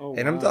it. Oh,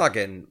 and I'm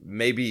talking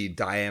maybe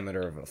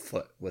diameter of a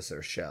foot was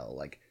their shell.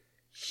 Like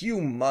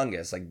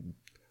humongous. Like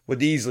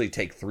would easily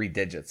take 3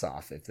 digits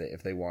off if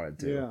they wanted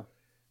to. Yeah.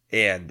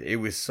 And it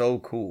was so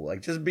cool.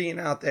 Like just being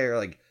out there,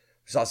 like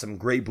we saw some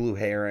great blue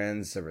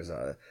herons. There was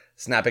a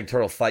snapping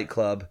turtle fight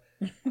club.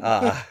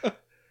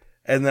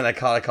 And then I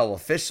caught a couple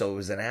of fish, so it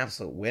was an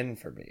absolute win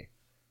for me.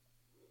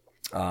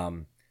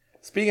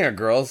 Speaking of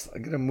girls,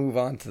 I'm going to move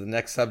on to the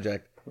next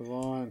subject. Move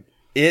on.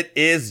 It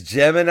is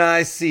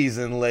Gemini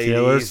season, ladies.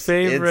 Taylor's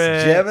favorite.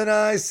 It's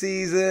Gemini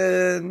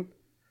season.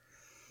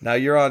 Now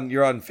you're on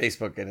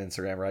Facebook and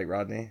Instagram, right,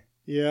 Rodney?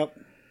 Yep.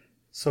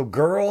 So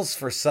girls,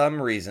 for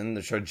some reason,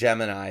 the show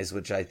Geminis,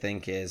 which I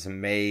think is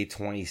May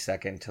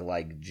 22nd to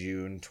like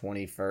June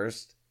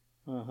 21st,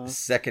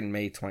 2nd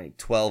May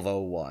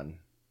 12:01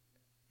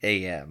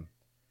 a.m.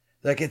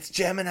 Like, it's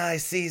Gemini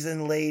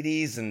season,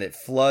 ladies, and it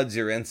floods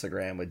your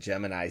Instagram with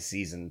Gemini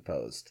season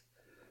post,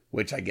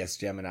 which I guess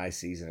Gemini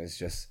season is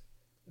just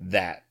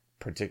that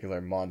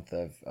particular month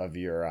of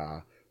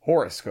your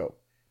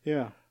horoscope.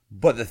 Yeah.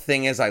 But the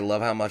thing is, I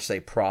love how much they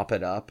prop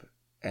it up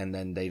and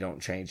then they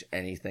don't change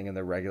anything in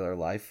their regular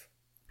life.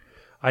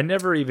 I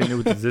never even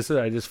knew what this is.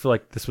 I just feel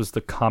like this was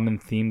the common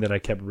theme that I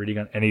kept reading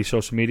on any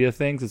social media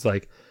things. It's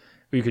like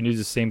you can use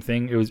the same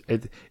thing.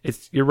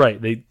 It's you're right.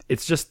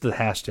 It's just the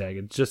hashtag.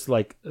 It's just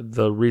like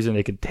the reason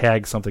they could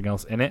tag something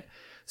else in it.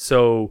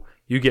 So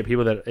you get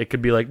people that it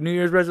could be like New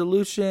Year's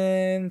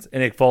resolutions,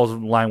 and it falls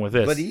in line with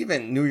this. But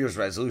even New Year's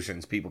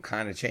resolutions, people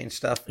kind of change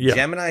stuff. Yeah.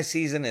 Gemini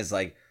season is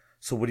like,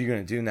 so what are you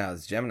going to do now?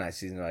 It's Gemini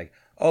season. They're like,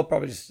 oh,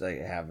 probably just like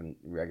have a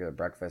regular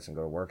breakfast and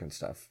go to work and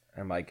stuff.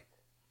 And I'm like,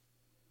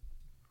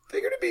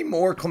 they're going to be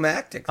more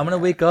climactic. I'm going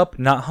to wake up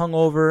not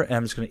hungover, and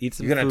I'm just going to eat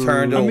some You're going food. to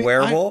turn to a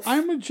werewolf?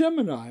 I'm a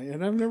Gemini,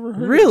 and I've never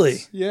heard Really? of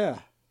this. Yeah.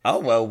 Oh,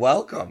 well,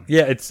 welcome.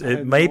 Yeah, it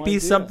had might no be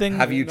idea. something.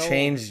 Have you No.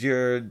 changed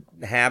your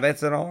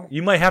habits at all?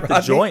 You might have to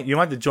Rodney? join. You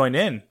might have to join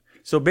in.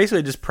 So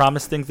basically, just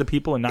promise things to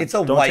people and not. It's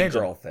a don't white change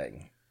girl them.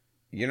 thing.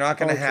 You're not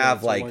going to Okay, have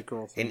it's a like white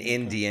girl an thing, okay.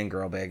 Indian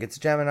girl be like, it's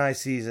Gemini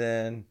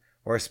season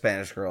or a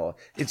Spanish girl.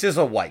 It's just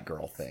a white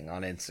girl thing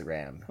on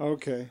Instagram.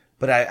 Okay.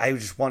 But I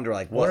just wonder,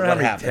 like, what Wonder how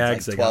many happens?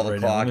 tags Like they got 12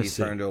 right now. Let o'clock, me you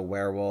see. turn into a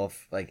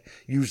werewolf. Like,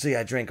 usually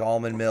I drink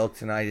almond milk.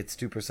 Tonight it's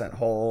 2%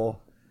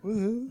 whole.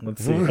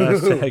 Let's see.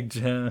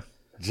 Hashtag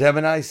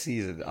Gemini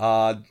season.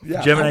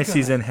 Yeah. Gemini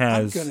season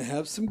I'm gonna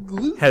have some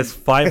gluten. has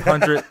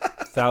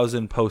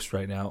 500,000 posts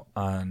right now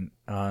on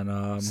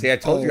See, I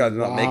told you I was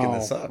not making wow.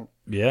 this up.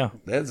 yeah.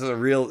 This is a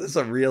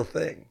real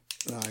thing.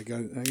 I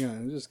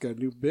just got a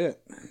new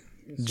bit.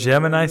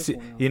 Gemini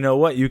you know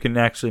what? You can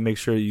actually make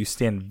sure you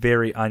stand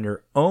very on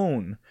your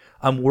own.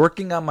 I'm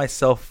working on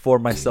myself for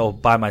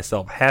myself by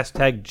myself.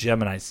 Hashtag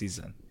Gemini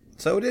season.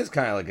 So it is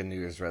kind of like a New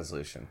Year's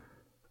resolution.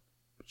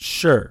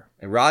 Sure.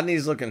 And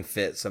Rodney's looking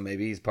fit, so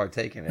maybe he's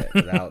partaking it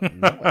without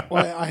knowing.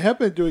 Well, I have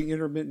been doing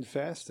intermittent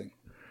fasting.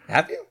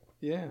 Have you?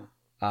 Yeah.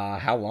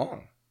 How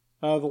long?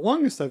 The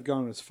longest I've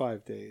gone is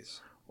 5 days.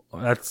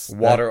 That's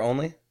Water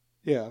only?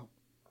 Yeah.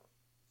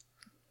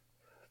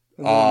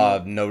 And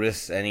then,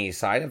 Notice any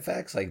side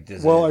effects? Like,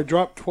 does well, it... I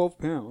dropped 12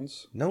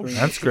 pounds. No during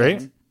That's the great.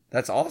 shutdown.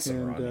 That's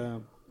awesome,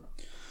 Rodney.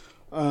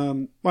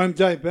 And I'm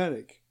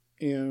diabetic.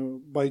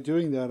 And by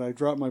doing that, I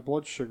dropped my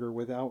blood sugar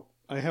without...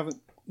 I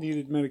haven't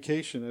needed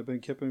medication. I've been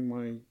keeping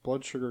my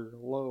blood sugar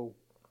low.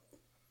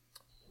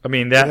 I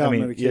mean Without the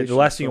medication,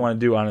 last thing you so- want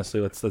to do, honestly,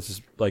 let's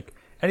just like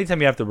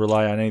anytime you have to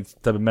rely on any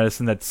type of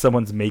medicine that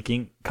someone's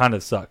making, kind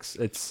of sucks.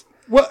 It's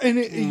Well, and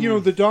you know,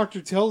 the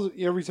doctor tells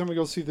every time I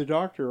go see the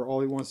doctor, all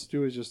he wants to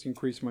do is just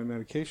increase my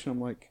medication. I'm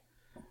like,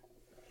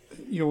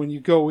 you know, when you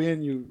go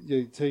in,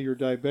 they say you're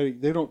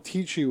diabetic. They don't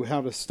teach you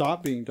how to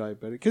stop being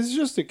diabetic because it's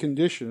just a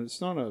condition.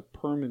 It's not a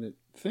permanent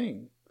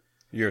thing.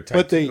 You're a type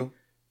But they 2?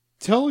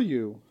 tell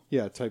you,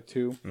 yeah, type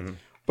 2.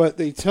 But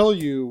they tell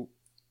you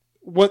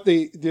what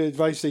the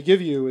advice they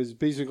give you is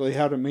basically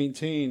how to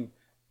maintain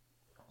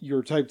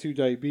your type 2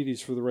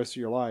 diabetes for the rest of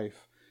your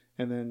life.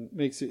 And then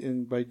makes it,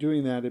 and by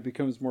doing that, it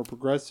becomes more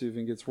progressive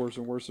and gets worse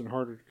and worse and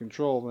harder to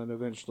control. And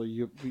eventually,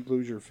 you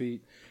lose your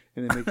feet,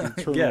 and they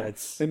make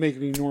they make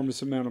an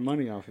enormous amount of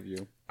money off of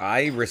you.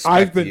 I respect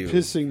I've been you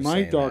pissing for my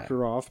saying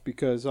doctor off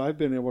because I've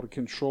been able to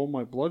control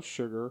my blood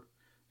sugar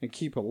and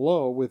keep it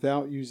low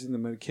without using the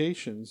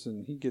medications.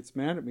 And he gets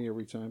mad at me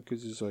every time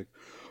because he's like,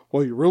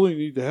 "Well, you really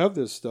need to have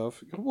this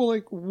stuff." Well,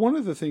 like one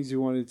of the things he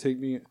wanted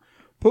to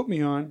put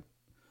me on.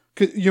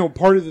 Cause, you know,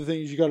 part of the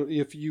thing is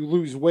if you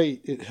lose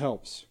weight, it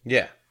helps. that.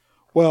 Yeah.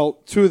 Well,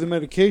 2 of the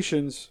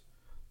medications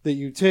that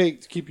you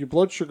take to keep your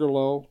blood sugar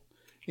low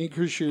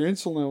increase your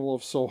insulin level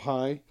so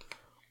high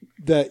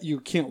that you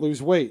can't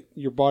lose weight.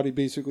 Your body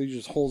basically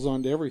just holds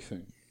on to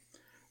everything.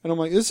 And I'm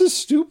like, this is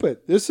stupid.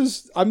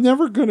 I'm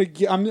never going to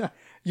get,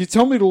 you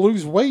tell me to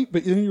lose weight,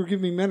 but then you're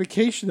giving me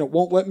medication that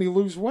won't let me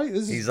lose weight.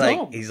 This is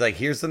dumb. He's like,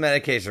 here's the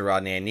medication,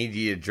 Rodney. I need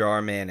you to jar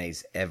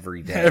mayonnaise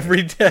every day.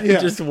 every day, Yeah.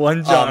 just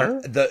one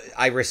jar.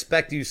 I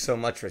respect you so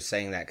much for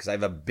saying that because I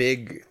have a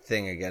big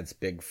thing against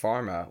big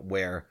pharma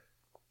where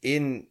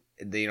in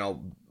the,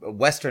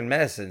 Western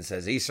medicine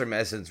says Eastern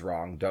medicine's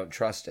wrong, don't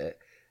trust it.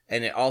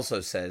 And it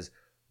also says,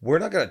 we're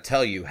not going to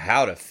tell you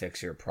how to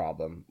fix your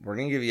problem. We're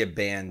going to give you a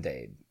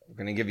Band-Aid. We're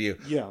going to give you,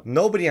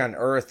 nobody on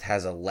earth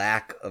has a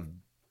lack of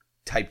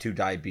type 2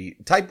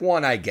 diabetes. Type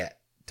 1 I get.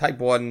 Type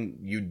 1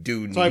 you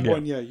do need. Type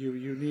 1,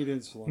 you need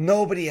insulin.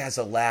 Nobody has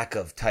a lack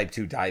of type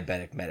 2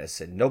 diabetic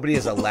medicine. Nobody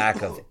has a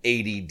lack of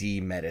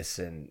ADD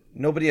medicine.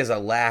 Nobody has a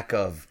lack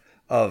of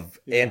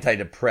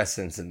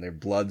antidepressants in their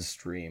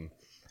bloodstream.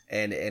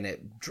 And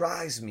it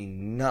drives me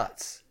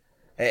nuts.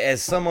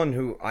 As someone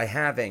who, I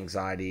have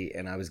anxiety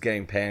and I was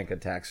getting panic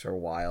attacks for a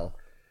while,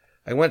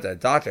 I went to the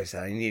doctor. I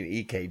said, I need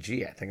an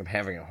EKG. I think I'm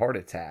having a heart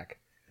attack.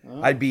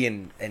 I'd be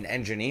in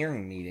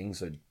engineering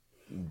meetings with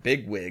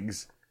big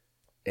wigs,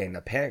 and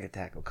a panic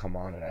attack will come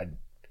on, and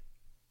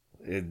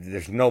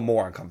there's no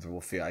more uncomfortable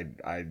feel.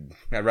 I'd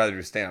rather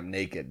just stand up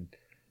naked.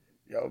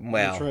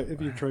 Well,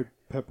 have you tried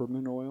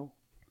peppermint oil?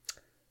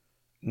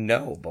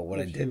 No, but what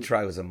I did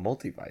try was a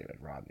multivitamin,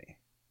 Rodney.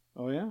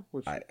 Oh yeah,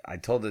 I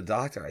told the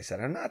doctor. I said,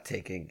 I'm not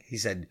taking. He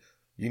said,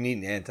 you need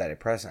an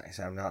antidepressant. I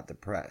said, I'm not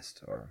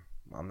depressed, or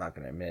I'm not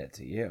going to admit it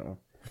to you.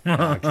 No,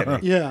 I'm kidding.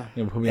 yeah.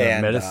 You put me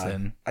on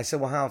medicine. I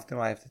said, well, how often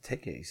do I have to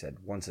take it? He said,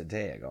 once a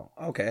day. I go,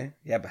 okay.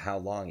 Yeah, but how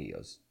long? He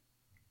goes,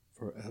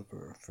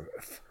 Forever.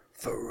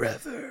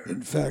 Forever.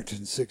 In fact,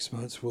 in 6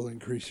 months, we'll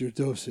increase your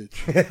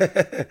dosage.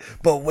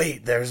 But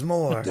wait, there's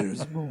more.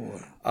 There's more.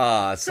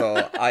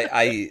 So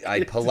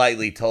I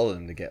politely told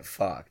him to get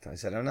fucked. I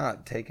said, I'm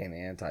not taking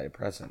an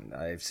antidepressant.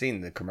 I've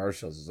seen the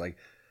commercials. It's like,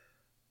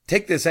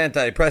 take this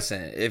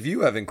antidepressant if you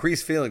have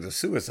increased feelings of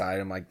suicide.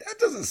 I'm like, that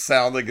doesn't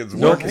sound like it's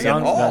working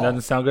at all. That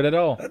doesn't sound good at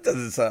all. That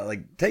doesn't sound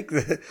like take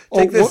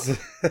this.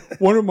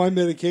 One of my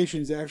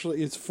medications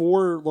actually it's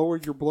for lower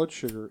your blood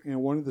sugar,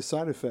 and one of the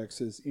side effects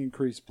is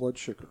increased blood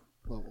sugar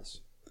levels.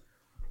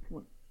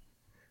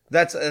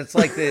 It's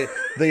like the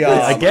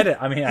I get it.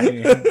 I mean,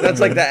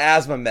 that's like the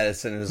asthma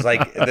medicine. It's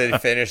like they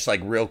finish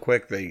like real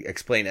quick. They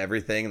explain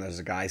everything, and there's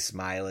a guy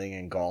smiling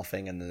and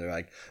golfing, and then they're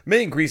like,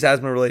 may increase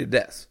asthma related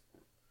deaths.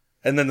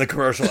 And then the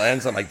commercial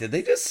ends. I'm like, did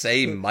they just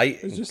say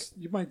might? It's just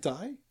you might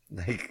die.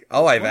 Like,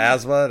 oh, I have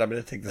asthma, and I'm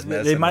going to take this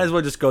medicine. They might as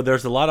well just go.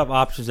 There's a lot of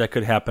options that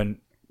could happen.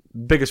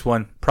 Biggest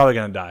one, probably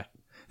gonna die.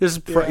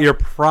 You're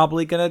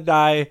probably gonna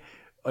die,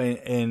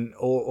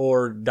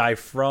 or die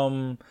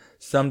from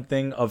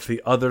something of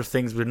the other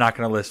things we're not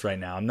gonna list right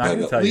now. I'm not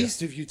gonna tell At you.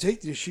 least if you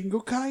take this, you can go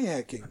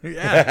kayaking.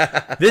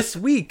 Yeah, this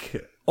week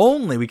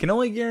only. We can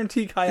only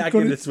guarantee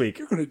kayaking this week.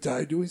 You're going to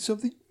die doing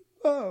something you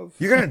love.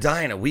 You're gonna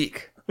die in a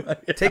week.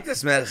 Take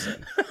this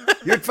medicine.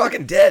 You're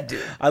fucking dead,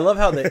 dude. I love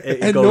how it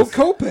And goes.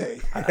 no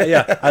copay.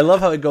 Yeah, I love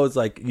how it goes.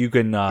 Like you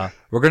can,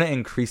 we're gonna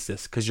increase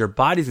this because your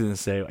body's gonna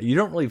say you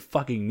don't really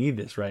fucking need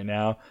this right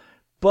now,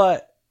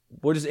 but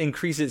we'll just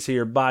increase it so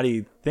your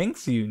body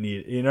thinks you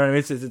need it. You know what I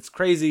mean? It's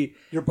crazy.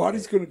 Your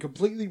body's going to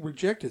completely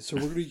reject it, so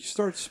we're going to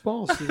start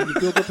small so you can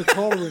build up a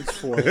tolerance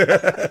for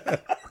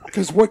it.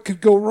 Because what could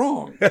go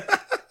wrong?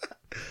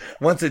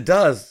 Once it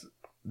does,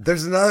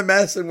 there's another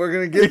medicine we're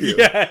gonna give you.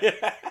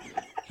 Yeah.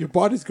 Your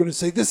body's going to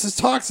say, this is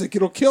toxic,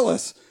 it'll kill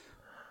us.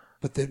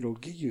 But then it'll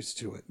get used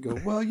to it and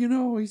go, well,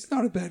 he's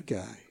not a bad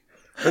guy.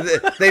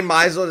 But they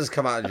might as well just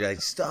come out and be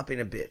like, stop being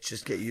a bitch.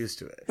 Just get used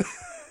to it.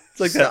 It's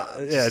like Stop,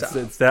 that. Yeah, stop.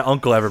 it's that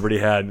uncle everybody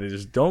had. And they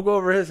just don't go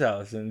over his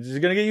house, and you're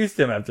just gonna get used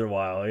to him after a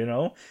while.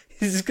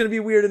 He's just gonna be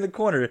weird in the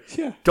corner.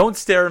 Yeah. Don't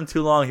stare at him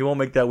too long. He won't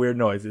make that weird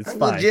noise. It's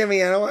Uncle fine.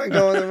 Jimmy, I don't want to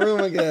go in the room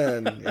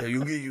again. Yeah,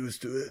 you get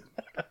used to it.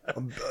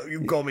 You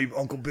can call me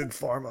Uncle Big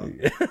Pharma.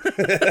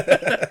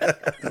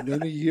 And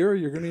in a year,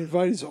 you're going to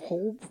invite his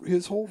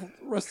whole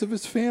rest of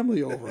his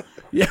family over.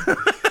 Yeah.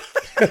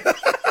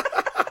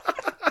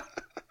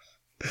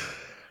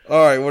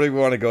 All right, what do we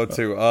want to go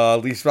to?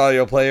 Least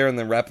valuable player and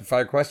then rapid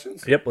fire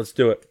questions? Yep. Let's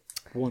do it.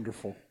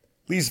 Wonderful.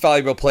 Least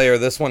valuable player.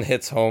 This one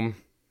hits home.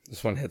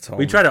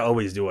 We try to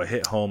always do a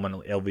hit home on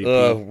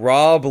LVP.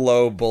 Rob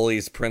Lowe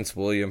bullies Prince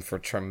William for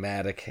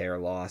traumatic hair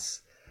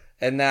loss.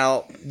 And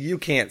now, you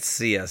can't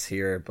see us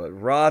here, but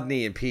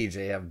Rodney and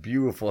PJ have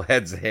beautiful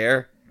heads of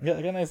hair. Yeah,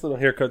 I got a nice little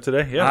haircut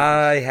today. Yeah.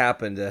 I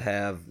happen to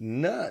have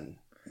none.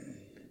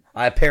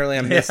 Apparently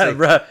I'm missing.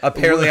 right.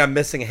 Apparently I'm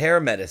missing hair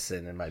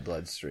medicine in my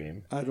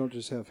bloodstream. I don't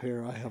just have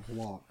hair, I have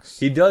locks.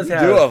 He does You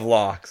have. do have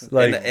locks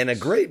like- and a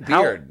great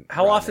how beard.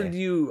 how often do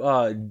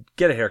you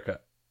get a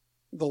haircut?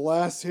 The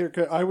last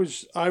haircut, I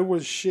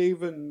was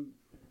shaven,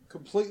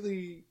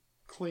 completely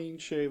clean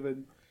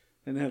shaven,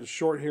 and had a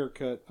short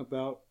haircut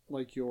about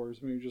like yours,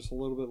 maybe just a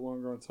little bit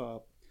longer on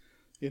top,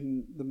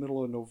 in the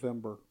middle of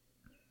November.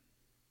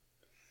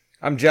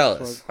 I'm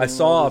jealous. I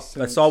saw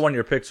one of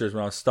your pictures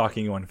when I was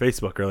stalking you on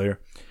Facebook earlier.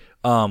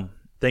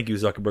 Thank you,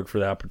 Zuckerberg, for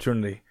the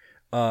opportunity.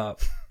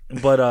 But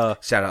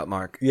Shout out,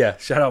 Mark. yeah,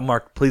 shout out,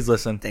 Mark. Please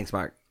listen. Thanks,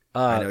 Mark.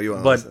 I know you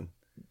want to but listen.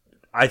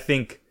 I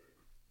think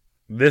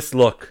this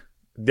look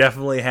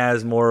definitely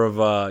has more of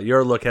a.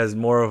 Your look has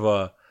more of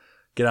a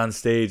get on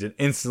stage and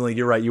instantly.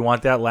 You're right. You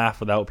want that laugh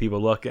without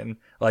people looking.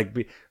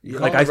 You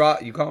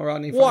call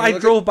Rodney? Well, funny I looking?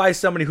 drove by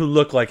somebody who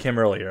looked like him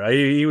earlier.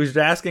 He was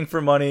asking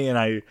for money, and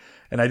I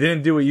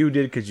didn't do what you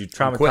did because you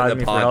I'm traumatized quitting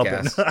me the for helping.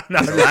 podcast. No,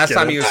 I'm The just last time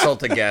kidding. you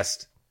insult a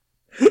guest.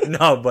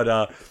 No, but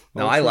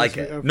No, I like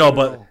it. no,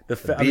 but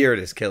The beard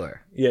is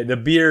killer. yeah, the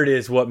beard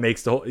is what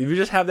makes the whole. If you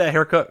just have that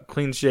haircut,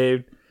 clean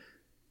shaved,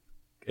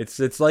 it's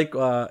like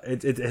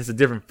it has a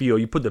different feel.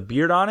 You put the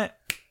beard on it.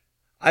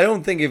 I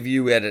don't think if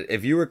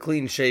you were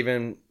clean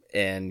shaven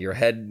and your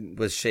head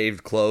was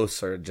shaved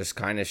close or just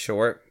kind of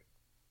short,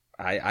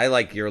 I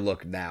like your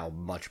look now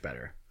much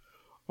better.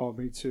 Oh,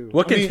 me too.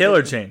 What can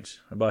Taylor change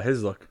about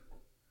his look?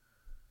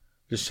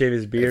 Just shave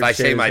his beard. If I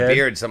shave my his head?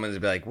 beard, someone's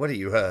be like, "What are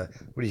you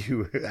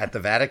at the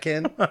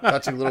Vatican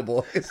touching little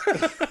boys?"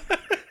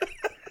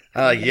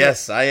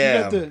 Yes, I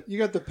am. You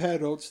got the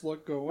Pat Oates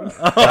look going.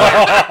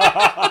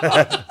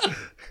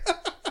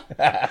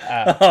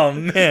 Oh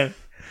man,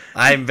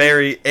 I'm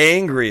very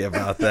angry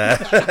about that.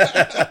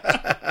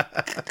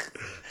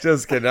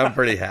 Just kidding. I'm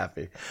pretty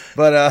happy,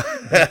 but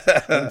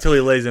until he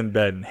lays in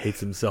bed and hates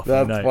himself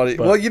at that's night. funny.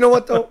 But Well, you know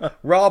what though,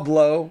 Rob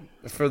Lowe,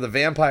 for the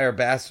vampire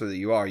bastard that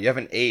you are, you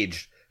haven't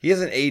aged. He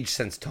hasn't aged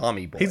since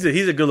Tommy Boy. he's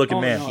a good looking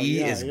man. no,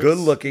 He is it's- good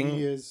looking.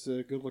 He is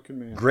a good looking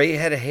man. Great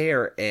head of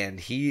hair, and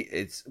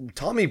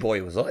Tommy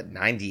Boy was what,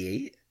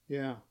 98?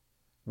 Yeah.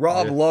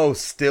 Rob Lowe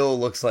still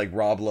looks like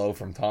Rob Lowe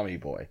from Tommy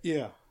Boy.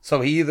 Yeah. So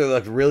he either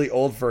looked really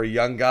old for a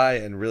young guy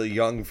and really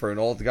young for an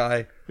old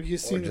guy. Have you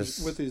seen just-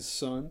 him with his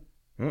son?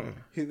 Mm-mm.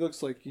 He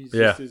looks like he's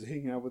Yeah. just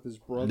hanging out with his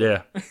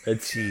brother. Yeah,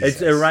 it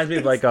Jesus. reminds me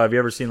of like have you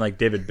ever seen like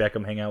David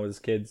Beckham hang out with his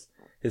kids?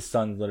 His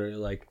son's literally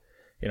like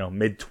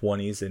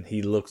mid-20s, and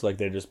he looks like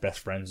they're just best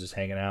friends, just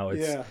hanging out.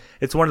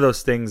 It's one of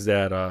those things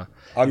that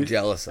I'm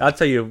jealous of. I'll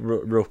tell you a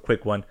real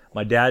quick one.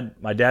 My dad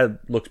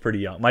looks pretty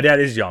young. My dad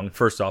is young,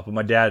 first off, but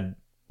my dad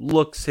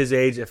looks his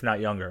age, if not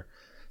younger.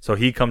 So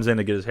he comes in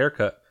to get his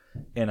haircut,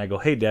 and I go,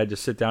 "Hey, Dad,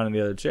 just sit down in the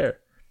other chair."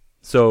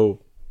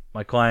 So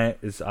my client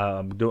is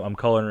I'm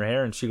coloring her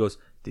hair, and she goes,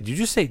 "Did you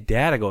just say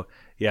Dad?" I go,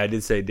 "Yeah, I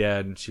did say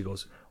Dad." And she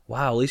goes,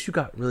 "Wow, at least you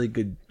got really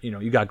good,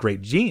 you got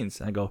great genes."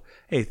 And I go,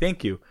 "Hey,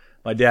 thank you."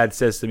 My dad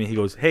says to me, he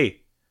goes,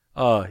 "Hey,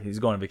 he's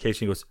going on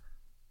vacation." He goes,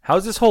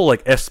 "How's this whole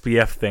like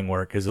SPF thing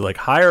work? Is it like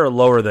higher or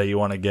lower that you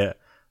want to get?"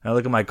 And I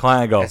look at my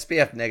client and go,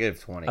 SPF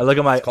 -20. I look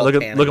at my It's called look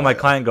at tanning my oil.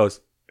 client and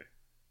goes,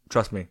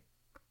 "Trust me,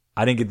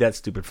 I didn't get that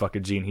stupid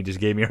fucking gene he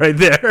just gave me right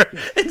there.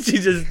 And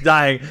she's just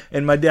dying.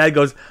 And my dad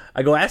goes,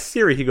 I go, ask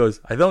Siri. He goes,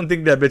 I don't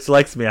think that bitch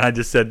likes me. And I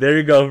just said, there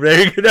you go.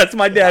 That's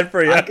my dad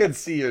for you. I could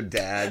see your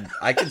dad.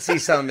 I could see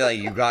something like,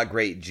 you got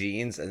great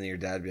genes, and then your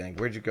dad be like,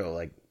 where'd you go?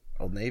 Like,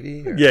 Old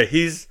Navy? Or? Yeah,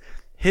 his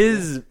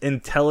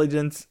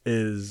intelligence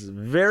is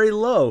very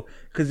low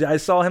because I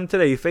saw him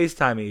today. He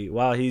FaceTimed me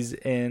while he's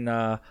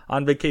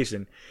on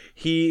vacation.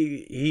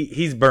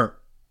 He's burnt,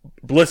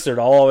 blistered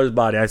all over his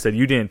body. I said,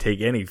 you didn't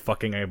take any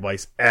fucking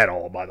advice at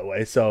all, by the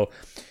way. So,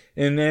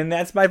 and then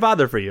that's my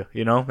father for you.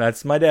 You know,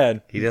 that's my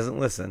dad. He doesn't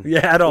listen. Yeah,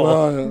 at all.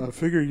 Well, I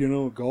figure,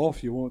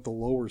 golf, you want the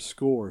lower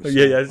scores. So,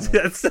 Yeah,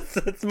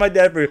 that's my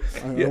dad for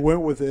you. I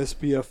went with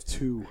SPF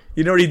 2.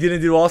 You know what he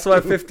didn't do also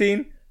at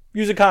 15?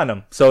 Use a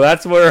condom. So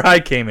that's where I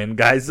came in,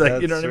 guys.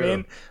 Like, you know what I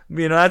mean?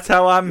 You know, that's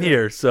how I'm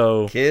here.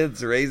 So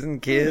Kids raising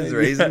kids.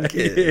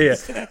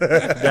 Yeah.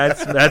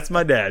 That's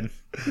my dad.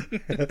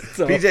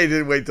 So, PJ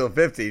didn't wait till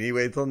 15. He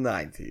waited till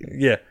 19.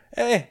 yeah.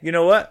 Hey, you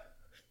know what?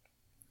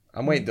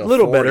 I'm waiting till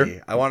Little 40.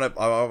 better. I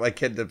want my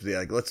kid to be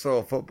like, let's throw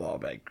a football.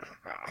 I'm like,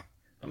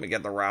 let me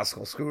get the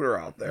rascal scooter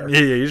out there. Yeah,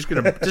 you're just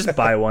gonna just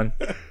buy one.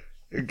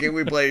 Can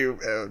we play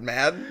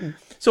Madden?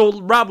 So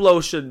Rob Lowe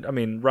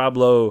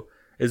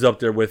is up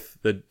there with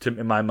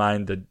in my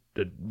mind,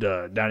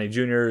 the Downey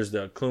Juniors,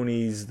 the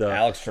Clooneys, the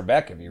Alex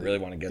Trebek, if you really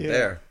want to get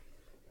there.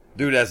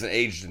 Dude hasn't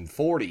aged in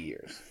 40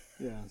 years.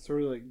 Yeah,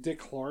 sort of like Dick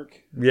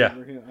Clark. Yeah.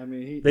 I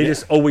mean, they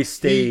just always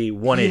stay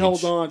one he age.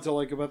 held on to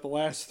like about the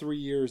last 3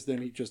 years,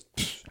 then he just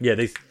Yeah,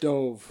 they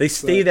dove.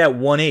 stay that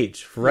one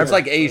age forever. It's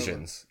like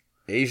Asians.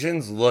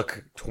 Asians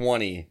look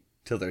 20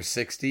 till they're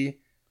 60,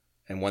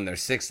 and when they're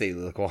 60, they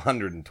look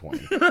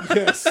 120.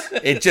 Yes.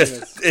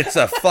 It's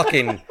a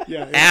fucking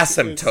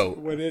asymptote.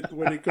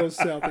 When it goes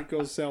south, it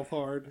goes south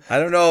hard. I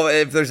don't know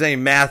if there's any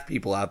math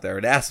people out there.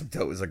 An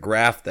asymptote is a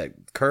graph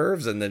that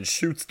curves and then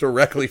shoots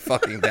directly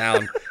fucking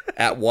down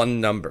at one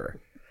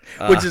number.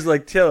 Which is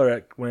like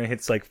Taylor when it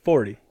hits like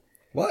 40.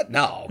 What?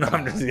 No.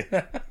 I'm just,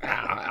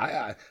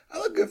 I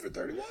look good for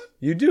 31.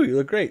 you do. You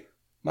look great.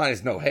 Mine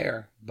is no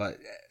hair, but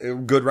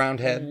good round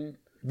head.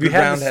 If you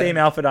had the same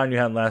outfit on you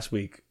had last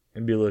week,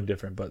 it'd be a little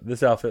different. But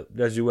this outfit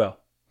does you well.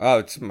 Oh,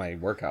 it's my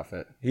work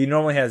outfit. He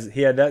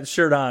had that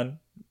shirt on,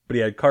 but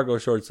he had cargo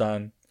shorts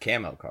on.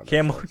 Camo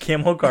cargo.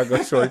 Camo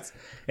cargo shorts.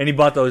 And he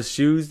bought those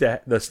shoes,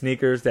 the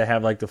sneakers that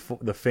have like the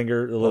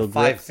finger, the little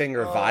grip.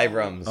 5-finger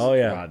Vibrams. Oh,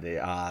 yeah.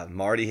 Rodney.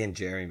 Marty and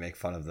Jeremy make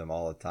fun of them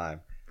all the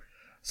time.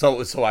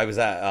 So I was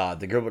at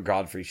the Gilbert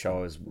Godfrey show.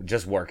 I was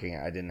just working.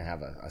 I didn't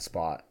have a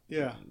spot.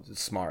 Yeah.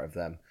 Smart of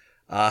them.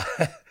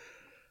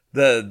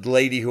 The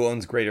lady who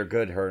owns Greater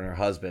Good, her and her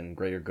husband,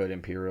 Greater Good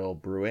Imperial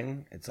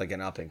Brewing. It's like an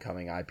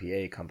up-and-coming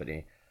IPA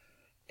company.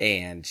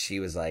 And she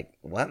was like,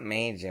 what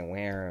made you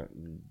wear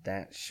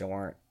that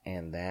short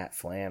and that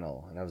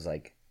flannel? And I was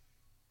like,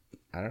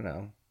 I don't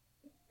know.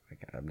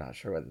 I'm not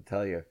sure what to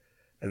tell you.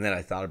 And then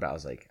I thought about it. I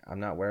was like, I'm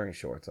not wearing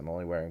shorts. I'm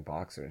only wearing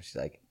boxers. And she's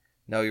like,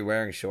 no, you're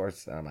wearing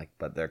shorts. And I'm like,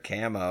 but they're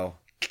camo.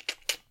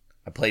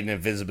 I played an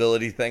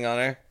invisibility thing on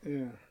her.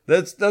 Yeah.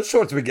 Those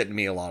shorts have been getting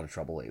me in a lot of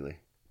trouble lately.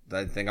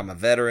 They think I'm a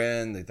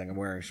veteran. They think I'm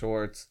wearing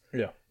shorts.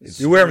 Yeah.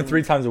 You wear them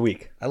 3 times a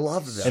week. I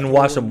love them. And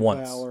wash them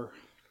once. Valor.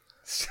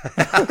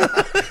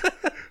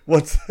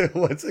 What's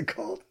it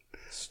called?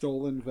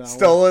 Stolen valor.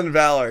 Stolen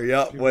valor.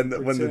 Yep. People When the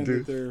pretend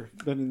dude, that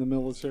they've been in the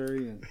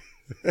military and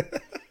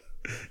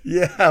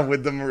yeah,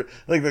 with the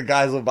like the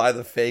guys will buy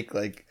the fake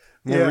like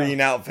Marine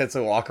outfits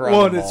and walk around.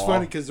 well, the and it's mall.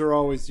 funny because they're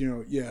always,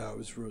 I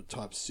was real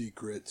top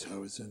secret. I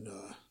was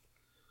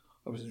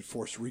in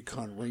Force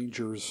Recon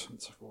Rangers.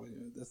 It's like, well,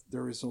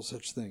 there is no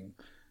such thing.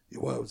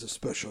 Well, it was a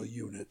special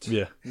unit.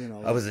 Yeah.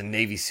 I was a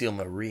Navy SEAL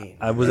Marine.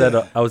 I was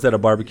at a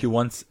barbecue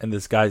once, and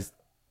this guy's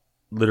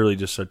literally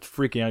just starts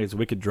freaking out. He's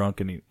wicked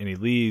drunk, and he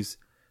leaves.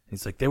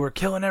 He's like, they were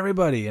killing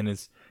everybody, and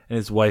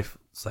his wife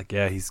is like,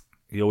 yeah,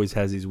 he always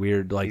has these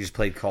weird like He just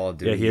played Call of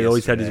Duty. yeah, he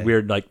always had these yesterday.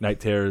 weird like night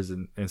terrors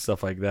and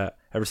stuff like that.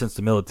 Ever since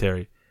the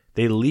military,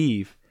 they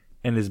leave,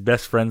 and his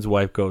best friend's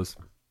wife goes,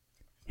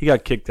 he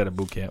got kicked out of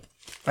boot camp,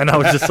 and I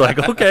was just like,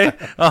 okay,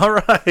 all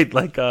right,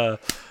 like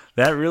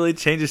that really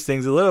changes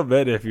things a little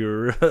bit if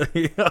you're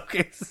really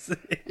okay.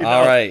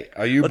 All right,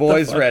 are you What the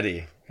boys fuck?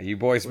 ready? Are you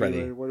boys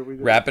ready? What are we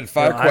doing? Rapid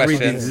fire I read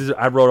questions. these.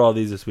 I wrote all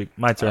these this week.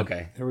 My turn.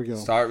 Okay, Here we go.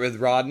 Start with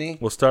Rodney.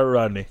 We'll start with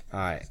Rodney. All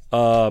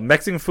right.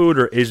 Mexican food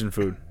or Asian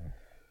food?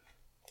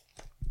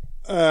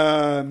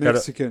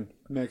 Mexican.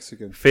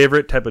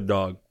 Favorite type of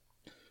dog?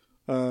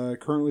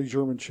 Currently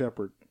German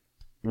Shepherd.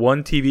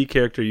 One TV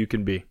character you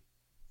can be?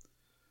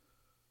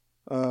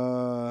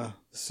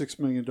 $6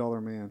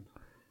 Million Man.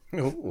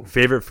 Ooh.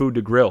 Favorite food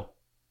to grill?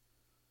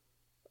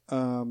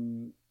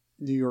 New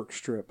York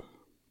Strip.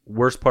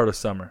 Worst part of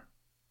summer?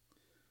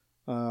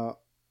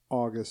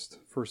 August.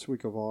 First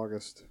week of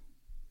August.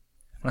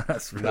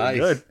 That's really Nice.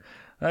 good.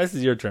 This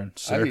is your turn,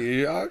 sir.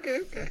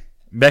 Okay.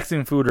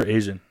 Mexican food or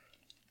Asian?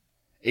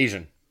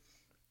 Asian.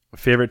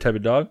 Favorite type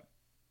of dog?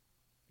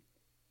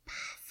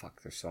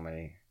 Fuck, there's so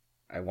many.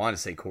 I want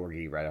to say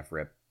corgi right off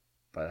rip,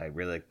 but I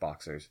really like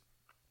boxers.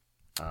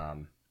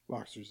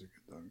 Boxers are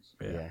good dogs.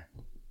 Yeah.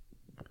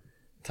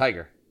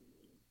 Tiger.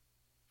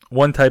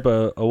 One type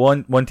of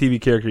one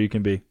TV character you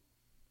can be.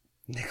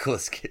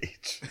 Nicolas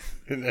Cage.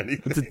 In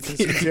anything.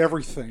 It's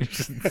everything.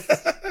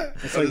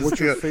 It's like, what's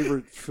your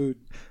favorite food?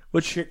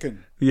 What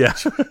Chicken. Yeah.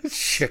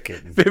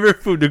 Chicken.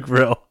 Favorite food to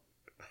grill.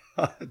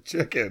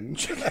 Chicken.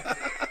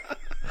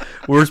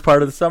 Worst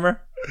part of the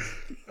summer?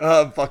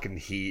 Fucking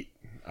heat.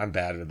 I'm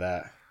bad with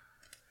that.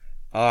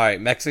 All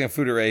right, Mexican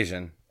food or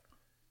Asian?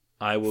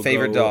 I will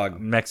Favorite go dog?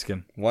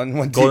 Mexican. One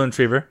Golden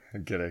Retriever.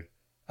 I'm kidding.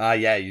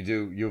 Yeah, you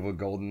do. You have a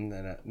golden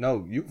and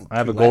I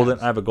have a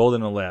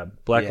golden and a lab.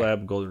 Black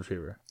lab, golden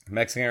retriever.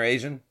 Mexican or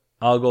Asian?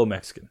 I'll go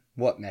Mexican.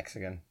 What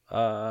Mexican?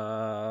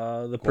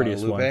 The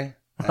prettiest one.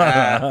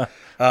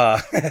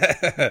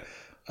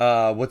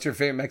 What's your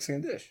favorite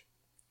Mexican dish?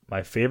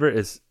 My favorite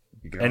is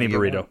You can any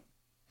only get burrito. one.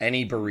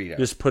 Any burrito.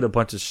 Just put a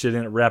bunch of shit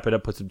in it, wrap it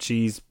up, put some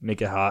cheese,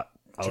 make it hot.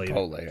 I'll eat it.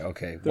 Chipotle.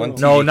 Okay.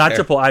 No, not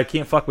Chipotle. I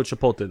can't fuck with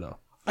Chipotle though.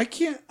 I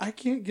can't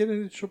get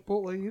into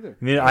Chipotle either.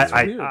 I mean, It's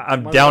weird.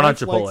 I'm My down on wife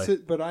Chipotle. likes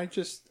it, but I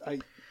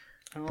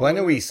don't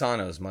Bueno know.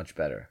 Isano is much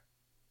better.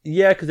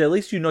 Yeah, because at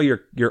least you know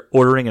you're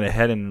ordering it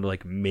ahead and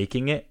like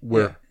making it.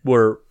 Where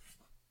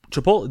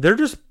Chipotle,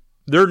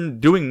 they're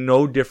doing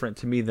no different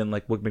to me than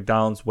like what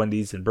McDonald's,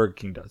 Wendy's, and Burger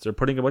King does. They're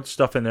putting a bunch of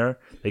stuff in there.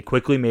 They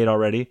quickly made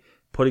already,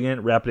 putting it,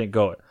 wrapping it,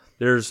 go it.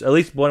 There's at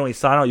least Bueno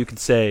Isano. You can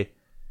say,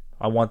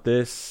 I want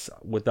this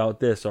without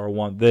this, or I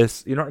want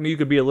this. You know what I mean? You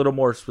could be a little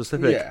more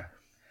specific. Yeah.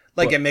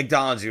 Like at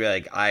McDonald's, you're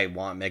like, I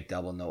want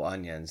McDouble, no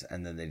onions,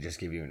 and then they just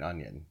give you an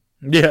onion.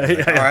 Yeah,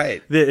 yeah. All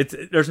right.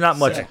 There's not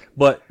much. Sick.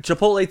 But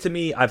Chipotle, to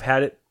me, I've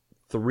had it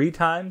 3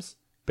 times,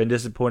 been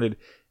disappointed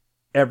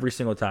every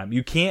single time.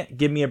 You can't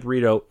give me a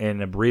burrito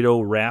and a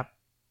burrito wrap,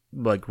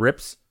 like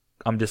rips.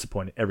 I'm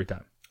disappointed every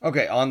time.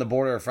 Okay, On the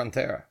Border of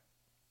Frontera.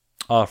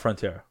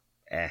 Frontera.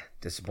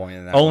 Disappointed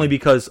in that Only one.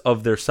 because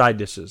of their side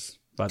dishes,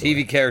 by the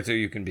way. TV character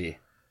you can be.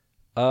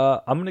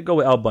 I'm going to go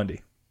with Al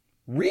Bundy.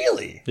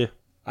 Really? Yeah.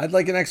 I'd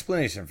like an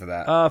explanation for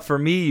that. For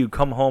me, you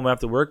come home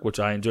after work, which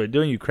I enjoy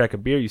doing. You crack a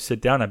beer, you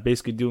sit down. I'm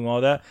basically doing all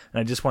that,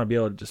 and I just want to be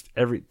able to just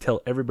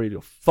tell everybody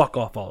to fuck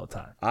off all the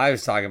time. I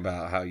was talking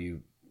about how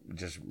you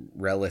just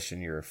relish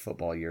in your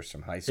football years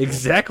from high school.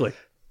 Exactly.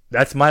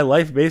 That's my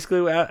life,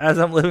 basically, as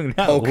I'm living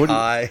now. Poke What do you-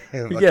 high,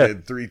 Yeah.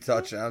 3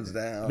 touchdowns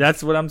down.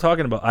 That's what I'm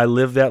talking about. I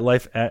live that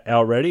life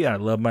already. I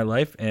love my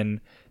life, and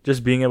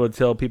just being able to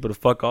tell people to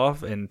fuck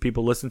off, and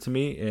people listen to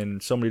me in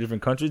so many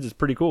different countries is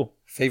pretty cool.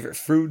 Favorite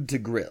food to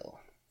grill?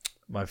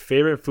 My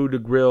favorite food to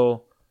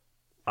grill,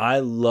 I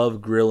love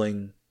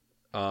grilling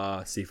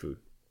seafood.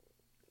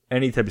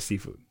 Any type of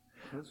seafood.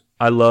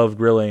 I love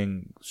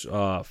grilling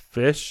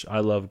fish. I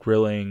love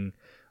grilling,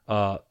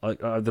 they're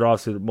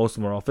obviously, most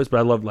of them are all fish, but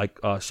I love like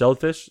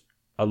shellfish.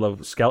 I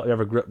love scallop. You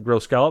ever grill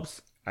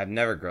scallops? I've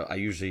never grilled. I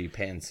usually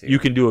pan sear. You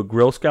can do a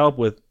grill scallop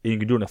you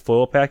can do it in a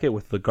foil packet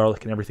with the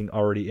garlic and everything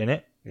already in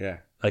it. Yeah.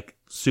 Like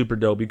super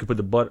dope. You could put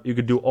the butter. You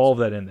could do all of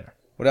that in there.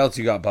 What else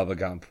you got, Bubba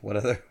Gump? What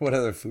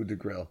other food to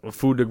grill?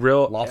 Food to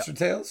grill. Lobster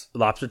tails?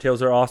 Lobster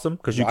tails are awesome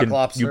because you Rock can.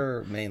 lobster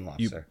or Maine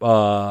lobster?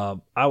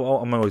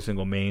 I'm always gonna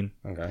go Maine.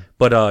 Okay.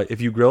 But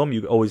if you grill them,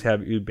 you always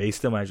you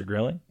baste them as you're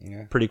grilling.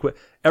 Yeah. Pretty quick.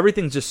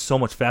 Everything's just so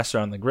much faster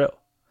on the grill.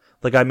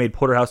 Like I made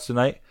porterhouse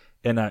tonight,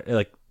 and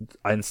I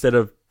instead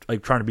of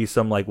like trying to be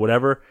some like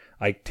whatever,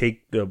 I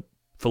take the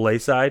fillet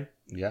side.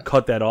 Yeah.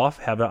 Cut that off,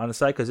 have it on the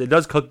side because it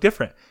does cook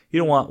different. You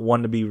don't want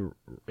one to be,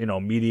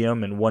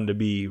 medium and one to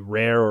be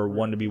rare or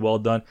one to be well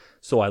done.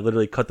 So I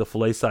literally cut the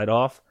fillet side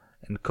off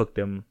and cook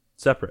them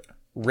separate.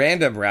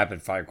 Random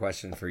rapid fire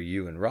question for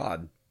you and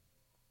Rod.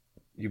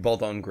 You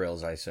both own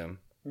grills, I assume.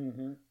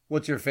 Mm-hmm.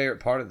 What's your favorite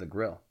part of the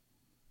grill?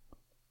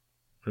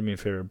 What do you mean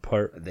favorite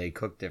part? They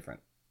cook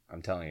different.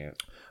 I'm telling you.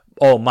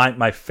 Oh,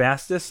 my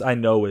fastest I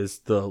know is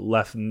the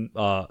left.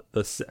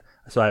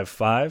 So I have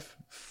five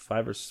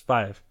or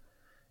five.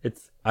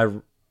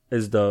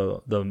 Is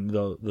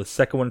the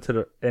second one to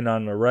the end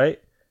on the right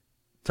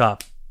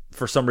top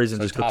for some reason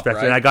So just top cooks faster.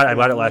 right? And I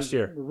got it last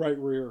year. Right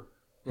rear.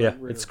 Yeah, Right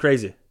rear. it's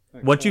crazy.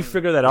 That Once you corner.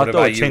 figure that What out, though,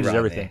 about it you, changes Rodney?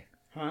 everything.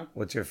 Huh?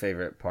 What's your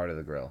favorite part of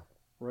the grill?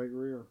 Right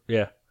rear.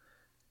 Yeah,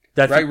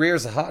 that's Right rear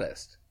is the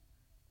hottest.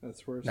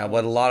 That's where it's Now,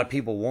 what a lot of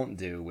people won't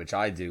do, which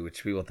I do,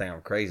 which people think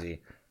I'm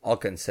crazy, I'll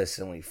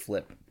consistently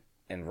flip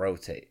and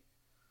rotate.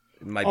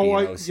 It might be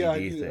an OCD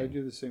I thing.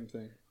 do the same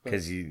thing. But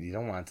Because you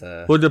don't want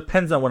to... Well, it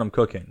depends on what I'm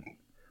cooking.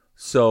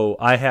 So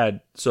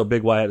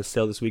Big Y had a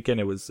sale this weekend.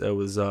 It was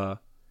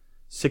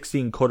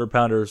 16 quarter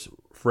pounders,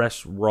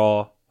 fresh,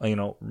 raw,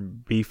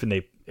 beef,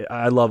 and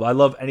I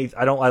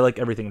like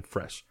everything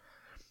fresh.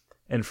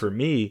 And for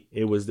me,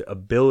 it was the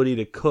ability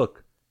to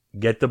cook,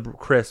 get the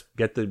crisp,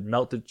 get the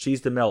melted cheese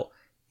to melt,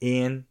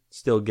 and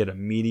still get a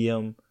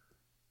medium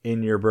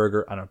in your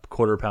burger on a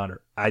quarter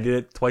pounder. I did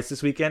it twice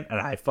this weekend, and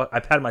I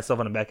patted myself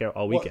on the back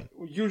all weekend.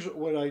 Usually,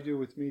 what I do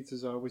with meats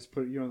is I always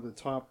put the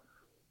top.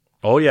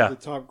 Oh yeah, The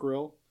top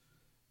grill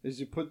is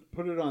you put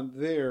it on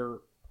there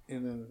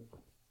and then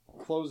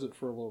close it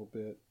for a little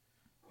bit,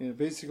 and it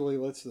basically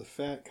lets the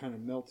fat kind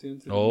of melt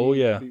into the meat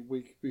yeah.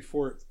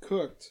 before it's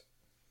cooked,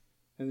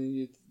 and then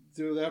you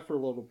do that for a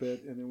little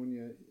bit, and then when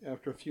you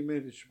after a few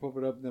minutes you pop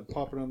it up and then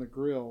pop it on the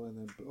grill, and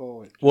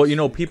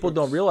then people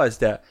don't realize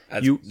that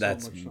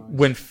That's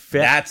when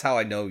fat. That's how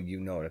I know you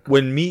know to cook.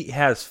 When meat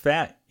has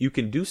fat, you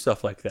can do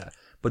stuff like that.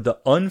 But the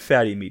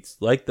unfatty meats,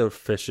 like the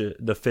fish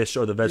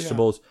or the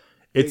vegetables,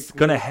 it's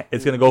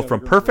gonna go from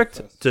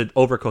perfect to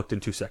overcooked in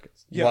 2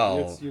 seconds. Yeah,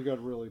 Well, you got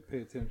to really pay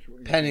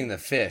attention. Pending the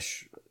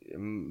fish,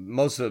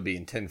 most of it would be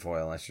in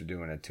tinfoil unless you're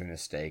doing a tuna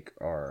steak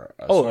or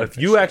a If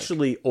swordfish you steak.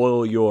 actually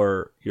oil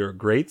your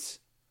grates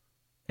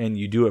and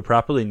you do it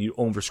properly and you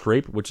over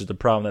scrape, which is the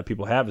problem that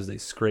people have, is they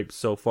scrape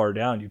so far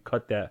down, you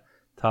cut that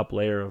top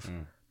layer of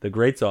the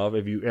grates off.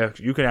 If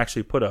you can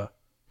actually put a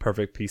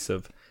perfect piece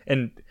of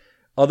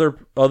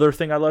other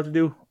thing I love to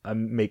do, I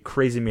make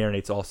crazy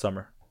marinades all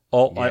summer.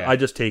 I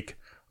just take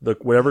the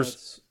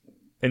whatever's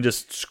and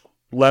just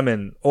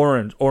lemon,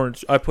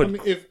 orange. I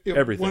put if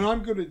everything. When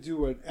I'm going to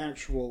do an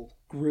actual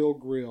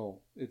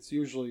grill, it's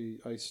usually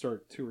I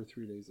start 2 or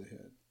 3 days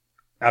ahead.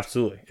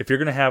 Absolutely. If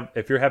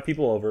you have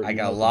people over, I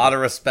got a lot of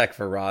respect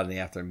for Rodney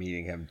after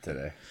meeting him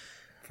today.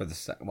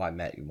 I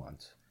met you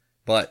once,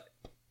 but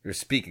you're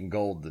speaking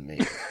gold to me.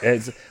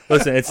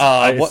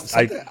 I want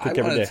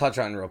to touch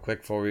on real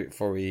quick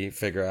before we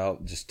figure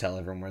out. Just tell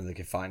everyone where they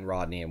can find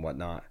Rodney and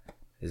whatnot.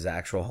 His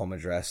actual home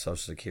address, social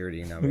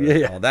security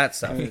number, all that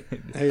stuff.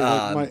 Hey,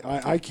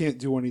 I can't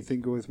do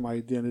anything with my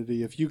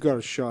identity. If you got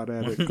a shot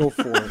at it, go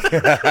for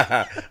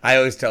it. I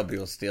always tell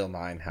people steal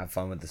mine. Have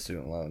fun with the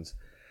student loans.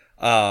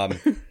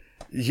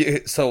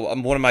 So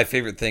one of my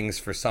favorite things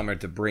for summer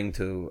to bring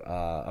to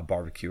a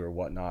barbecue or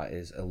whatnot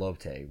is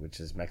elote, which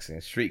is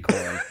Mexican street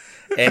corn.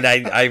 And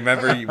I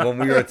remember when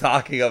we were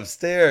talking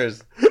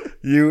upstairs,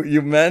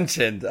 you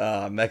mentioned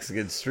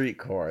Mexican street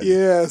corn.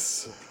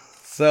 Yes.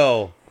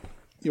 So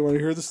you want to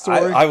hear the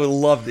story? I would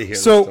love to hear.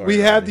 So the story, we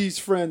had Rodney. these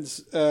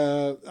friends.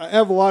 I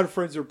have a lot of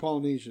friends who are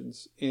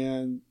Polynesians,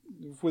 and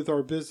with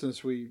our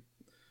business, we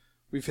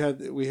had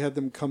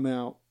them come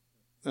out.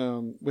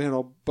 We had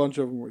a bunch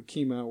of them that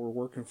came out, were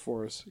working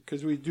for us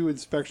because we do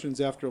inspections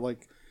after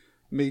like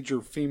major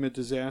FEMA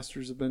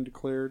disasters have been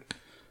declared.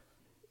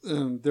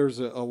 There's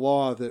a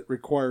law that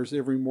requires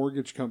every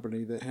mortgage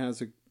company that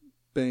has a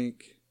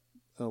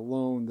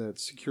loan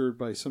that's secured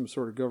by some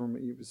sort of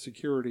government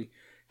security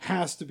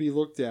has to be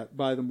looked at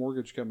by the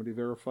mortgage company to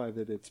verify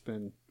that it's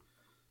been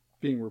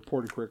being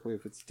reported correctly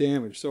if it's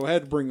damaged. So I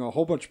had to bring a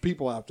whole bunch of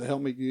people out to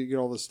help me get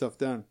all this stuff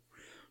done.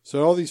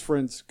 So all these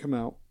friends come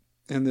out.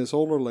 And this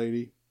older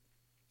lady,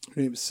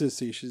 her name is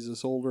Sissy, she's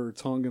this older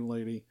Tongan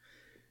lady,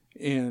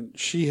 and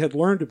she had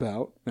learned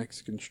about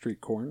Mexican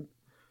street corn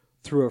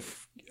through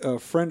a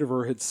friend of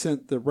her had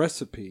sent the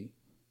recipe.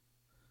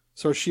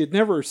 So she had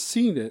never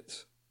seen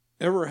it,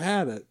 ever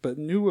had it, but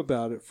knew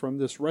about it from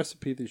this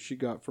recipe that she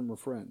got from a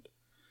friend.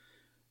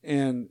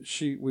 And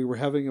we were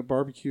having a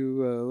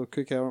barbecue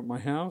cookout at my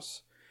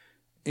house,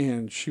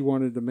 and she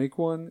wanted to make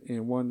one,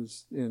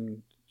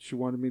 and she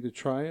wanted me to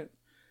try it,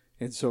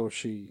 and so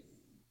she.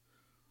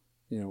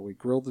 We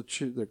grilled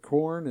the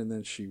corn, and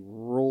then she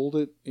rolled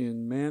it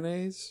in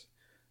mayonnaise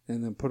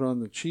and then put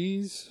on the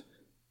cheese.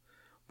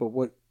 But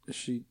what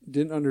she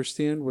didn't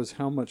understand was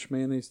how much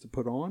mayonnaise to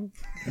put on.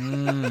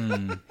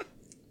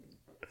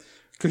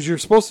 Because you're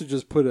supposed to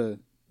just put a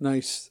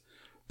nice...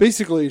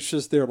 Basically, it's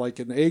just there like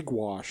an egg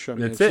wash. I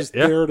mean, it's just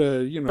there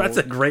to, That's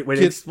a great way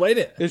to explain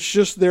it. It's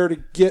just there to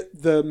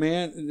get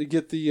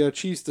the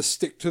cheese to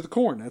stick to the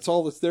corn. That's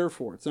all it's there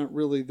for. It's not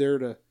really there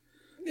to...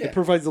 Yeah. It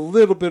provides a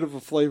little bit of a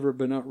flavor,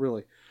 but not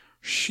really.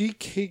 She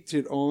caked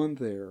it on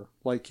there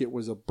like it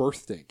was a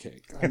birthday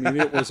cake. I mean,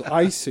 it was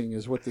icing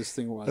is what this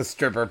thing was. The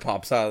stripper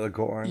pops out of the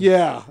corn.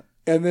 Yeah.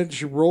 And then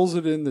she rolls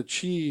it in the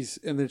cheese,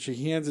 and then she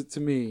hands it to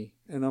me.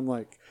 And I'm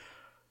like,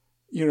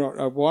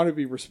 I want to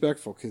be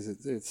respectful because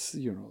it's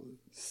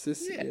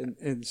sissy.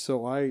 Yeah. And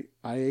so I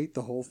ate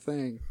the whole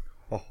thing.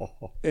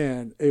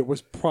 And it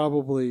was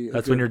probably...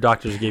 That's when your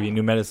doctors gave you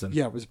new medicine.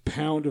 Yeah, it was a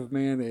pound of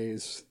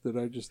mayonnaise that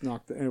I just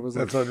knocked... And it was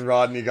That's when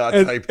Rodney got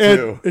type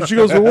 2. And she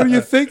goes, well, what do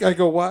you think? I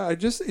go, why? It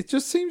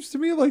just seems to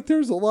me like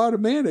there's a lot of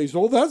mayonnaise.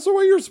 Well, that's the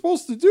way you're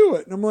supposed to do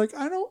it. And I'm like,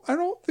 I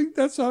don't think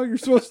that's how you're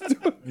supposed to do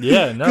it.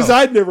 Yeah, no. Because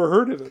I'd never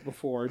heard of it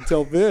before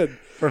until then.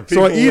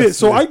 So I eat it.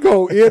 So I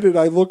go in and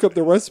I look up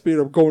the recipe and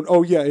I'm going,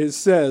 oh, yeah, it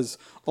says...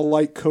 a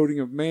light coating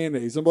of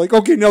mayonnaise. I'm like,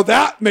 okay, no,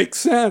 that makes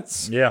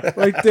sense. Yeah.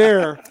 Right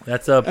there.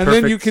 That's a perfect... And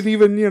then you can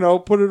even,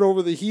 put it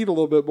over the heat a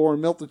little bit more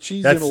and melt the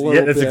cheese in a little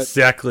bit. That's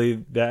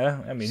exactly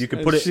that. I mean, you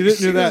can put it... She didn't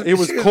do that. It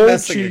was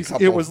cold cheese.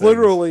 It was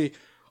literally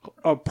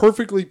a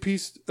perfectly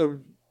piece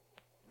of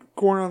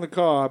corn on the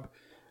cob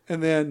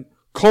and then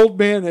cold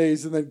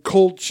mayonnaise and then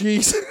cold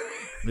cheese.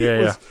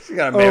 Yeah. You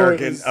got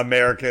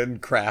American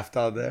craft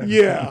on there.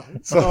 Yeah.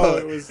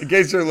 So in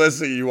case you're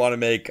listening, you want to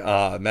make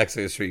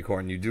Mexican street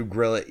corn. You do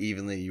grill it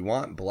evenly. You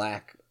want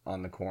black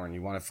on the corn.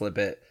 You want to flip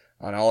it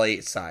on all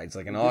 8 sides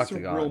like an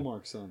octagon. Some grill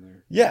marks on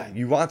there. Yeah,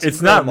 you want some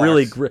It's not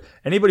really...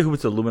 Anybody who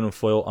puts aluminum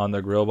foil on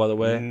their grill, by the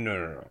way...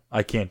 No.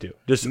 I can't do.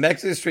 Just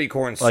Mexican street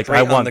corn like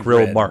I want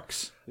grill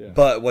marks.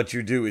 But what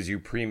you do is you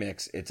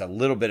premix. It's a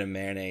little bit of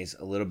mayonnaise,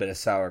 a little bit of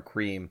sour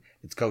cream.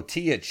 It's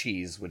cotija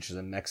cheese, which is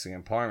a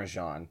Mexican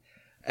Parmesan,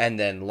 and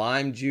then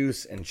lime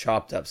juice and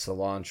chopped up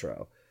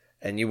cilantro.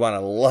 And you want to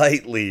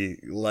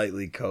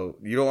lightly coat.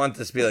 You don't want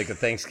this to be like a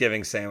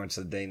Thanksgiving sandwich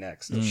the day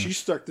next. She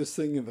stuck this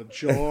thing in the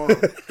jar,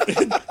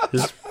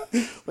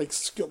 like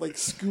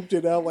scooped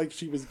it out like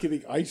she was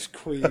getting ice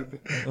cream.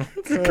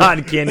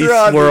 Cotton candy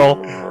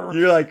swirl.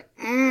 You're like,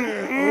 Oh,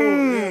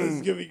 yeah, this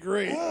is gonna be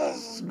great.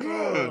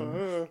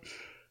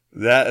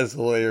 that is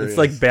hilarious. It's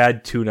like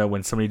bad tuna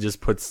when somebody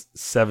just puts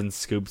 7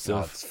 scoops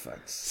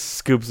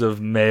of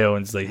mayo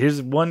and it's like,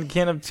 here's 1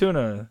 can of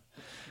tuna.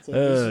 Like,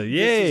 this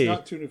yay! is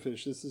not tuna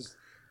fish. This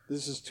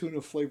is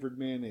tuna flavored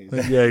mayonnaise.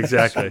 Yeah,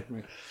 exactly.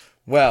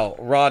 Well,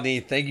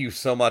 Rodney, thank you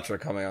so much for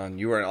coming on.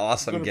 You were an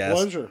awesome It's been a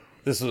guest. pleasure.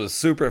 This was a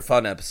super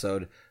fun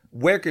episode.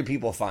 Where can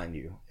people find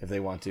you if they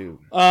want to?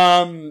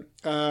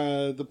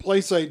 The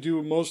place I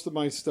do most of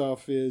my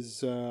stuff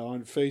is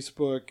on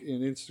Facebook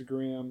and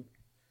Instagram.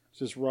 It's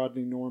just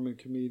Rodney Norman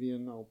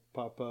Comedian. I'll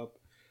pop up.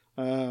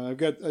 I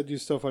do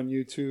stuff on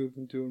YouTube.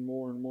 I'm doing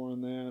more and more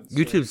on that. So.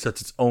 YouTube's such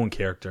its own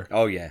character.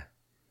 Oh, yeah.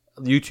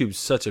 YouTube's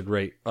such a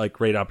great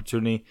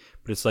opportunity,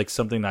 but it's like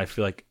something that I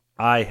feel like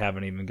I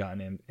haven't even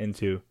gotten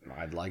into.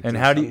 I'd like to. And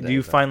how do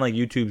you find like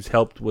YouTube's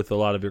helped with a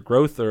lot of your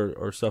growth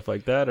or stuff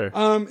like that? Or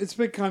It's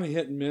been kind of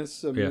hit and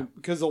miss. I mean,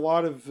 because a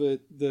lot of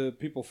the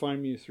people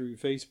find me through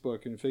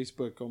Facebook, and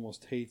Facebook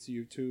almost hates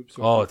YouTube.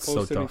 So if I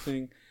post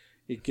anything,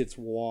 it gets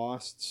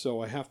lost.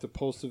 So I have to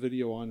post a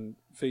video on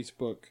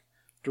Facebook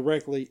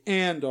directly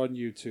and on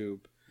YouTube.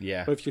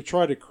 Yeah. But if you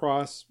try to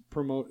cross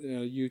promote a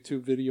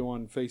YouTube video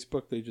on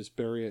Facebook, they just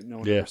bury it. No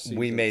one ever sees it.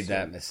 We made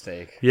that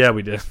mistake. Yeah,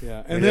 we did.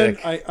 Yeah, and then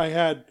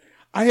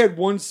I had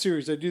one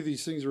series. I do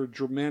these things where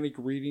dramatic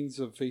readings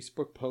of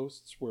Facebook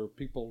posts where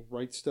people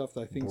write stuff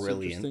that I think is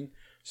interesting.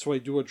 So I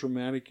do a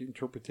dramatic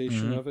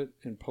interpretation of it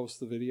and post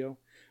the video.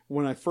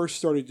 When I first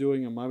started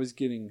doing them, I was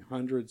getting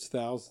hundreds,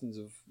 thousands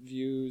of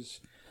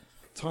views,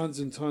 tons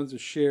and tons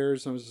of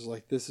shares. I was just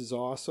like, this is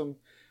awesome.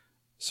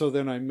 So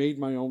then I made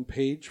my own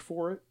page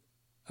for it.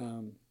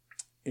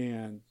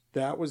 And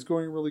that was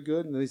going really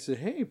good. And they said,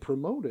 hey,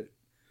 promote it.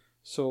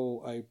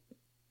 So I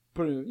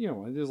put it, it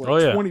was like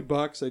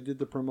 $20. I did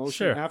the promotion.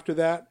 Sure. After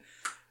that,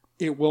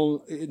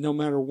 no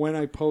matter when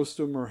I post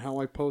them or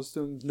how I post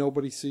them,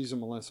 nobody sees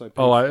them unless I pay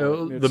for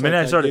them. The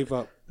minute I gave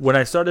up. when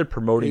I started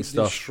promoting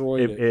stuff,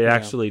 destroyed it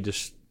actually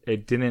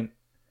it didn't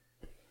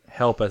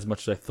help as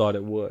much as I thought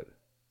it would.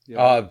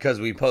 Yeah. Because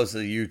we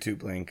posted a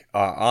YouTube link.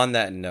 On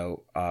that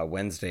note,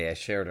 Wednesday I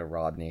shared a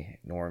Rodney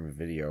Norman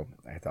video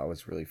I thought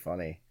was really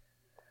funny.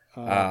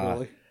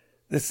 Really?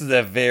 This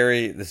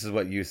is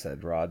what you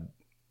said, Rod.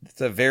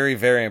 It's a very,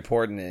 very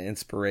important and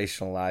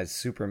inspirationalized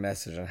super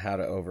message on how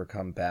to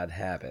overcome bad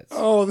habits.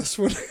 Oh, this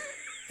one.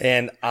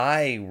 And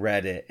I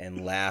read it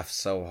and laughed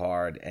so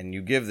hard. And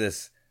you give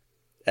this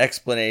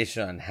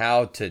explanation on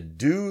how to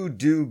do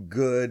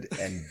good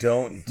and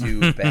don't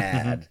do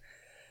bad.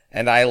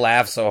 And I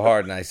laughed so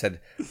hard, and I said,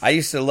 I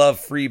used to love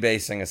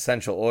freebasing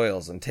essential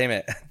oils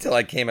until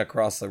I came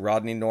across the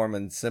Rodney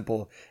Norman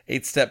simple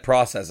 8-step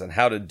process on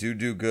how to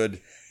do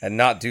good and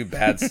not do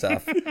bad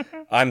stuff.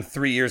 I'm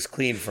 3 years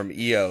clean from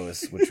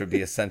EOs, which would be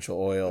essential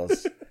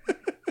oils.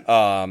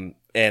 And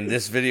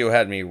this video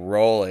had me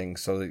rolling,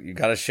 so you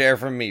got to share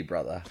from me,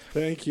 brother.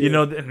 Thank you.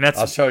 And that's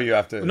I'll show you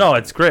after. No,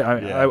 it's great.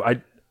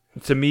 I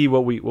to me,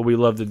 what we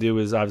love to do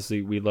is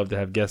obviously we love to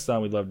have guests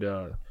on. We love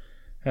to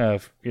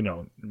have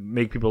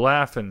make people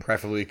laugh and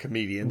preferably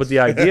comedians. But the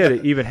idea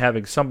that even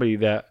having somebody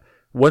that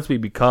once we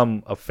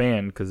become a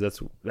fan, because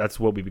that's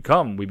what we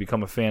become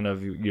a fan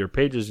of your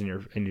pages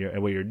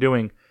and what you're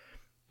doing.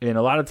 And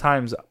a lot of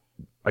times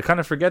I kind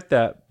of forget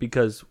that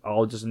because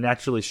I'll just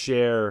naturally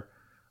share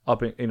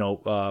up in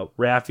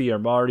Rafi or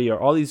Marty or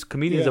all these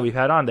comedians that we've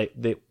had on.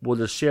 They will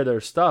just share their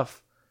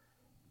stuff,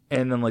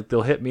 and then like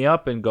they'll hit me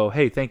up and go,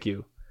 "Hey, thank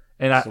you."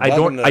 And I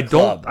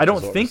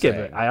don't think of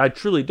it. I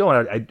truly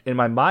don't. In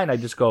my mind, I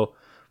just go,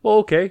 well,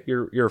 okay,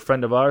 you're a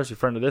friend of ours, you're a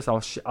friend of this.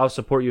 I'll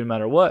support you no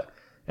matter what.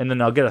 And then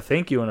I'll get a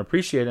thank you and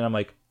appreciate it. And I'm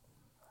like,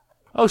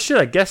 oh shit,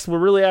 I guess we're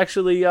really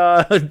actually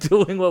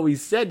doing what we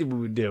said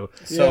we would do.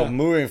 So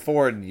moving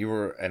forward, you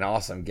were an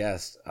awesome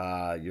guest.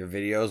 Your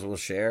videos will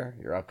share.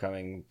 Your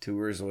upcoming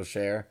tours will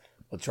share.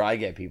 We'll try to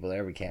get people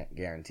there. We can't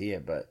guarantee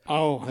it, but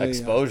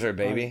exposure,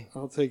 baby.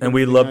 I'll take. And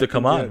we'd love to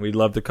come on. We'd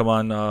love to come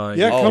on. Come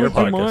your and do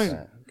podcast.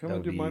 mine. Come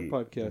and do my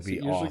podcast.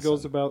 It usually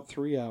goes about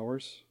 3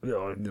 hours.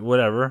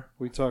 Whatever.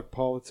 We talk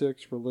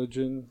politics,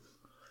 religion,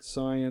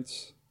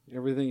 science,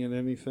 everything and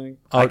anything.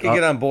 I can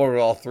get on board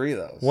with all three of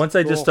those. Once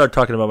I just start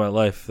talking about my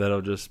life,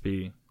 that'll just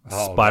be a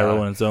spiral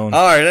on its own.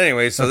 All right,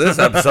 anyway, so this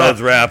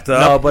episode's wrapped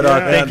up. No, but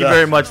thank you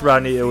very much,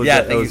 Rodney. It was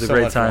a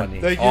great time.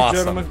 Rodney. Thank you,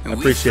 gentlemen. I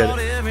appreciate it.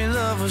 Every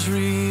love was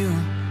real.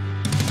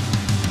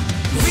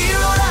 We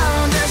wrote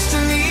our own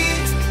destiny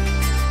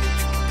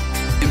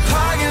in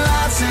parking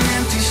lots and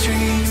empty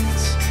streets.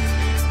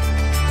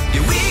 Yeah,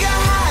 we got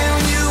high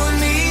on you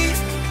and me,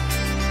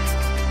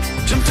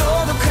 jumped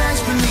over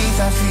cracks beneath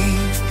our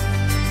feet,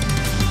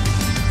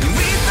 and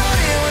we thought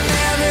it would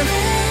never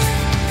end.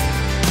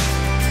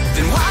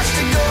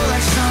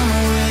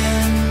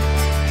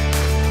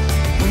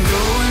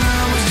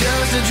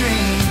 a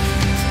dream.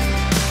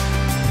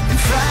 And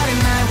Friday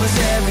night was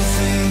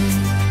everything.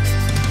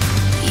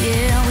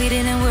 Yeah, we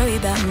didn't worry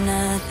about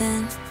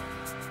nothing.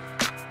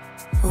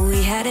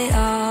 We had it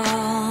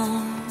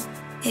all,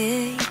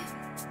 yeah.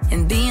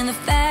 And being the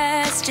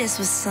fastest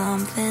was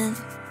something.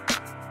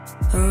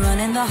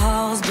 Running the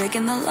halls,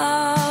 breaking the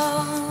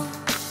law.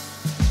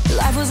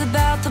 Life was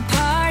about the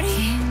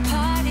party,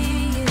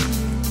 yeah.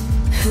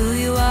 Who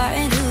you are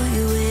and who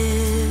you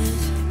with.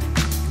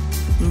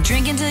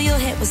 Drinking till your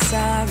hip was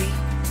sorry.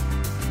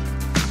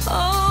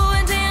 Oh,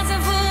 and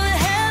dancing for the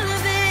hell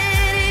of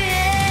it,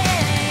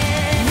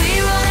 yeah. We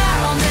wrote our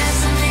own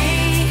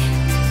destiny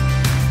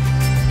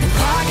in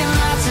parking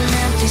lots and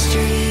empty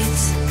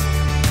streets.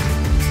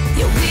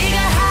 Yeah, we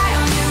got high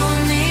on you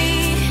and me,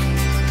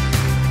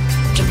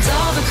 jumped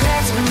all the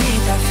cracks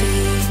beneath our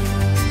feet,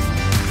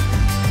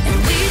 and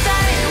we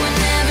thought it would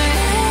never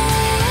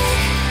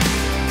end.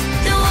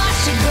 Then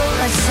watched it go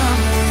like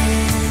summer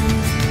wind,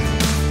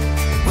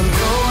 when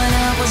growing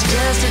up was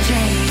just a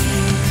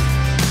dream,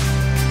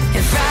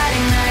 and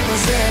Friday night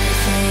was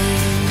everything.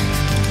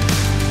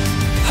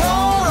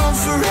 Hold on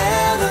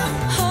forever.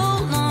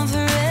 Hold on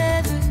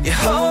forever. Yeah,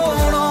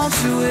 hold on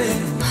to it.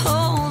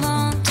 Hold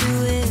on to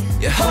it.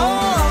 Yeah,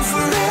 hold on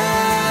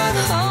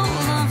forever.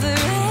 Hold on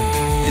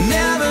forever. And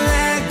never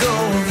let go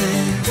of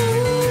it.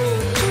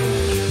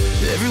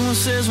 Everyone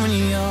says when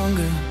you're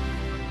younger,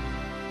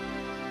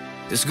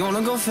 it's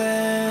gonna go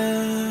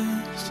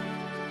fast.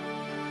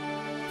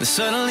 But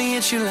suddenly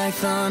hits you like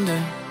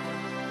thunder,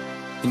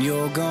 and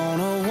you're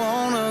gonna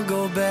wanna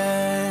go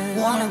back.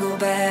 Wanna go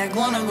back,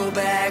 wanna go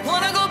back,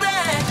 wanna go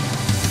back.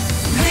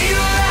 We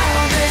wrote our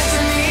own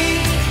destiny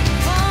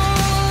Oh,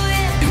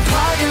 yeah. in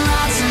parking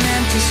lots and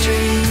empty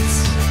streets.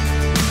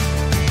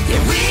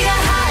 Yeah, we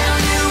got high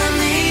on you and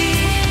me,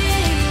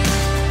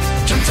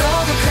 jumped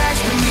all the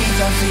cracks beneath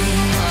our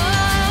feet.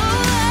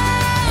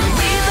 And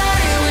we thought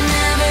it would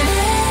never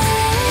end.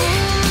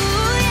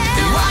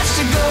 And watched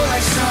it go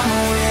like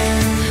summer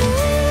wind,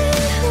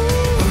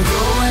 when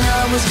growing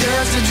up was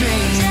just a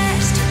dream,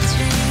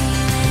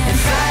 and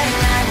Friday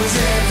night was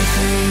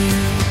everything.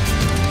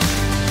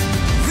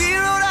 We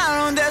wrote our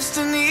own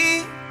destiny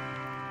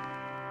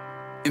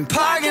in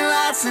parking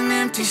lots and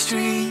empty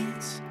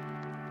streets,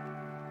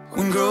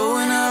 when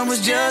growing up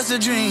was just a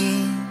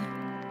dream,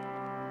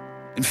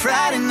 and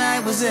Friday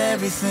night was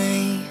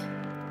everything.